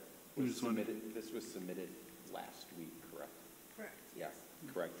 that was submitted, this was submitted last week, correct? Correct. Yeah,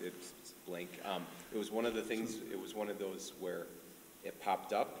 correct, it's blank. It was one of the things, it was one of those where it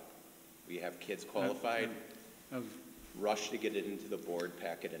popped up, we have kids qualified, rush to get it into the board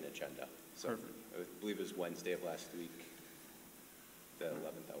packet and agenda. So Perfect. I believe it was Wednesday of last week, the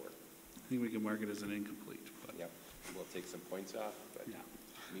 11th hour. I think we can mark it as an incomplete, but. Yep, we'll take some points off, but.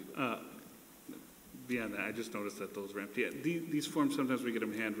 Yeah. Beyond that, I just noticed that those were empty. Yeah, these forms, sometimes we get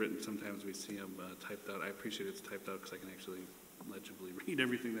them handwritten, sometimes we see them typed out. I appreciate it's typed out because I can actually legibly read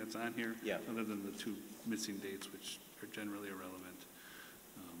everything that's on here. Yeah. Other than the two missing dates, which are generally irrelevant,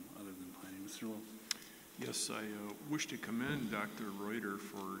 other than planning. Mr. Wolf? Yes, I wish to commend Dr. Reuter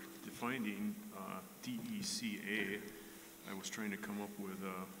for defining DECA. I was trying to come up with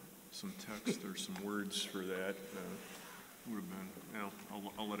some text or some words for that. Would have been,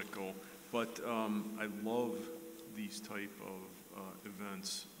 I'll let it go. But I love these type of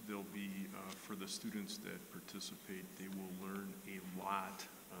events. They'll be, for the students that participate, they will learn a lot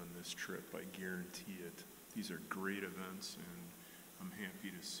on this trip, I guarantee it. These are great events, and I'm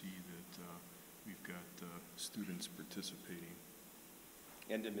happy to see that we've got students participating.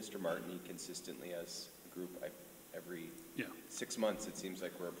 And to Mr. Martin, he consistently as a group, every 6 months, it seems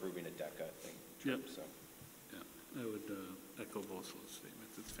like we're approving a DECA thing. Yep. So. Yeah, I would echo both those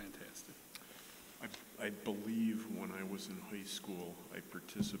statements. It's fantastic. I believe when I was in high school, I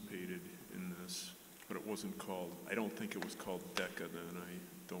participated in this, but it wasn't called, I don't think it was called DECA then. I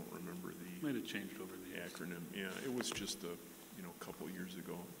don't remember the. Might have changed over the years. Acronym. Yeah, it was just a couple years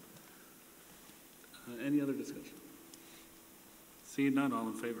ago. Any other discussion? Seeing none, all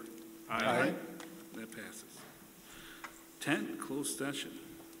in favor? Aye. That passes. 10, closed session.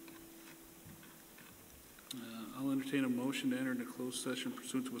 I'll entertain a motion to enter into closed session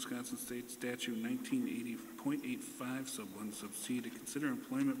pursuant to Wisconsin State Statute 1980.85, sub 1, sub C, to consider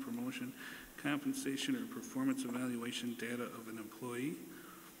employment, promotion, compensation, or performance evaluation data of an employee.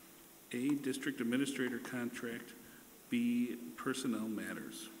 A, district administrator contract. B, personnel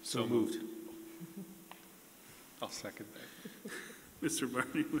matters. So moved. I'll second that. Mr.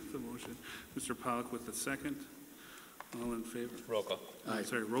 Barney with the motion, Mr. Pollak with the second. All in favor? Roll call.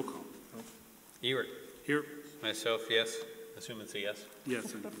 Sorry, roll call. Ewert. Here. Myself, yes. Assume it's a yes.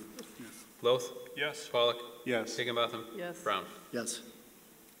 Yes, I do. Yes. Loth? Yes. Pollak? Yes. Higginbotham? Yes. Brown? Yes.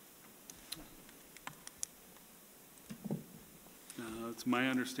 It's my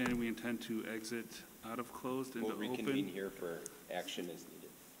understanding we intend to exit out of closed into We'll open. reconvene here for action as needed.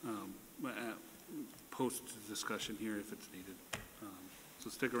 Post discussion here if it's needed. So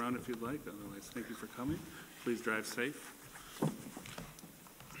stick around if you'd like. Otherwise, thank you for coming. Please drive safe.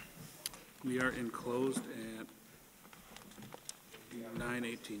 We are in closed at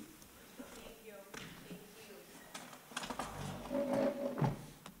 9:18.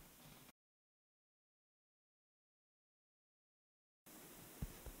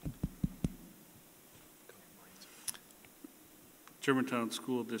 Germantown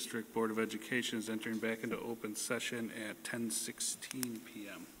School District Board of Education is entering back into open session at 10:16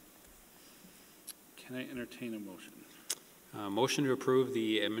 p.m. Can I entertain a motion? Motion to approve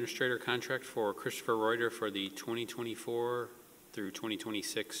the administrator contract for Christopher Reuter for the 2024 through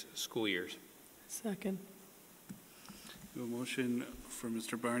 2026 school years. Second. We have a motion from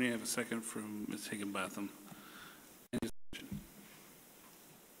Mr. Barney. I have a second from Ms. Higginbotham. Any discussion?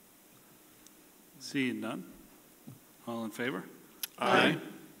 Seeing none? All in favor? Aye.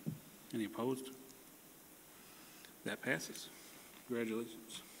 Any opposed? That passes.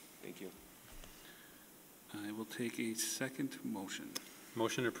 Congratulations. Thank you. I will take a second motion.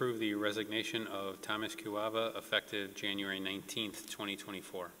 Motion to approve the resignation of Thomas Kuava effective January 19th,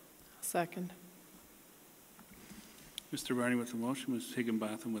 2024. Second. Mr. Barney with the motion, Ms.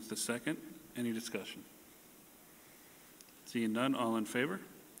 Higginbotham with the second. Any discussion? Seeing none, all in favor?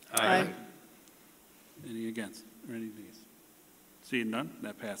 Aye. Any against, or any against? Seeing none,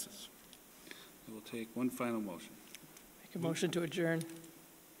 that passes. I will take one final motion. Make a motion to adjourn.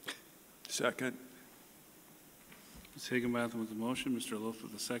 Second. Ms. Higginbotham with the motion, Mr. Loth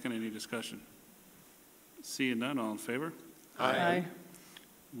with the second. Any discussion? Seeing none, all in favor? Aye.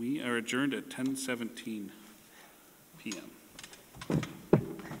 We are adjourned at 10:17 p.m.